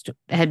guitarist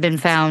had been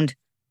found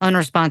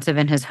unresponsive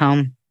in his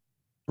home.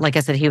 Like I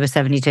said, he was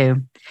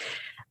 72.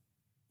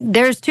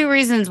 There's two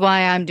reasons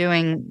why I'm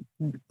doing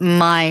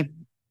my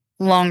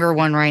longer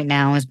one right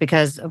now is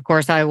because, of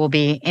course, I will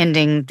be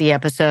ending the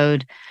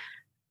episode.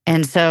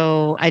 And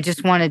so I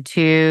just wanted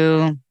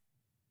to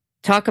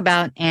talk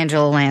about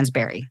Angela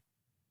Lansbury.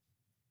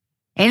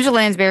 Angela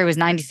Lansbury was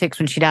 96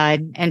 when she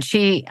died, and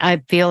she,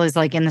 I feel, is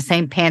like in the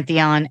same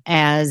pantheon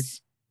as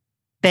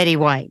Betty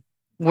White,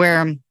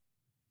 where,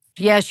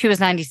 yeah, she was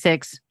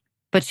 96,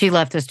 but she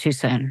left us too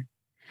soon.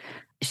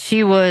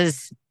 She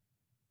was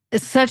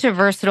such a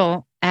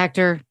versatile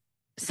actor,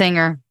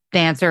 singer,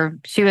 dancer.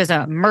 She was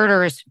a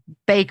murderous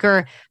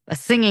baker, a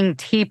singing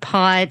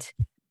teapot,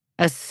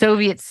 a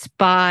Soviet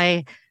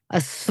spy,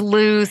 a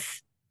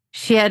sleuth.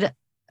 She had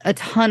a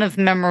ton of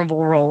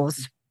memorable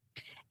roles.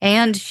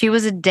 And she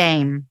was a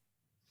dame.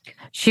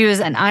 She was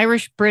an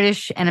Irish,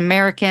 British, and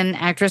American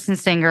actress and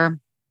singer,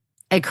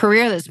 a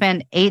career that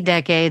spanned 8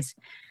 decades.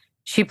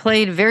 She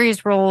played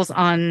various roles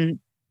on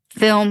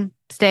film,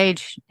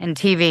 stage, and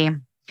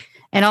TV.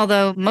 And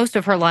although most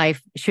of her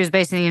life she was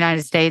based in the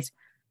United States,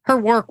 her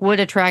work would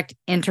attract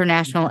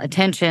international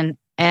attention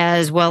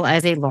as well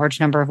as a large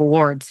number of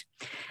awards.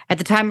 At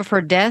the time of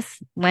her death,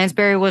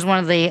 Lansbury was one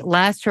of the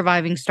last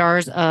surviving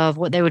stars of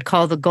what they would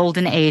call the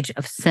golden age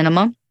of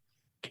cinema.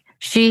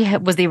 She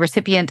was the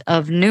recipient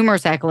of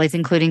numerous accolades,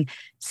 including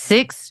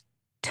 6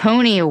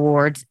 Tony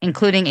Awards,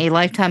 including a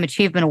Lifetime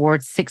Achievement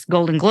Award, 6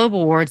 Golden Globe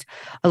Awards,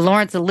 a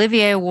Laurence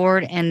Olivier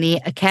Award, and the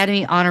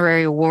Academy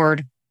Honorary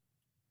Award,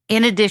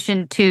 in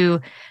addition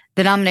to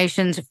the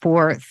nominations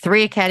for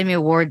 3 Academy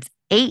Awards,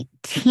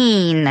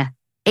 18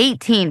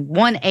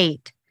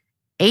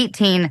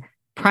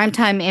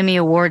 Primetime Emmy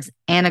Awards,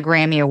 and a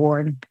Grammy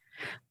Award.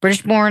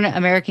 British-born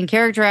American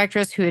character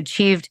actress who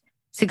achieved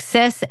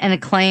success and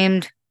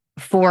acclaimed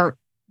for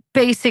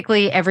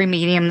basically every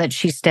medium that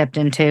she stepped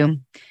into.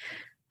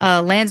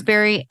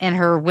 Lansbury and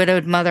her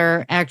widowed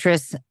mother,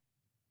 actress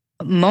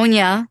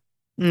Monia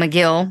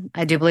McGill,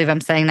 I do believe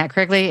I'm saying that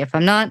correctly. If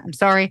I'm not, I'm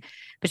sorry.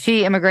 But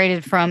she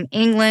immigrated from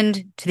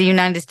England to the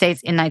United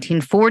States in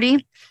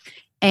 1940.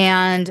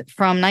 And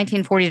from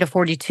 1940 to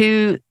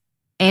 42,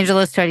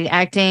 Angela studied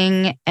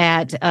acting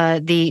at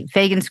the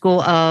Fagan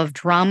School of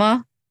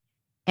Drama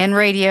and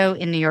Radio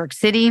in New York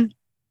City.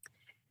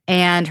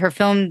 And her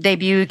film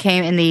debut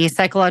came in the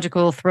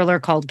psychological thriller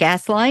called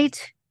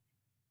Gaslight.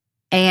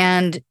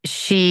 And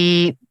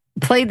she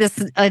played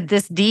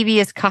this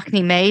devious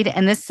Cockney maid,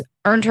 and this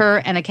earned her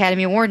an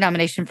Academy Award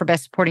nomination for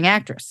Best Supporting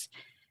Actress.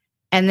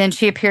 And then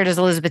she appeared as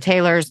Elizabeth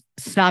Taylor's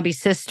snobby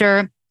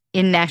sister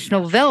in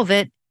National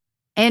Velvet,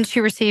 and she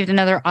received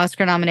another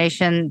Oscar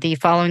nomination the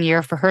following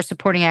year for her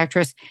supporting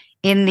actress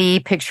in The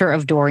Picture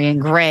of Dorian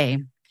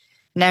Gray.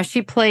 Now,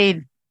 she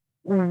played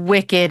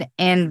wicked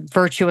and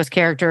virtuous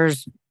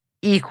characters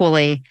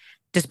equally,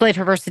 displayed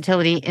her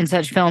versatility in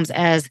such films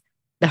as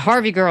The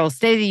Harvey Girls,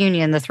 State of the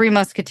Union, The Three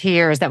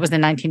Musketeers, that was the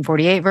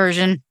 1948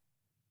 version,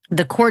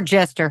 The Court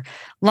Jester,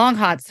 Long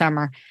Hot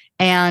Summer,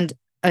 and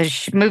a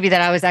movie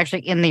that I was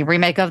actually in the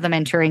remake of, The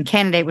Manchurian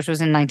Candidate, which was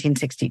in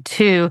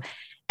 1962.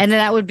 And then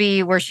that would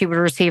be where she would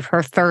receive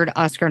her third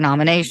Oscar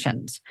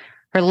nominations.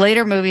 Her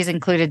later movies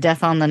included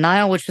Death on the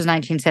Nile, which was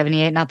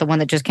 1978, not the one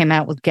that just came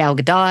out with Gal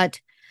Gadot.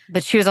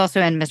 But she was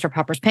also in Mr.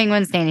 Popper's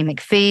Penguins, Nanny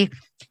McPhee,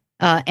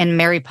 and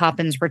Mary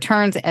Poppins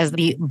Returns as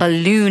the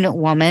Balloon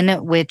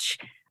Woman, which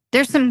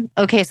there's some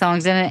okay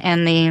songs in it,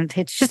 and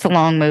it's just a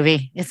long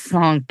movie. It's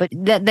long, but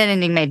that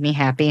ending made me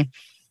happy.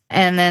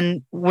 And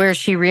then where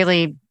she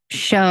really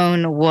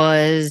shone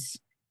was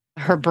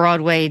her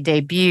Broadway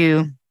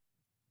debut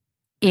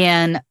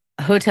in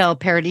Hotel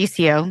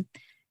Paradiso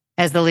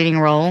as the leading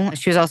role.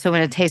 She was also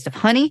in A Taste of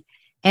Honey,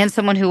 and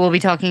someone who we'll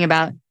be talking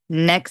about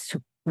next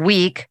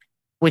week,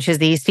 which is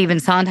the Stephen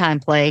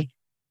Sondheim play,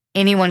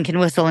 Anyone Can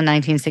Whistle, in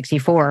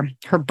 1964.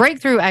 Her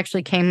breakthrough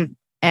actually came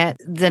at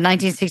the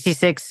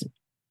 1966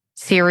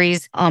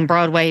 series on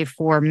Broadway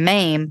for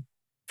Mame,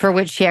 for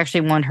which she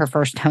actually won her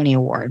first Tony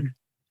Award.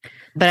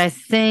 But I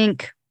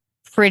think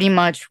pretty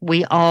much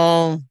we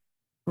all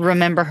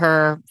remember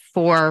her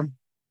for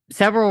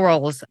several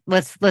roles.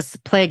 Let's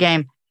play a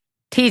game.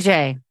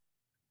 TJ,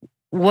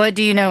 what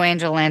do you know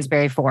Angela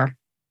Lansbury for?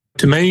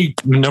 To me,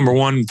 number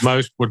one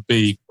most would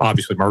be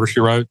obviously Murder,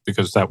 She Wrote,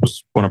 because that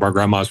was one of our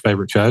grandma's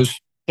favorite shows.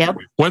 Yep.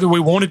 Whether we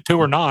wanted to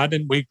or not,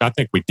 and I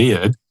think we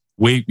did,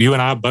 you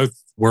and I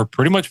both were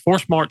pretty much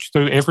force marched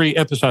through every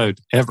episode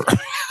ever.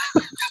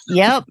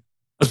 Yep.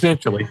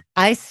 Essentially.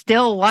 I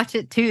still watch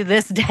it to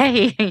this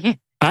day.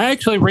 I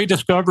actually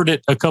rediscovered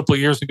it a couple of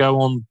years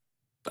ago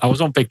I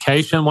was on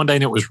vacation one day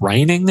and it was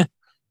raining and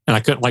I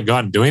couldn't go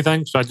out and do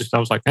anything. So I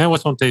was like,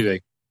 what's on TV?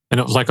 And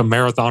it was like a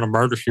marathon of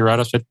Murder, She Wrote.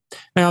 I said,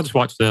 I'll just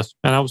watch this.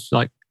 And I was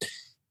like,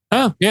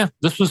 oh yeah,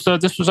 this was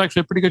actually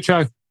a pretty good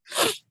show.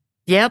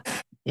 Yep.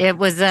 It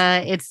was,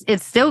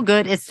 it's still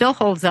good. It still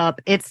holds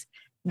up.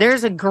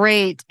 There's a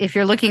great, if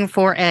you're looking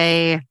for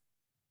a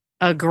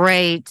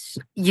great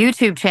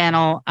YouTube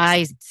channel,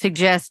 I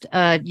suggest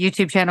a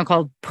YouTube channel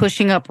called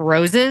Pushing Up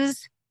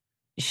Roses.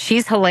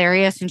 She's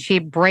hilarious, and she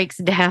breaks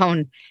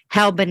down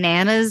how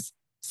bananas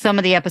some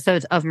of the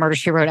episodes of Murder,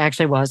 She Wrote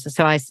actually was.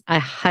 So I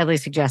highly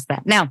suggest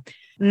that. Now,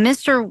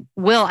 Mr.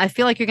 Will, I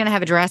feel like you're going to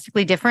have a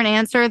drastically different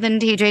answer than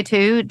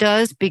TJ2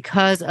 does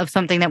because of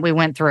something that we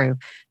went through.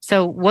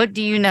 So what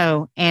do you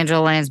know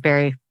Angela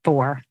Lansbury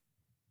for?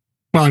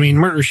 Well, I mean,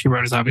 Murder, She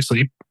Wrote is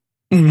obviously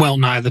well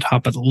nigh the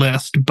top of the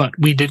list, but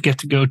we did get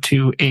to go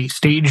to a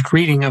staged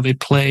reading of a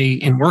play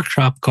in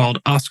workshop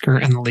called Oscar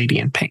and the Lady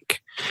in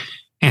Pink.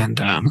 And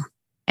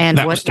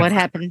what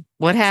happened?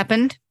 What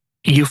happened?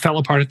 You fell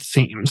apart at the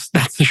seams.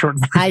 That's the short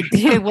version. I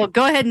did. Well,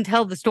 go ahead and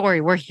tell the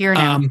story. We're here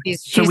now.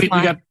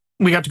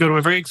 We got to go to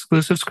a very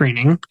exclusive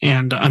screening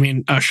and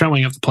a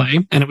showing of the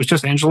play. And it was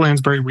just Angela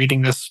Lansbury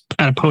reading this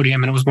at a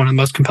podium. And it was one of the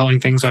most compelling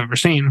things I've ever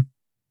seen.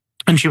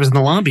 And she was in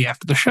the lobby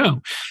after the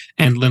show.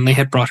 And Lindley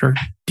had brought her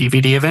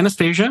DVD of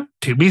Anastasia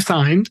to be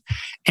signed.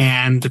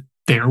 And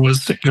there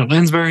was Angela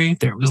Lansbury,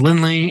 there was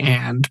Lindley,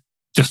 and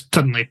just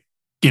suddenly,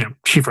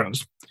 she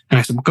froze. And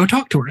I said, well, go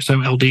talk to her. So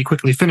LD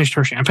quickly finished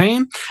her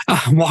champagne,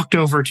 walked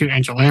over to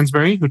Angela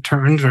Lansbury, who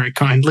turned very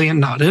kindly and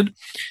nodded.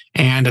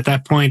 And at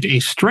that point, a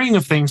string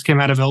of things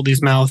came out of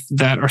LD's mouth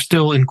that are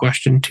still in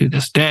question to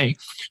this day.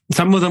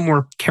 Some of them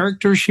were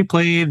characters she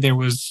played. There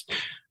was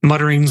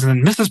mutterings, and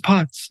then Mrs.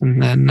 Potts,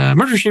 and then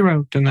Murder, She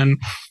Wrote. And then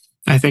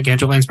I think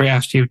Angela Lansbury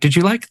asked you, did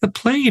you like the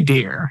play,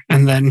 dear?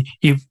 And then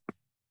you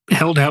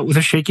held out with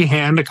a shaky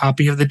hand a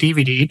copy of the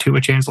DVD, to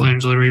which Angela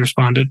Lansbury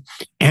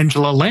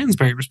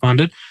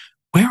responded,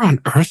 where on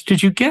earth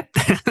did you get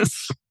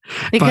this?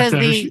 Because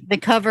the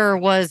cover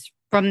was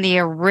from the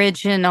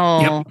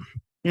original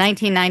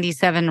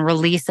 1997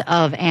 release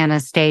of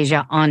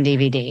Anastasia on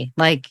DVD.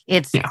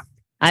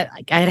 I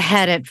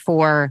had it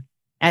for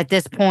at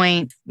this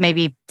point,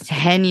 maybe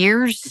 10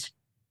 years.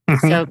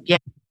 Mhm. So, yeah.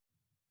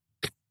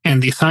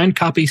 And the signed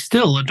copy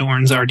still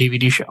adorns our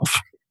DVD shelf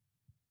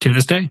to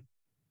this day.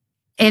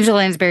 Angela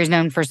Lansbury is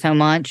known for so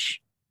much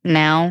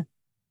now.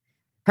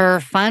 Her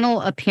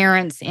final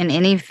appearance in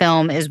any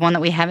film is one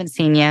that we haven't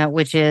seen yet,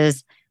 which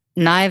is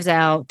Knives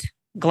Out,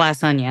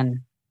 Glass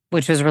Onion,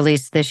 which was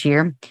released this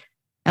year.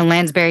 And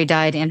Lansbury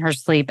died in her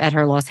sleep at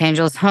her Los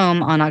Angeles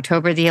home on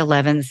October the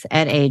 11th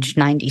at age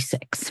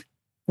 96.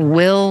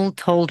 Will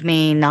told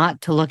me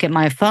not to look at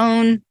my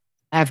phone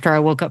after I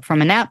woke up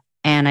from a nap,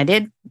 and I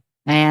did.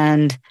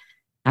 And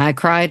I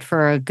cried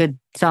for a good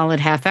solid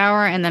half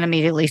hour and then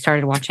immediately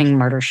started watching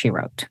Murder, She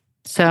Wrote.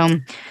 So,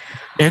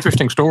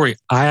 Interesting story.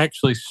 I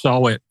actually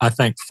saw it, I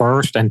think,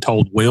 first and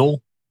told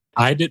Will.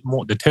 I didn't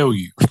want to tell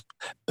you.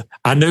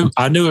 I knew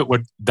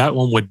that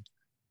one would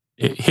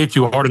hit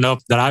you hard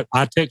enough that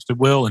I texted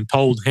Will and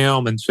told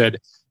him and said,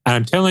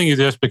 I'm telling you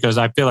this because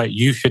I feel like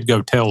you should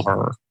go tell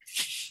her.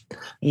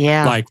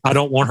 yeah. Like, I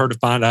don't want her to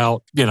find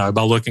out,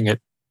 by looking at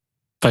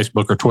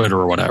Facebook or Twitter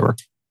or whatever.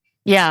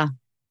 Yeah.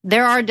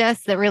 There are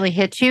deaths that really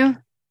hit you.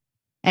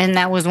 And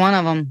that was one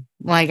of them.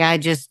 Like, I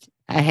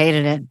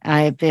hated it.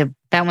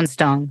 That one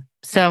stung.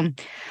 So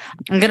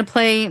I'm going to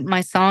play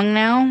my song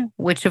now,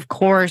 which, of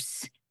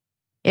course,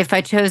 if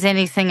I chose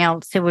anything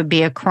else, it would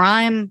be a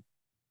crime.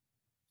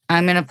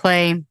 I'm going to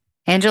play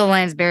Angela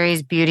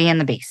Lansbury's Beauty and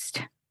the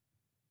Beast.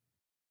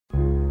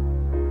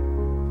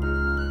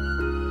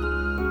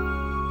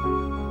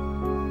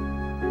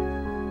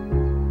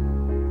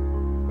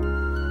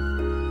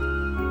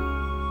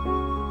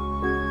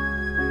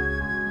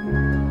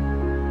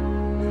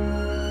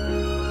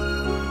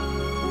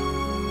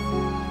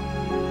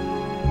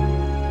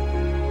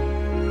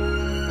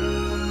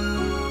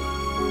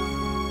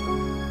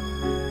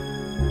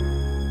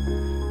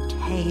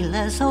 Tale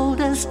as old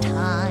as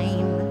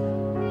time,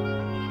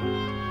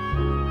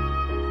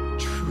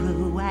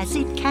 true as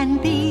it can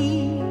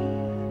be.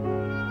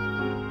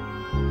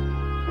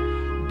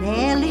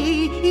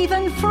 Barely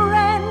even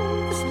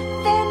friends,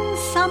 then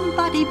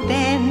somebody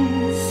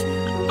bends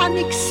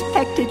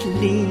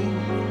unexpectedly.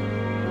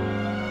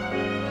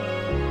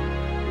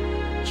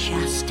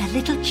 Just a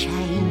little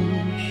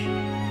change,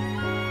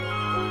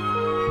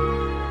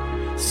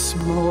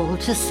 small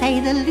to say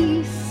the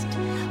least.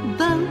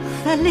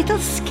 Both a little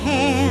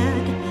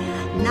scared,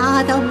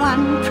 neither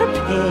one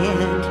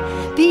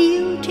prepared.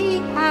 Beauty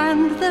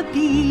and the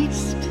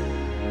Beast.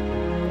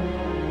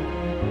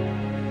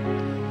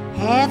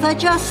 Ever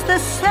just the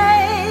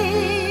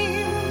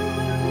same,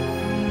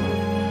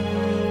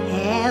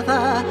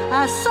 ever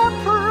a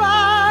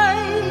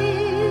surprise,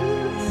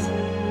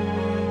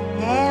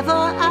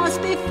 ever as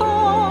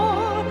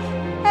before,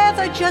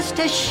 ever just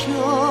as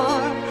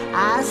sure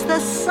as the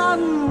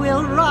sun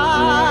will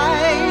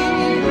rise.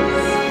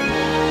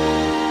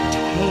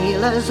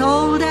 Tale as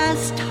old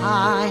as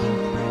time,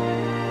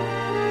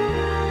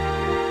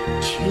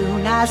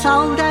 tune as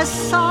old as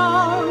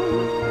song,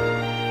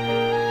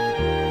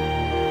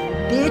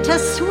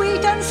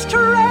 bittersweet and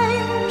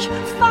strange,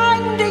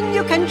 finding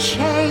you can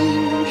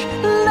change,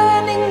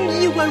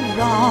 learning you were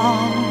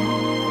wrong.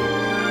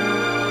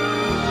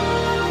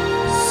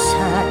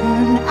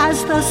 Certain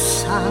as the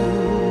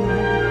sun,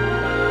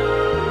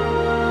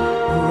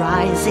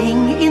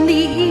 rising in the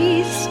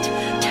east,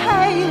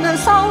 tale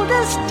as old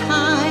as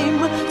time,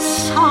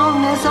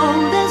 song as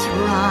old as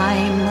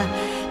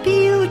rhyme,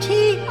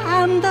 Beauty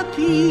and the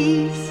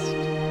Beast.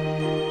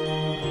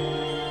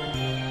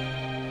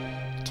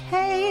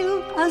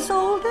 Tale as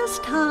old as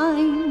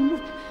time,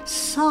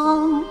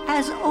 song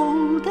as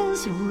old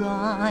as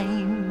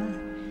rhyme,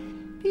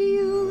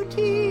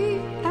 Beauty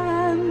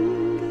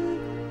and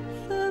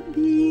the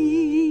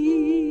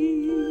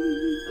Beast.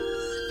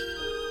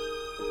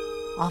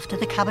 Off to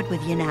the cupboard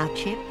with you now,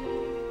 Chip.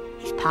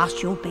 It's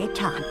past your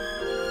bedtime.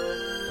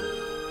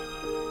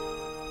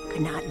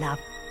 Good night, love.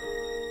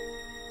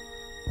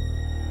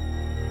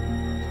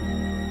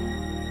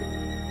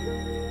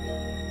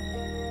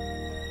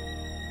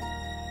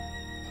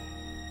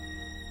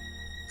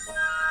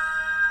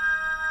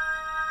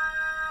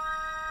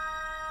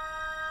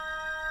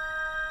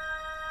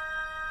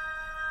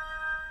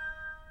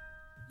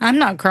 I'm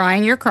not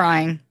crying. You're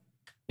crying.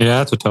 Yeah,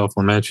 that's a tough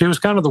one, man. She was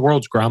kind of the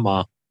world's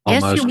grandma.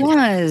 Almost. Yes, she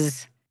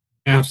was.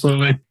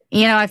 Absolutely.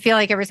 I feel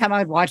like every time I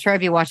would watch her, I'd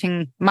be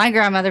watching my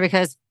grandmother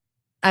because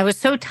I was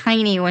so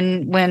tiny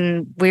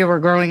when we were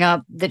growing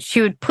up that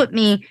she would put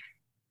me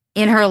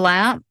in her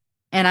lap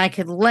and I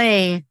could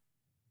lay.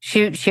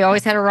 She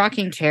always had a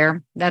rocking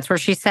chair. That's where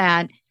she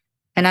sat.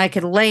 And I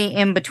could lay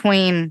in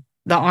between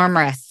the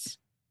armrests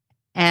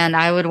and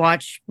I would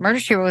watch Murder,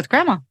 She Wrote with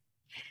Grandma.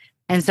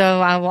 And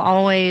so I will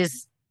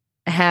always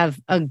have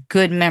a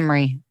good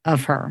memory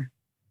of her.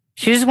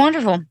 She was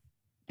wonderful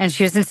and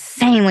she was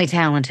insanely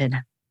talented,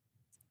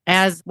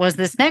 as was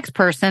this next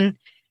person.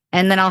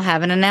 And then I'll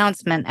have an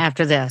announcement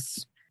after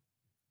this.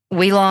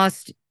 We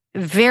lost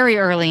very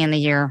early in the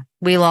year.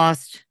 We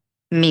lost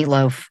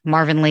Meatloaf,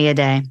 Marvin Lee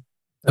Aday.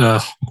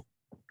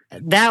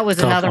 That was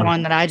another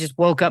one that I just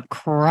woke up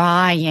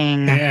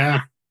crying.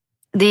 Yeah.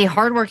 The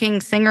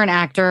hardworking singer and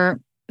actor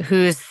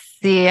whose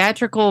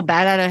theatrical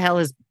Bat Out of Hell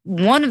is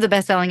one of the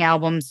best-selling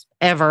albums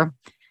ever,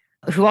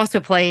 who also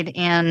played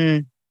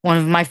in one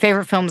of my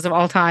favorite films of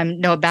all time,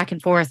 Noah Back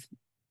and Forth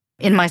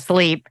in My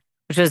Sleep,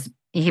 which was,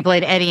 he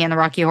played Eddie in the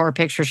Rocky Horror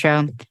Picture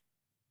Show,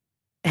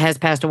 has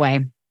passed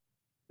away.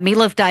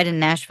 Meatloaf died in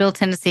Nashville,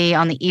 Tennessee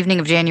on the evening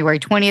of January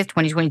 20th,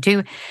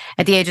 2022,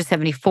 at the age of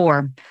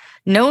 74.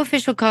 No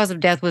official cause of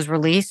death was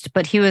released,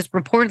 but he was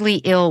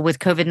reportedly ill with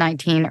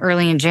COVID-19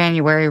 early in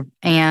January,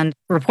 and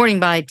reporting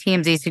by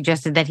TMZ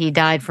suggested that he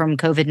died from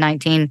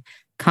COVID-19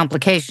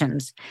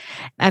 complications.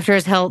 After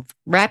his health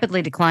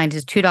rapidly declined,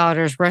 his two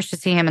daughters rushed to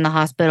see him in the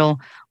hospital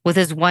with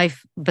his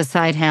wife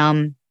beside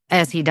him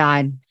as he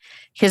died.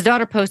 His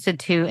daughter posted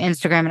to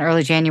Instagram in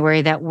early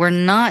January that we're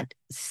not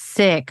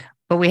sick,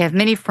 but we have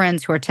many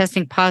friends who are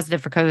testing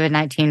positive for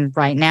COVID-19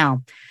 right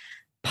now.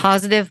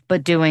 Positive,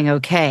 but doing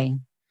okay.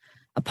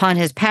 Upon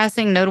his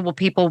passing, notable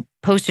people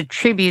posted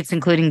tributes,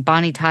 including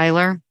Bonnie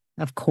Tyler,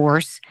 of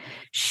course,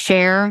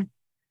 Cher,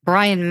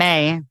 Brian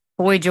May,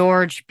 Boy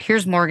George,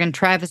 Piers Morgan,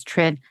 Travis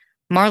Tritt,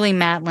 Marlee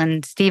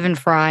Matlin, Stephen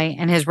Fry,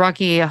 and his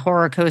Rocky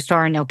Horror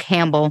co-star Neil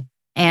Campbell,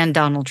 and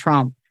Donald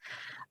Trump.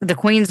 The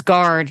Queen's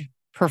Guard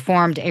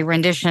performed a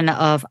rendition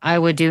of I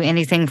Would Do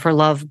Anything for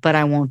Love, but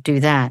I Won't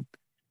Do That.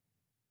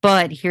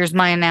 But here's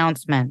my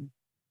announcement.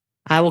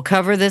 I will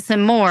cover this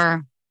and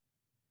more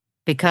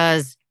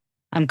because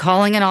I'm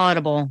calling an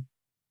audible,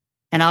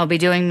 and I'll be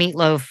doing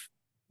Meatloaf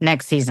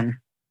next season.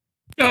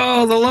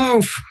 Oh, the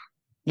loaf.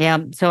 Yeah.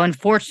 So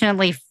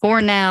unfortunately,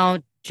 for now,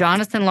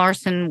 Jonathan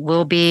Larson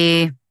will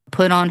be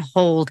put on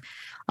hold.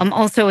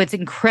 Also, it's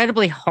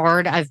incredibly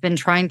hard. I've been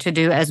trying to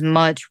do as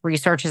much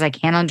research as I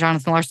can on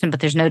Jonathan Larson, but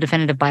there's no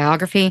definitive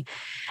biography.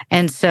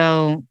 And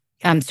so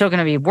I'm still going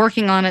to be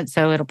working on it.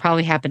 So it'll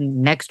probably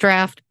happen next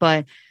draft.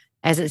 But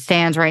as it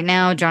stands right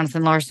now,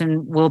 Jonathan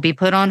Larson will be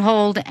put on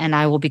hold, and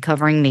I will be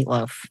covering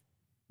Meatloaf.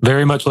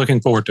 Very much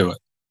looking forward to it.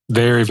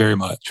 Very, very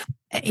much.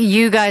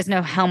 You guys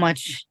know how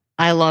much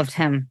I loved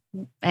him.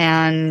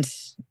 And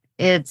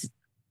it's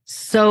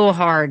so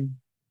hard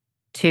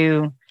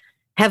to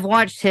have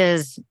watched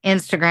his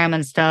Instagram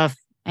and stuff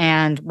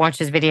and watch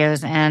his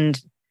videos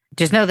and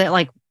just know that,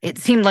 like, it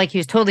seemed like he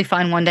was totally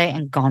fine one day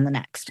and gone the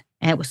next.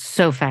 And it was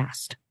so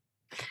fast.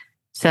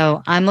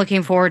 So I'm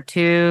looking forward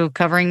to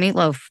covering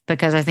Meatloaf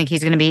because I think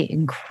he's going to be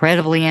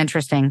incredibly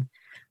interesting.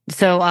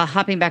 So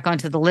hopping back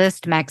onto the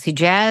list, Maxi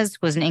Jazz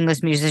was an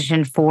English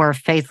musician for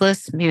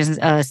Faithless. He was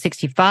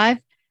 65.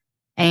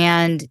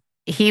 And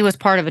he was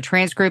part of a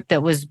trance group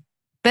that was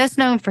best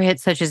known for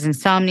hits such as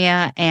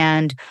Insomnia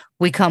and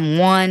We Come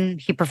One.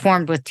 He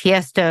performed with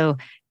Tiesto,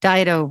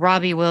 Dido,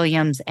 Robbie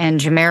Williams, and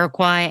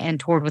Jamiroquai, and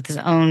toured with his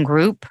own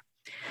group,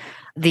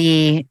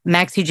 the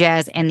Maxi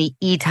Jazz and the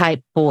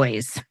E-Type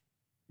Boys.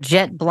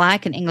 Jet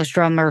Black, an English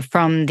drummer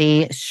from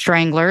the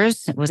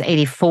Stranglers, was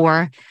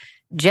 84.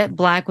 Jet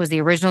Black was the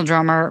original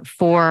drummer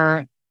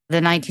for the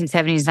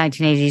 1970s,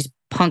 1980s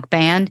punk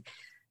band.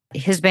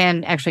 His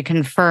band actually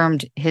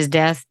confirmed his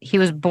death. He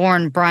was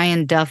born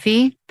Brian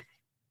Duffy,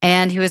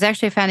 and he was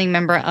actually a founding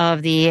member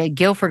of the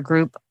Guilford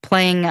Group,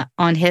 playing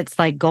on hits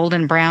like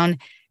Golden Brown,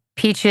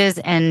 Peaches,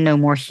 and No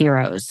More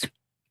Heroes.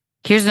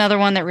 Here's another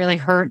one that really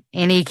hurt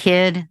any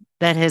kid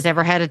that has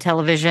ever had a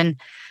television,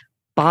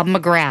 Bob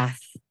McGrath.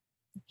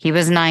 He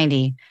was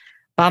 90.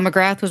 Bob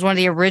McGrath was one of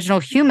the original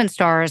human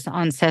stars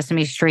on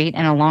Sesame Street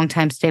and a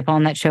longtime staple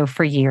on that show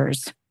for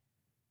years.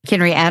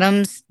 Henry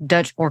Adams,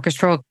 Dutch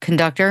orchestral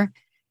conductor,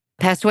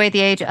 passed away at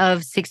the age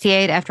of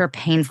 68 after a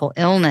painful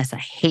illness. I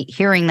hate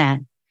hearing that.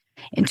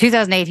 In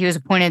 2008, he was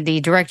appointed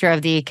the director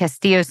of the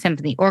Castillo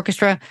Symphony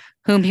Orchestra,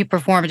 whom he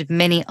performed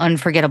many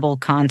unforgettable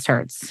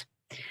concerts.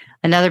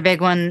 Another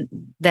big one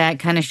that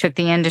kind of shook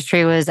the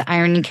industry was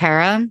Irene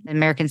Cara, an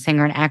American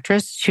singer and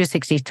actress. She was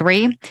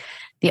 63.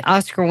 The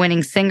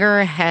Oscar-winning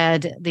singer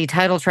had the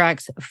title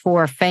tracks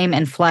for Fame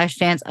and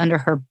Flashdance under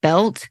her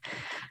belt.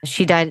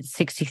 She died at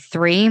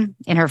 63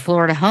 in her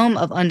Florida home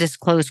of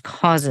undisclosed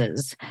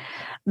causes.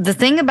 The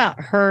thing about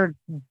her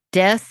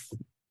death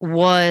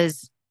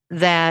was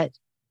that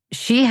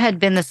she had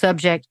been the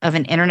subject of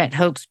an internet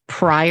hoax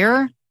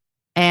prior,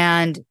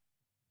 and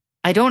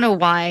I don't know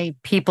why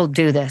people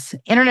do this.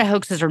 Internet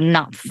hoaxes are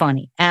not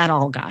funny at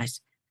all, guys.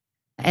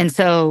 And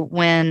so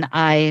when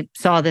I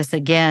saw this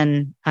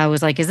again, I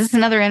was like, is this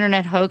another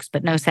internet hoax?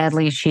 But no,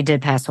 sadly, she did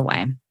pass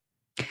away.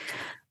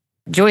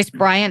 Joyce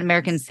Bryant,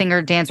 American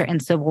singer, dancer, and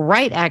civil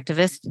rights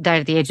activist, died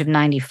at the age of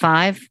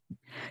 95.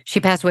 She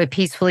passed away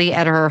peacefully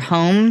at her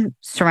home,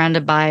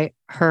 surrounded by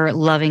her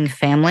loving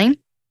family.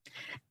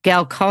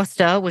 Gal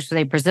Costa, which was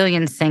a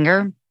Brazilian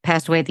singer,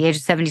 passed away at the age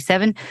of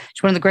 77.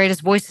 She's one of the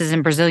greatest voices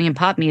in Brazilian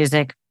pop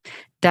music.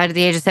 Died at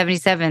the age of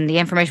 77. The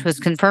information was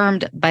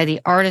confirmed by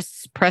the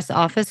artist's press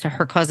office.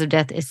 Her cause of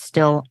death is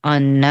still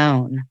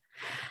unknown.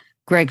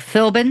 Greg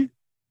Philbin,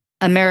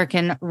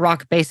 American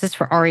rock bassist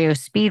for REO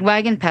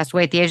Speedwagon, passed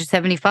away at the age of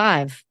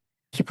 75.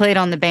 He played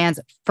on the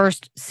band's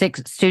first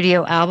 6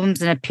 studio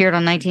albums and appeared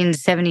on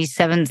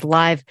 1977's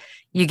live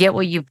You Get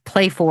What You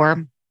Play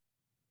For.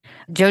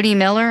 Jody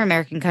Miller,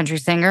 American country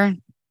singer,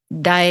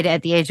 died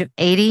at the age of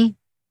 80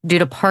 due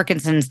to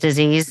Parkinson's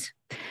disease.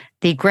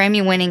 The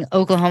Grammy-winning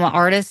Oklahoma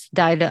artist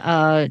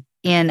died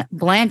in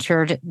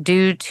Blanchard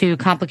due to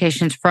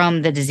complications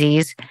from the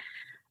disease.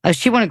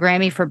 She won a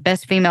Grammy for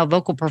Best Female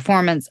Vocal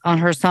Performance on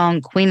her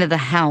song Queen of the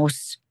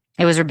House.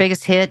 It was her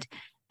biggest hit,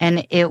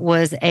 and it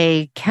was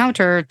a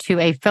counter to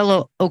a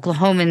fellow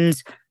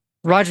Oklahoman's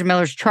Roger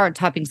Miller's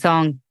chart-topping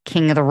song,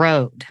 King of the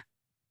Road.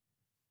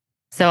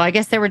 So I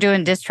guess they were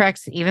doing diss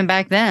tracks even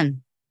back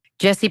then.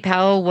 Jesse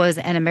Powell was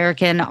an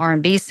American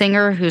R&B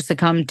singer who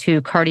succumbed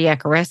to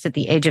cardiac arrest at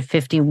the age of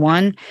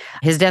 51.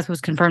 His death was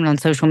confirmed on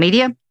social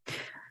media.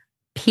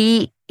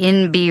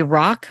 PNB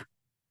Rock,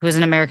 who was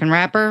an American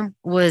rapper,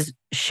 was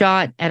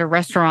shot at a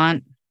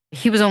restaurant.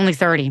 He was only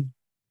 30.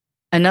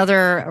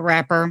 Another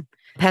rapper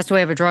passed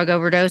away of a drug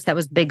overdose. That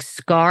was Big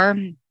Scar.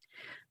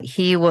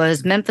 He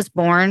was Memphis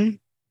born,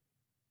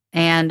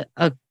 and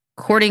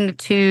according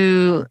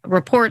to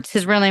reports,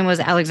 his real name was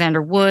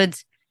Alexander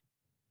Woods,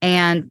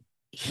 and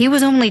he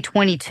was only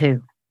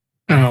 22.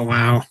 Oh,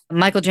 wow.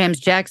 Michael James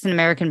Jackson,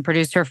 American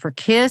producer for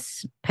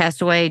Kiss,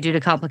 passed away due to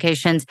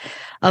complications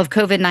of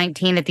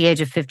COVID-19 at the age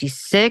of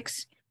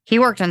 56. He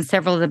worked on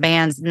several of the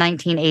band's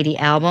 1980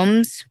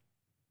 albums.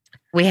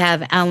 We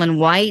have Alan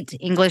White,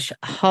 English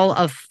Hall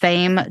of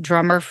Fame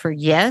drummer for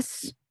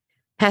Yes,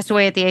 passed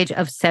away at the age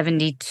of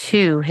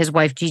 72. His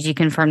wife, Gigi,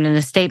 confirmed in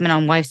a statement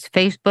on wife's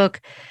Facebook.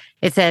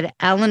 It said,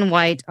 Alan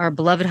White, our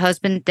beloved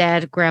husband,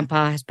 dad,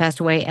 grandpa, has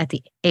passed away at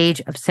the age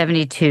of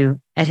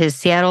 72 at his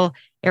Seattle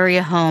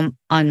area home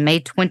on May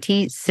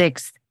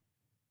 26th,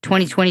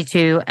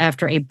 2022,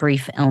 after a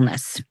brief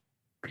illness.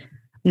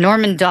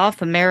 Norman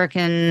Duff,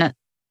 American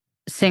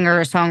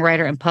singer,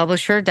 songwriter, and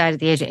publisher, died at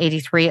the age of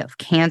 83 of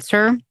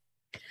cancer.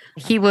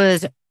 He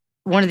was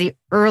one of the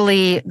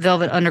early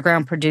Velvet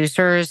Underground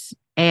producers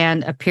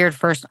and appeared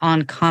first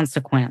on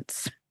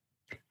Consequence.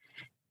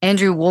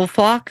 Andrew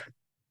Woolfolk,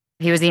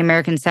 he was the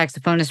American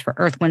saxophonist for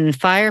Earth, Wind, and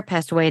Fire,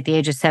 passed away at the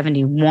age of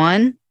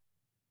 71.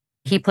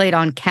 He played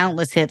on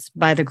countless hits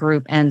by the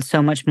group and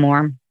so much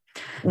more.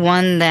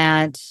 One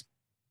that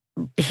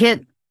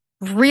hit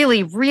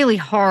really, really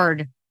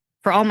hard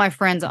for all my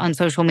friends on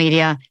social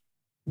media.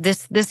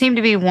 This seemed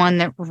to be one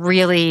that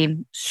really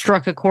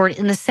struck a chord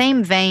in the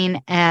same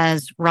vein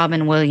as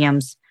Robin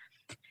Williams.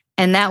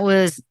 And that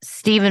was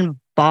Stephen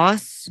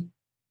Boss,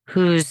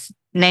 whose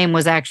name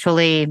was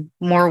actually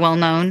more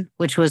well-known,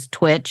 which was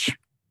Twitch.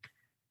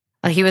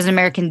 He was an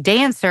American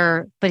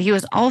dancer, but he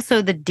was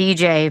also the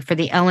DJ for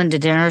the Ellen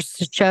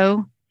DeGeneres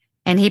show,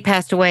 and he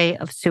passed away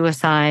of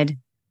suicide.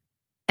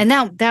 And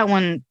that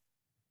one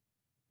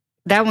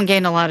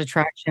gained a lot of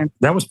traction.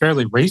 That was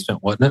fairly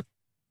recent, wasn't it?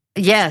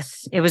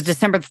 Yes, it was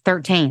December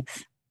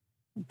 13th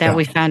that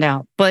we found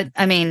out. But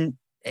I mean,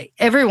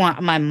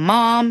 everyone, my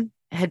mom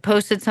had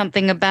posted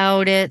something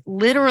about it.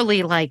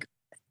 Literally, like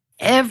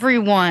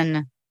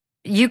everyone.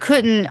 You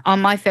couldn't, on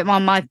my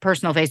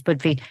personal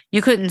Facebook feed,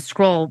 you couldn't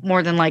scroll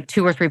more than like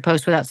 2 or 3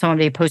 posts without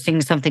somebody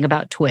posting something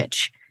about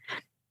Twitch.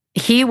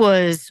 He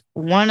was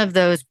one of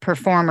those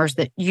performers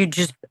that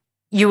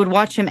you would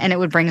watch him and it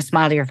would bring a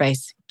smile to your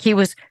face. He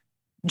was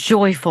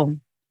joyful.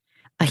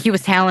 He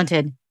was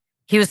talented.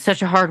 He was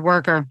such a hard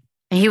worker,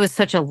 and he was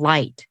such a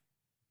light.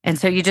 And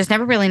so you just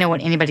never really know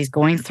what anybody's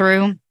going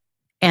through.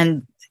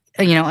 And,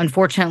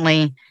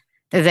 unfortunately,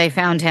 they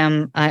found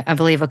him, I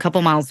believe, a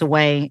couple miles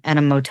away at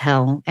a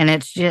motel. And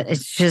it's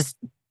just,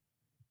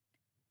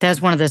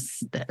 that's one of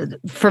the,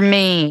 for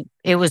me,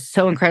 it was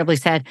so incredibly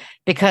sad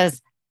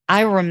because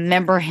I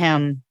remember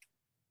him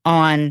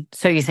on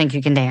So You Think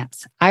You Can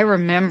Dance. I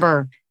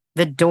remember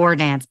the door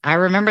dance. I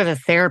remember the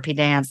therapy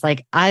dance.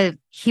 I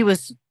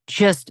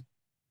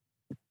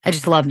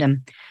just loved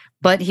him.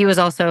 But he was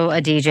also a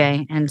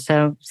DJ. And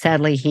so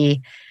sadly,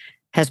 he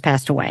has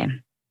passed away.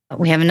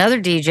 We have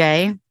another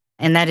DJ,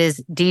 and that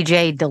is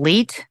DJ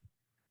Delete,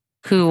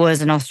 who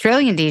was an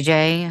Australian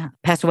DJ,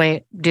 passed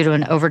away due to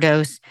an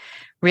overdose.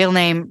 Real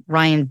name,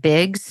 Ryan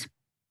Biggs.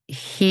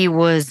 He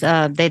was,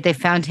 they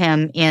found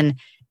him in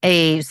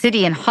a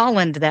city in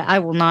Holland that I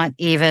will not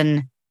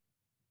even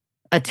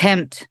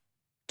attempt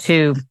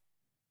to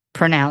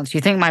pronounce. You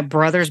think my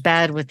brother's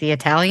bad with the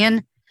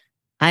Italian?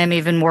 I am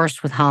even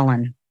worse with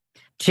Holland.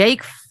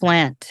 Jake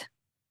Flint,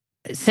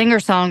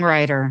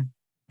 singer-songwriter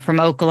from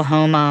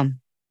Oklahoma,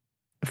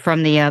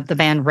 from the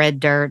band Red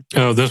Dirt.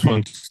 Oh, this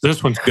one's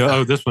good.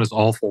 Oh, this one's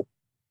awful.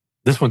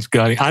 This one's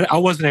gutting. I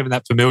wasn't even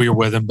that familiar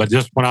with him, but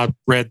just when I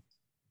read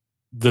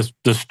the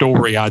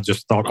story, I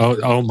just thought,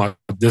 oh my,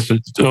 this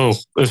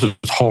is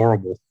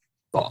horrible,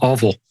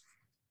 awful.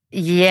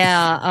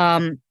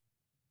 Yeah.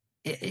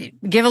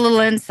 Give a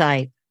little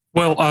insight.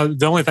 Well,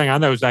 the only thing I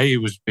know is A, he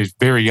was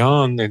very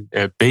young,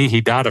 and B,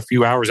 he died a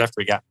few hours after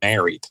he got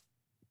married.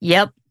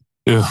 Yep.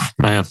 Ugh,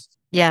 man.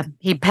 Yeah,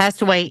 he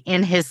passed away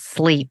in his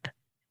sleep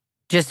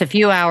just a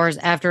few hours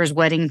after his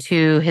wedding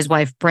to his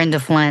wife, Brenda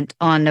Flint,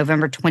 on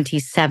November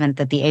 27th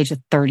at the age of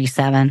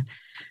 37.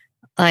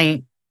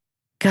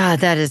 God,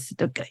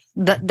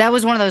 that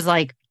was one of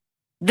those,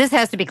 this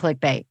has to be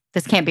clickbait.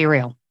 This can't be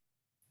real.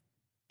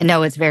 And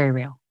no, it's very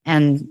real.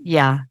 And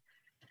yeah.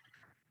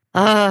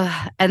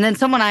 And then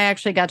someone I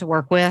actually got to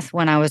work with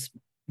when I was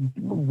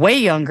way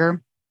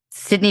younger,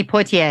 Sidney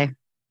Poitier,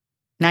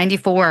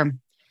 94.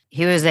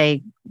 He was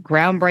a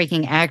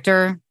groundbreaking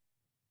actor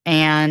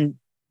and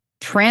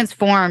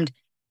transformed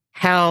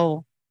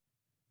how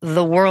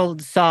the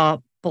world saw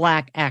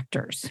Black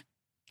actors.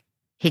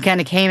 He kind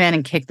of came in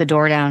and kicked the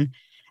door down.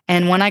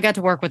 And when I got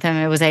to work with him,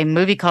 it was a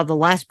movie called The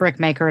Last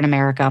Brickmaker in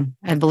America.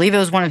 I believe it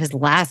was one of his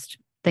last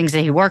things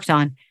that he worked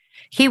on.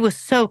 He was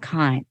so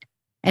kind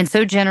and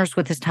so generous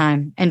with his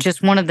time and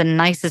just one of the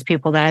nicest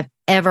people that I've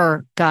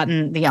ever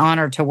gotten the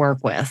honor to work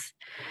with.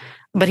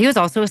 But he was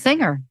also a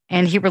singer,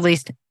 and he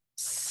released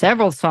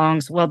several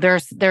songs. Well,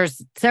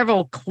 there's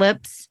several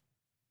clips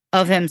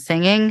of him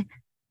singing,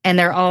 and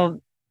they're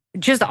all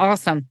just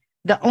awesome.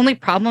 The only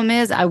problem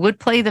is I would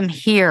play them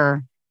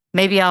here.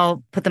 Maybe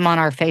I'll put them on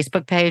our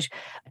Facebook page.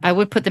 I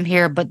would put them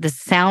here, but the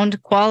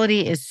sound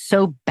quality is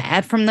so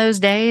bad from those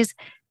days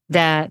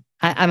that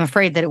I'm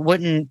afraid that it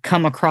wouldn't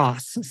come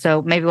across.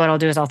 So maybe what I'll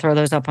do is I'll throw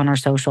those up on our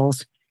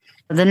socials.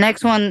 The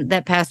next one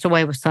that passed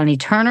away was Sonny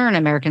Turner, an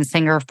American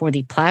singer for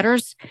the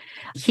Platters.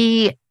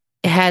 He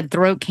had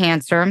throat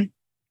cancer,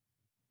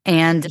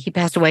 and he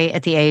passed away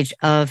at the age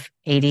of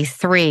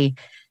 83.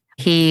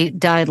 He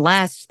died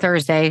last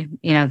Thursday,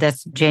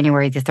 that's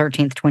January the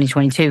 13th,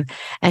 2022,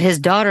 at his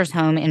daughter's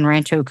home in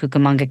Rancho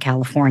Cucamonga,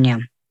 California.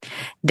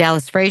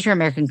 Dallas Frazier,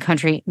 American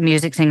country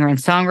music singer and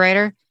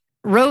songwriter,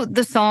 wrote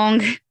the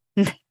song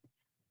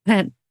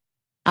that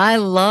I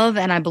love,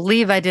 and I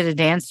believe I did a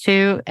dance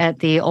to at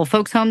the old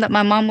folks home that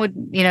my mom would,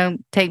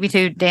 take me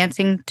to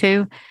dancing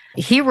to.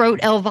 He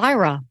wrote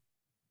Elvira.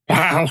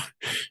 Wow.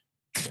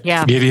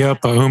 Yeah. Giddy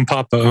up,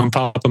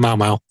 papa,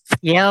 mau.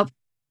 Yep.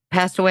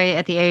 Passed away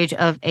at the age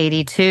of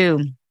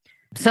 82.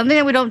 Something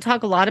that we don't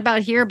talk a lot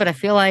about here, but I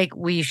feel like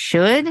we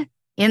should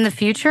in the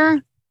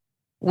future,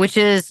 which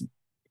is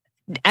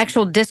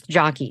actual disc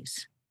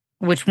jockeys,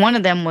 which one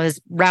of them was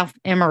Ralph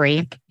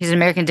Emery. He's an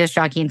American disc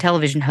jockey and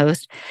television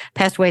host,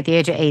 passed away at the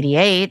age of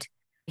 88.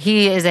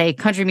 He is a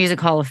Country Music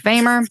Hall of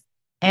Famer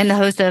and the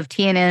host of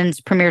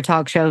TNN's premier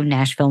talk show,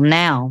 Nashville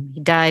Now.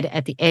 He died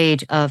at the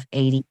age of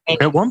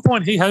 88. At one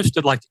point, he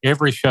hosted like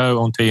every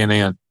show on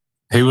TNN.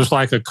 He was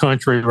like a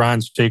country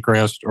Ryan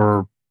Seacrest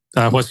or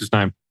what's his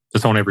name?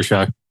 That's on every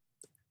show.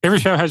 Every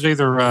show has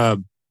either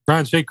Ryan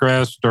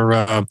Seacrest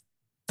or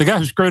the guy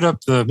who screwed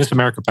up the Miss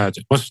America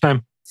pageant. What's his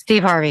name?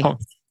 Steve Harvey. Oh,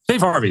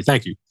 Steve Harvey.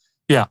 Thank you.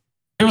 Yeah.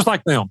 It was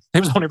like them. He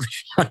was on every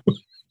show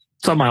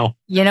somehow.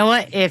 You know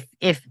what? If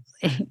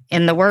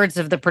in the words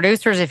of the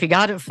producers, if you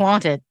got it,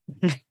 flaunt it.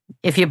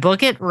 If you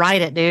book it,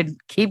 write it, dude.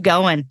 Keep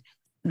going.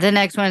 The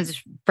next one is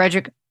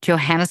Frederick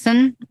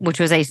Johannesson, which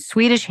was a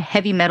Swedish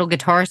heavy metal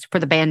guitarist for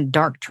the band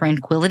Dark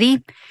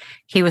Tranquillity.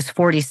 He was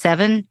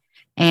 47,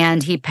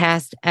 and he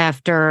passed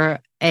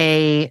after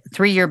a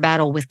 3-year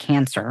battle with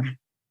cancer.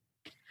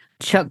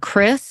 Chuck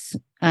Criss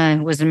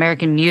was an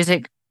American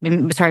musician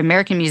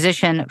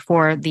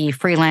for the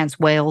Freelance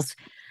Whales.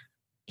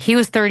 He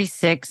was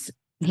 36.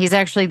 He's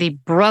actually the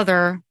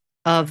brother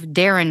of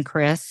Darren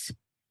Criss,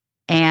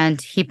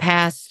 and he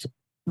passed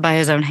by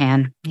his own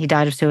hand. He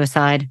died of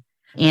suicide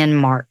in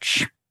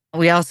March.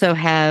 We also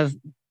have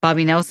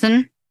Bobby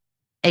Nelson,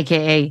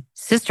 a.k.a.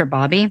 Sister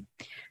Bobby,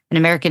 an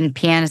American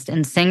pianist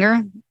and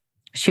singer.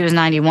 She was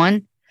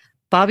 91.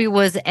 Bobby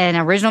was an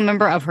original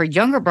member of her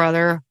younger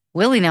brother,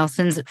 Willie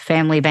Nelson's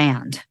family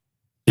band.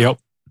 Yep.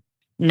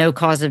 No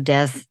cause of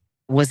death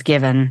was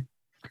given.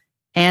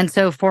 And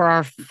so for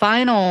our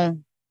final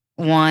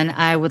one,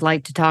 I would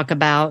like to talk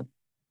about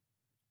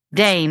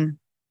Dame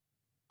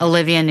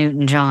Olivia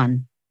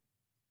Newton-John.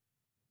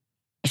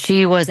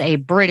 She was a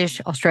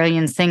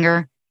British-Australian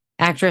singer,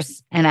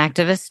 actress, and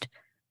activist,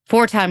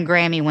 4-time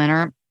Grammy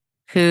winner,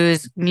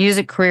 whose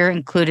music career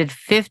included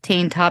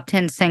 15 top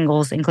 10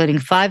 singles, including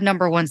 5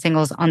 number 1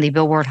 singles on the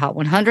Billboard Hot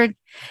 100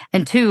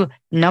 and 2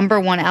 number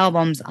 1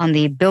 albums on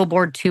the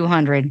Billboard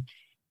 200.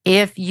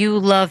 If You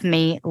Love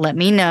Me, Let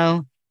Me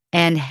Know,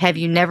 and Have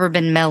You Never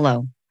Been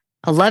Mellow.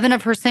 11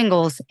 of her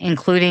singles,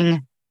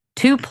 including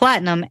 2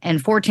 platinum,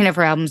 and 14 of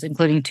her albums,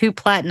 including 2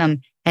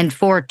 platinum and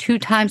 4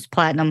 2x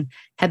platinum,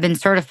 have been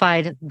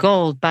certified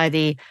gold by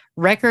the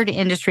Record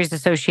Industries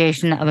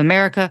Association of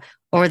America,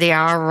 or the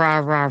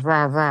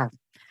RRRRR.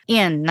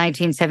 In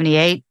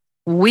 1978,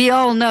 we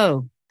all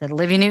know that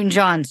Olivia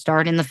Newton-John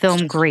starred in the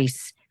film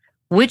Grease,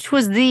 which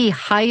was the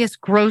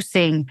highest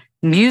grossing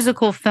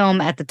musical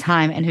film at the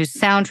time and whose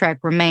soundtrack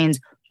remains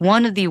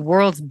one of the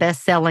world's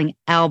best-selling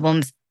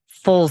albums,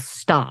 full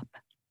stop.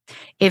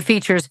 It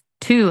features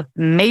 2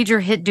 major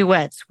hit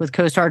duets with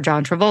co-star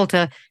John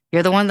Travolta.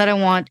 You're the One That I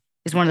Want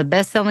is one of the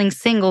best-selling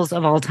singles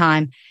of all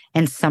time,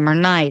 and Summer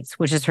Nights,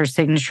 which is her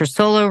signature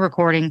solo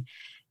recording,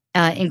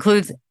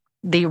 includes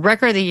the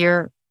Record of the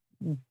Year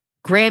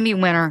Grammy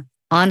winner,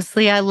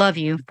 Honestly I Love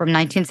You from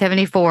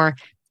 1974,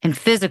 and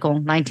Physical,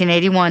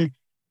 1981,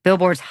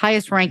 Billboard's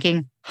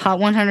highest-ranking Hot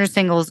 100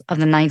 singles of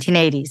the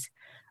 1980s.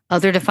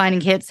 Other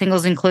defining hit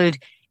singles include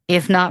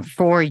If Not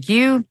For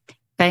You,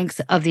 Banks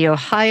of the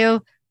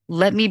Ohio,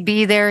 Let Me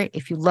Be There,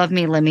 If You Love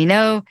Me, Let Me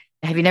Know,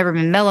 Have You Never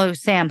Been Mellow,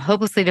 Sam,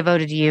 Hopelessly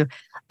Devoted to You,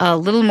 A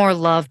Little More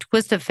Love,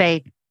 Twist of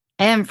Fate,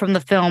 and from the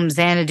film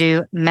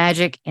Xanadu,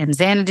 Magic and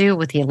Xanadu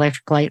with the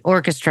Electric Light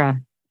Orchestra.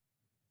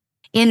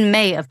 In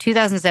May of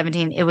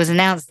 2017, it was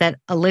announced that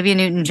Olivia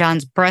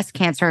Newton-John's breast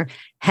cancer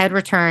had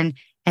returned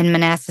and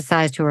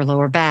metastasized to her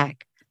lower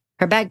back.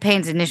 Her back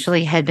pains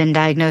initially had been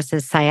diagnosed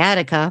as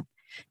sciatica.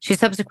 She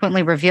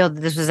subsequently revealed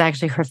that this was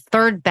actually her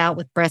third bout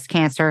with breast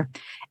cancer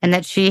and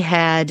that she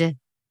had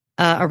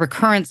a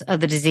recurrence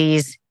of the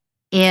disease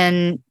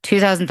in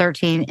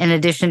 2013, in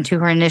addition to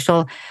her initial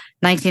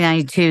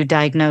 1992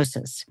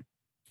 diagnosis.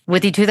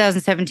 With the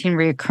 2017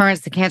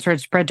 reoccurrence, the cancer had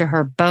spread to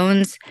her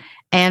bones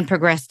and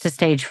progressed to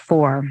stage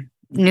 4.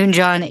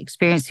 Newton-John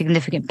experienced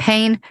significant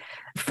pain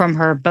from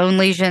her bone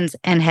lesions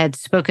and had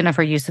spoken of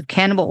her use of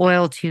cannabis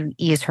oil to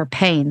ease her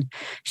pain.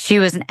 She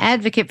was an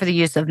advocate for the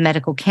use of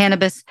medical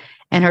cannabis,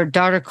 and her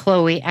daughter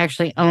Chloe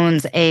actually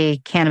owns a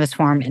cannabis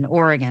farm in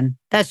Oregon.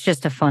 That's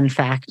just a fun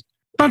fact.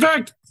 Fun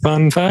fact!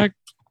 Fun fact.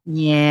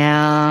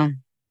 Yeah.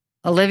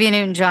 Olivia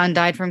Newton-John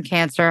died from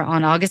cancer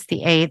on August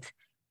the 8th,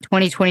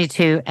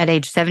 2022 at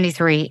age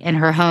 73 in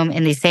her home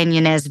in the San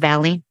Ynez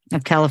Valley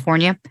of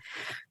California.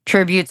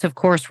 Tributes, of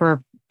course,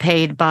 were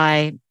paid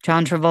by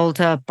John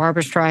Travolta,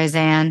 Barbra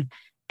Streisand,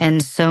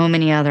 and so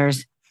many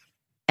others.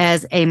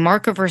 As a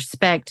mark of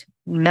respect,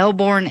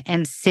 Melbourne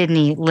and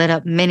Sydney lit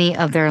up many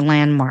of their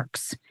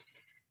landmarks.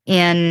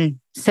 In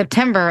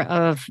September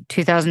of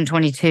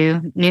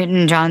 2022,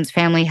 Newton-John's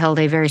family held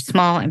a very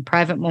small and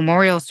private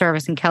memorial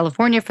service in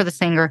California for the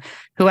singer,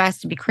 who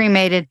asked to be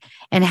cremated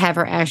and have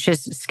her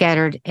ashes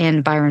scattered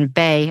in Byron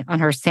Bay on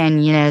her San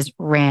Ynez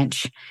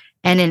ranch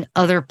and in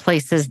other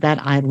places that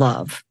I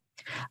love.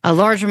 A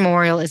large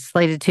memorial is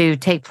slated to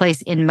take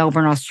place in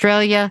Melbourne,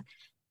 Australia,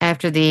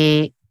 after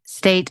the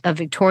state of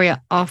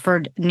Victoria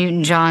offered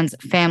Newton-John's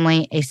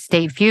family a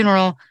state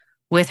funeral,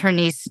 with her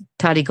niece,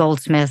 Toddy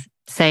Goldsmith,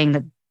 saying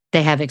that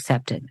they have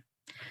accepted.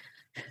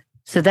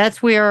 So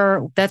that's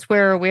where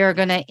we are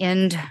going to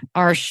end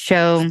our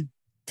show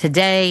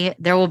today.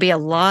 There will be a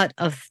lot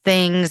of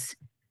things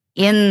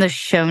in the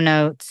show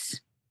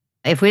notes.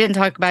 If we didn't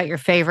talk about your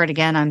favorite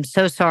again, I'm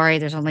so sorry.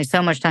 There's only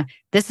so much time.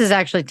 This has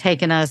actually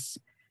taken us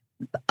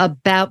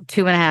about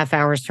 2.5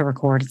 hours to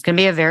record. It's going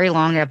to be a very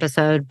long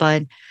episode,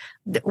 but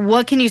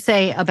what can you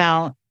say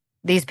about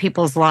these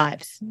people's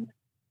lives?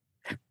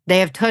 They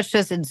have touched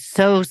us in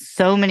so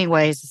many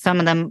ways, some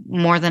of them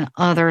more than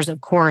others, of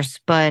course,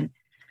 but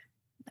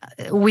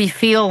we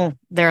feel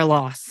their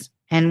loss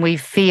and we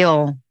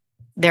feel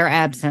their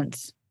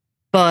absence.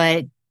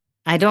 But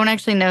I don't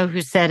actually know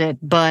who said it,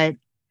 but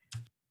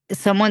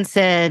someone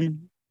said,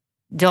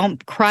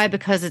 don't cry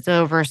because it's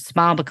over,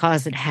 smile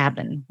because it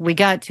happened. We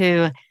got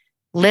to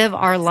live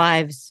our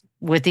lives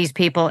with these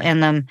people in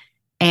them.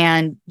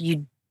 And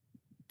you,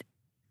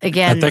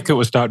 again, I think it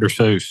was Dr.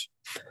 Seuss.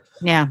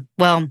 Yeah.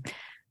 Well,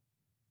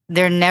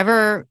 they're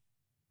never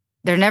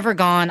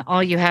gone.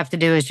 All you have to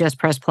do is just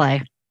press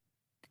play.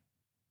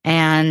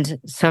 And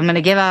so I'm going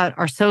to give out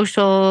our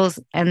socials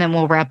and then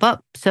we'll wrap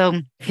up. So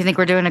if you think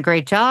we're doing a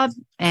great job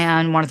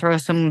and want to throw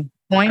some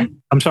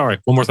coin. I'm sorry.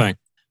 One more thing.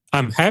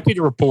 I'm happy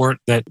to report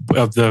that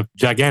of the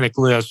gigantic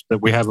list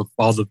that we have of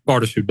all the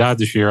artists who died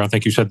this year, I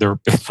think you said there are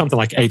something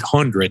like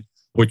 800,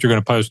 which you're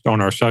going to post on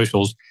our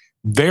socials.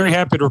 Very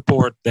happy to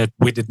report that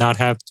we did not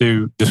have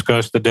to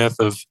discuss the death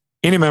of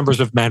any members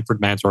of Manfred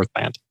Mann's Earth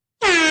Band.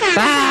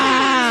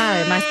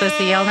 Ah, am I supposed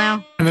to yell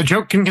now? And the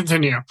joke can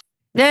continue.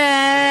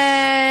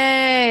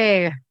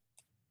 Yay!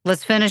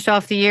 Let's finish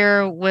off the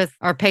year with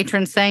our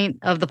patron saint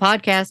of the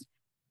podcast,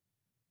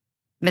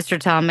 Mr.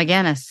 Tom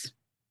McGinnis.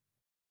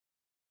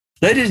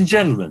 Ladies and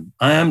gentlemen,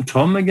 I am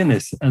Tom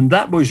McGinnis, and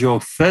that was your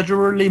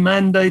federally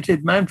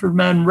mandated Manfred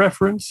Mann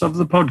reference of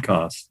the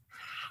podcast.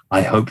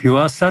 I hope you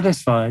are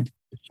satisfied.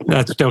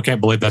 I still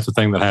can't believe that's a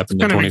thing that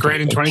happened. It's going to be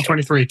great in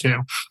 2023 too.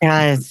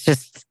 Yeah, it's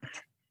just,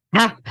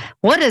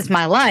 what is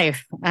my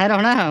life? I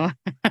don't know.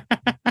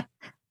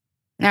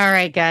 All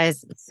right,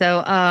 guys.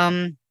 So,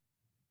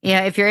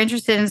 yeah, if you're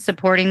interested in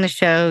supporting the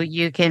show,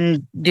 you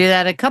can do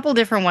that a couple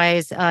different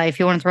ways. If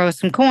you want to throw us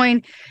some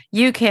coin,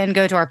 you can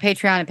go to our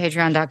Patreon at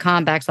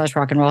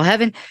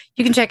patreon.com/rockandrollheaven.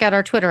 You can check out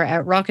our Twitter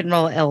at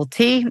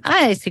rockandrolllt.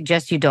 I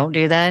suggest you don't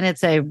do that.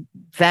 It's a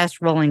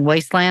vast rolling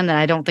wasteland that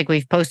I don't think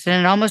we've posted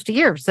in almost a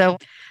year. So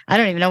I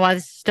don't even know why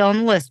this is still on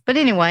the list. But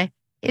anyway,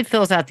 it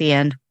fills out the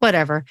end,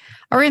 whatever.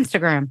 Our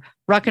Instagram,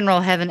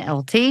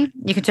 rockandrollheavenlt.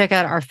 You can check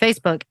out our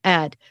Facebook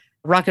at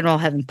Rock and Roll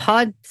Heaven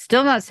Pod.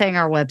 Still not saying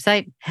our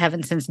website.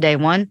 Haven't since day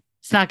one.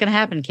 It's not going to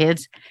happen,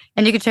 kids.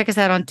 And you can check us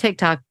out on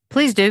TikTok.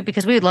 Please do,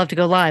 because we would love to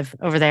go live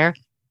over there.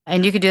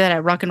 And you can do that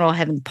at Rock and Roll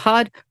Heaven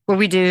Pod, where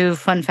we do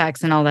fun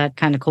facts and all that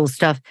kind of cool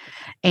stuff.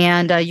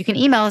 And you can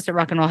email us at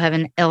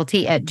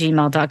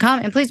rockandrollheavenlt@gmail.com.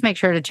 And please make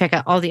sure to check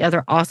out all the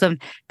other awesome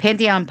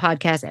Pantheon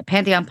podcasts at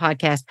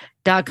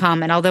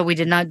pantheonpodcast.com. And although we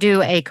did not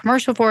do a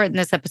commercial for it in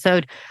this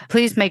episode,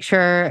 please make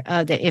sure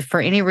that if for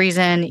any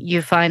reason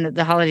you find that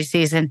the holiday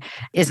season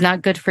is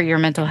not good for your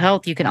mental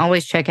health, you can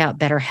always check out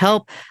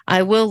BetterHelp.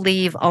 I will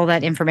leave all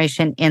that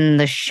information in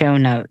the show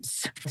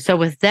notes. So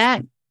with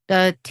that,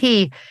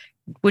 T,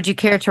 would you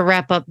care to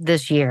wrap up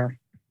this year?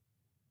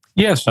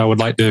 Yes, I would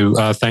like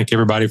to thank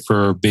everybody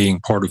for being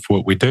part of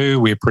what we do.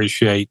 We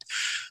appreciate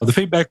the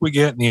feedback we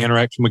get and the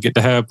interaction we get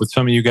to have with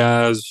some of you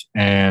guys.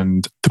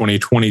 And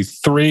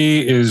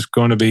 2023 is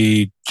going to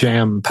be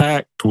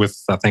jam-packed with,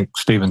 I think,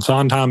 Stephen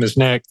Sondheim is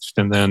next,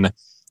 and then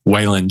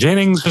Waylon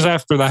Jennings is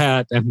after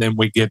that. And then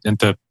we get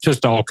into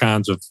just all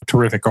kinds of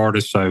terrific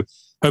artists. So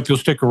hope you'll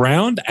stick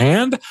around.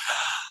 And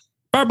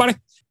bye, everybody.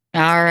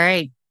 All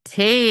right.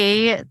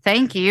 T,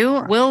 thank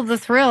you. Will the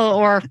Thrill,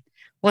 or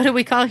what do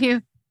we call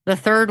you? The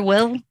third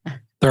Will?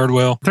 Third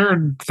Will.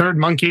 Third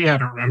monkey. I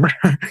don't remember.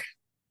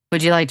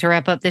 Would you like to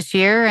wrap up this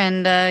year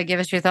and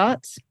give us your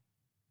thoughts?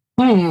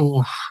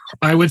 Oh,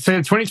 I would say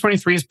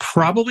 2023 is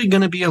probably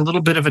going to be a little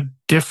bit of a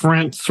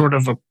different sort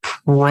of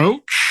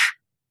approach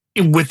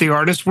with the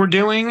artists we're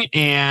doing.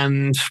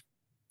 And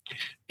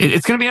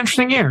it's going to be an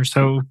interesting year.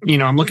 So,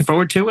 I'm looking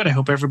forward to it. I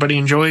hope everybody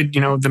enjoyed,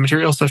 the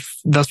materials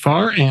thus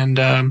far. And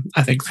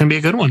I think it's going to be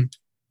a good one.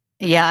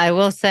 Yeah, I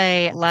will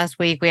say last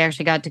week we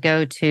actually got to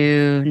go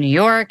to New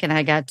York and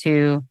I got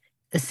to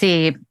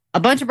see a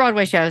bunch of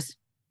Broadway shows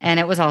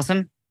and it was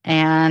awesome.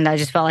 And I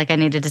just felt like I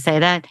needed to say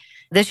that.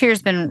 This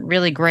year's been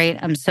really great.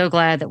 I'm so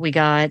glad that we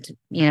got,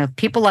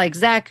 people like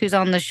Zach, who's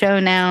on the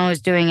show now,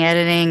 who's doing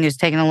editing, who's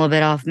taking a little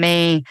bit off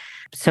me.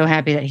 So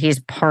happy that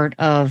he's part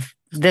of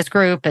this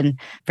group and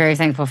very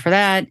thankful for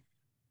that.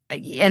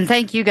 And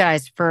thank you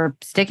guys for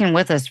sticking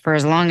with us for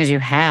as long as you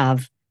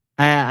have.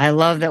 I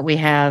love that we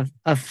have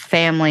a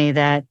family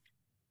that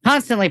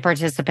constantly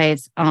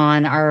participates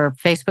on our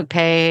Facebook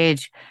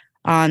page,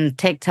 on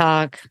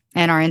TikTok,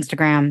 and our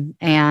Instagram.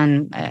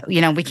 And,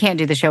 we can't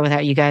do the show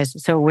without you guys.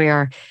 So we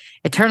are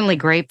eternally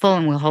grateful,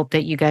 and we'll hope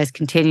that you guys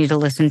continue to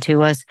listen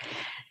to us.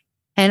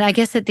 And I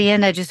guess at the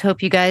end, I just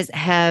hope you guys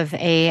have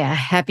a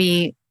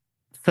happy,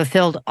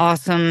 fulfilled,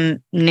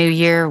 awesome new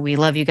year. We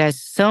love you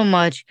guys so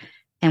much.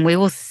 And we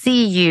will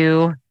see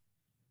you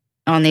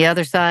on the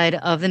other side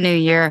of the new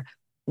year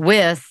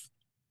with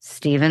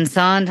Stephen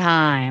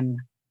Sondheim.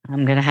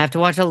 I'm going to have to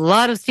watch a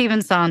lot of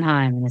Stephen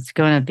Sondheim, and it's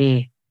going to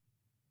be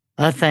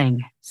a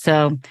thing.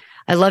 So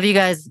I love you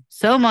guys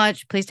so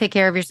much. Please take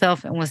care of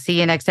yourself, and we'll see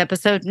you next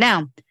episode.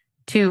 Now,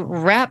 to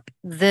wrap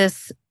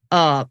this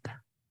up,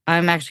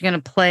 I'm actually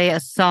going to play a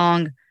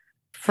song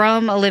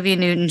from Olivia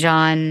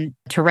Newton-John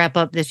to wrap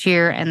up this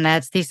year, and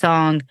that's the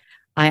song,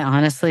 I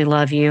Honestly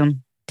Love You.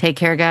 Take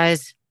care,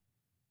 guys.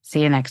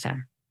 See you next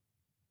time.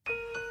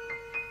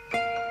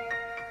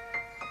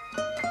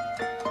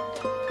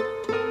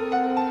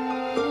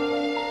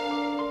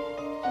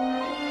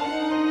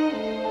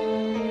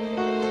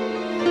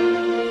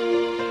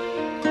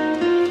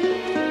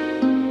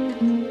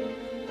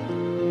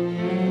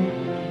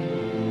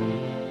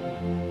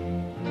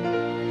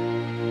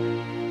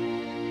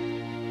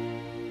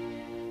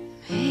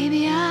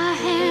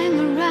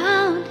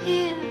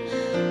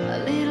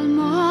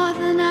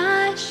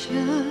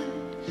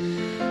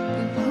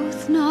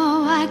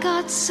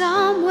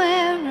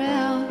 Somewhere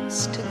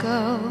else to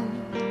go,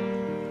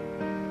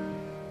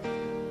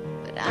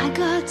 but I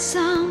got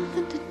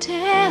something to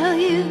tell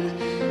you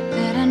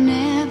that I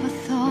never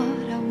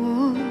thought I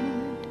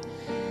would,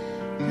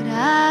 but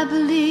I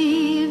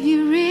believe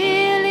you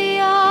really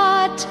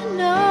ought to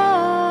know.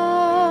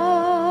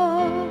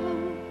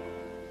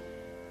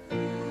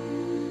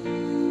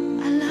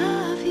 I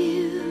love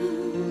you.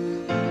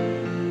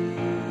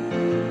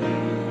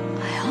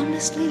 I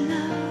honestly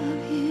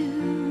love you.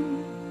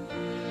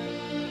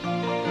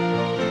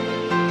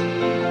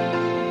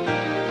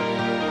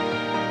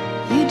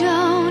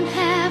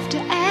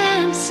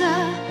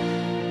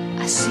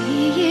 I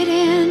see it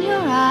in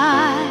your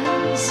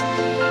eyes.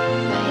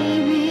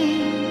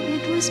 Maybe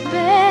it was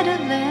better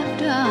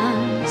left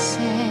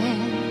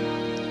unsaid.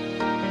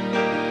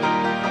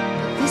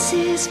 But this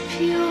is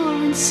pure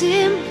and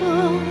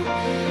simple,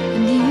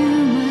 and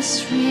you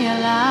must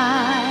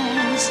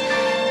realize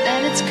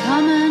that it's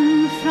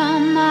coming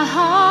from my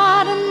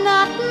heart and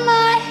not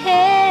my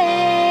head.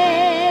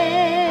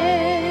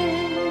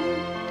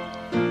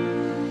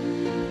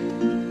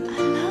 I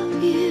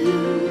love you.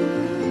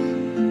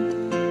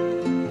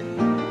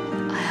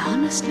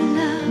 To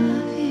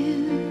love you.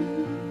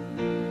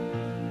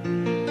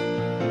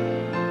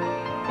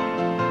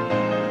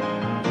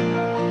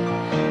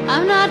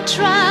 I'm not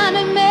trying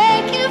to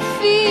make you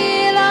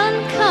feel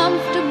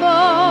uncomfortable.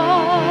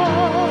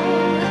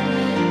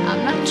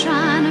 I'm not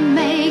trying to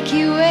make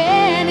you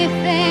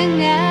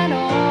anything at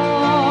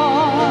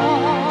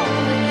all.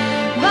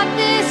 But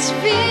this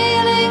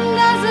feeling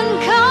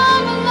doesn't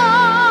come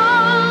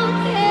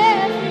along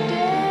every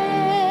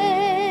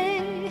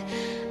day,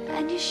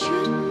 and you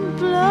shouldn't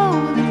blow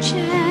the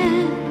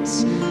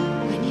chance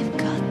when you've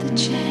got the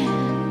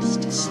chance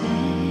to say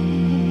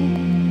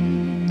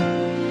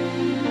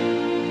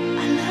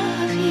I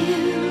love you.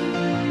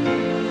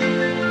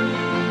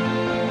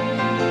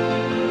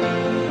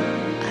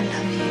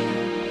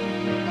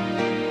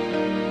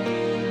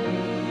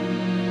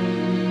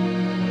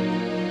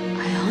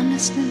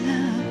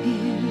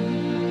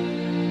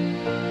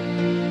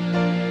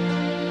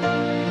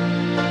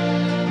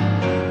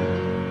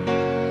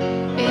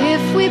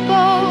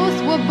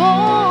 were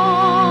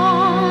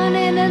born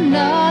in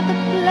another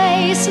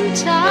place and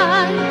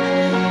time,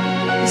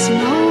 this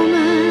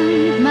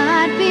moment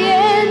might be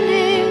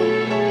ending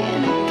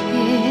in a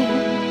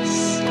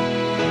kiss.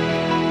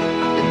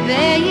 But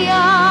there you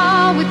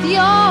are with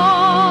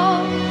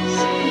yours,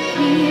 and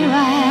here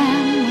I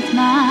am with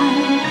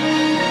mine.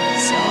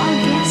 So I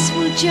guess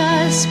we'll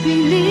just be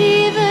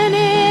leaving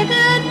it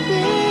at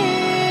this.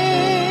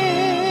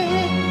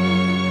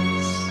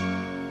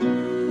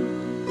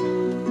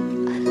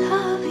 I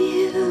love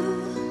you.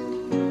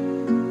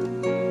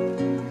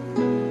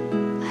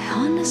 I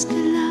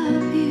honestly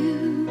love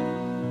you.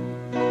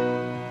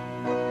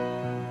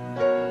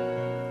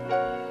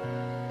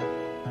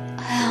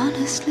 I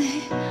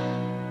honestly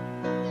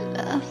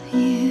love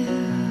you.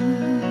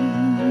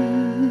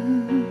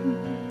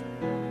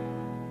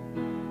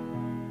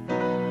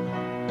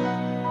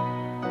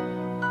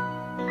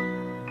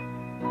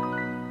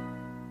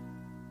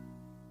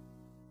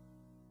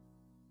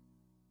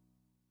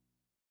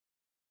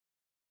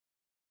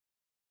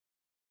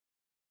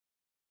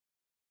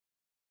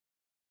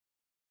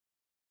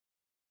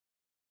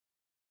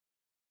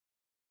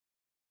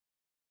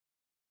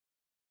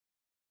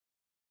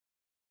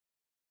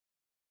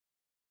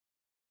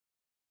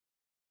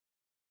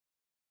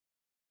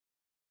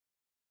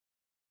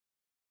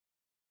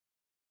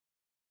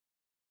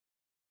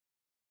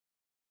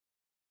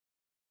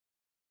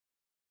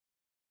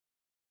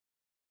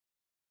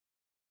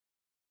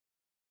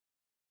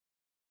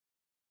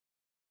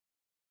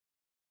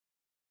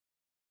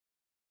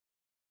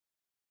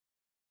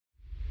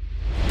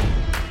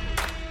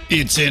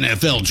 It's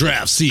NFL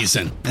draft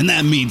season, and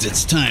that means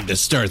it's time to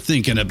start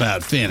thinking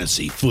about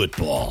fantasy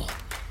football.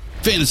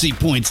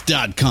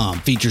 FantasyPoints.com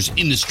features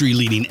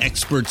industry-leading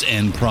experts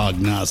and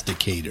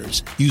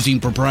prognosticators using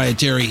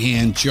proprietary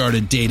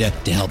hand-charted data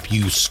to help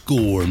you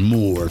score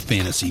more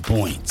fantasy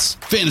points.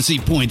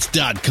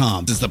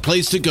 FantasyPoints.com is the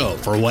place to go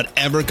for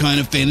whatever kind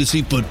of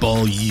fantasy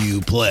football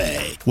you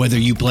play. Whether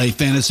you play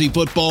fantasy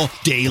football,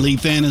 daily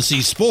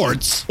fantasy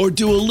sports, or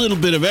do a little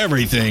bit of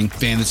everything,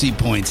 Fantasy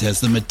Points has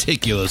the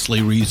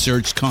meticulously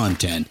researched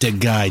content to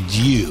guide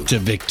you to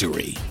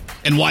victory.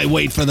 And why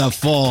wait for the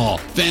fall?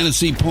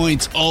 Fantasy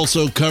Points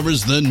also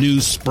covers the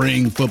new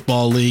spring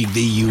football league,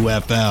 the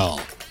UFL.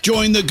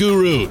 Join the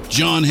guru,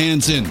 John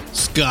Hansen,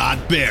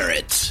 Scott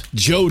Barrett,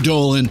 Joe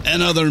Dolan,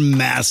 and other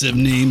massive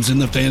names in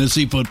the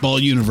fantasy football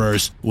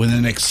universe with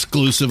an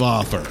exclusive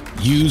offer.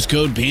 Use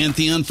code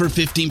Pantheon for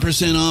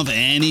 15% off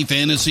any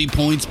Fantasy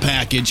Points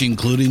package,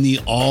 including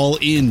the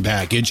all-in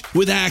package,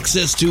 with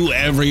access to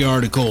every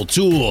article,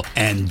 tool,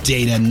 and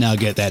data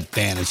nugget that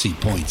Fantasy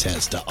Points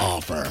has to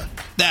offer.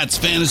 That's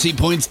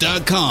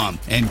FantasyPoints.com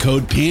and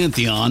code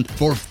Pantheon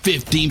for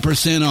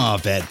 15%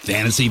 off at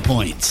Fantasy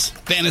Points.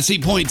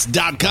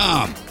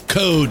 FantasyPoints.com,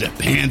 code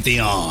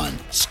Pantheon.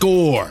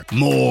 Score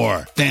more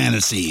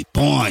fantasy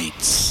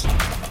points.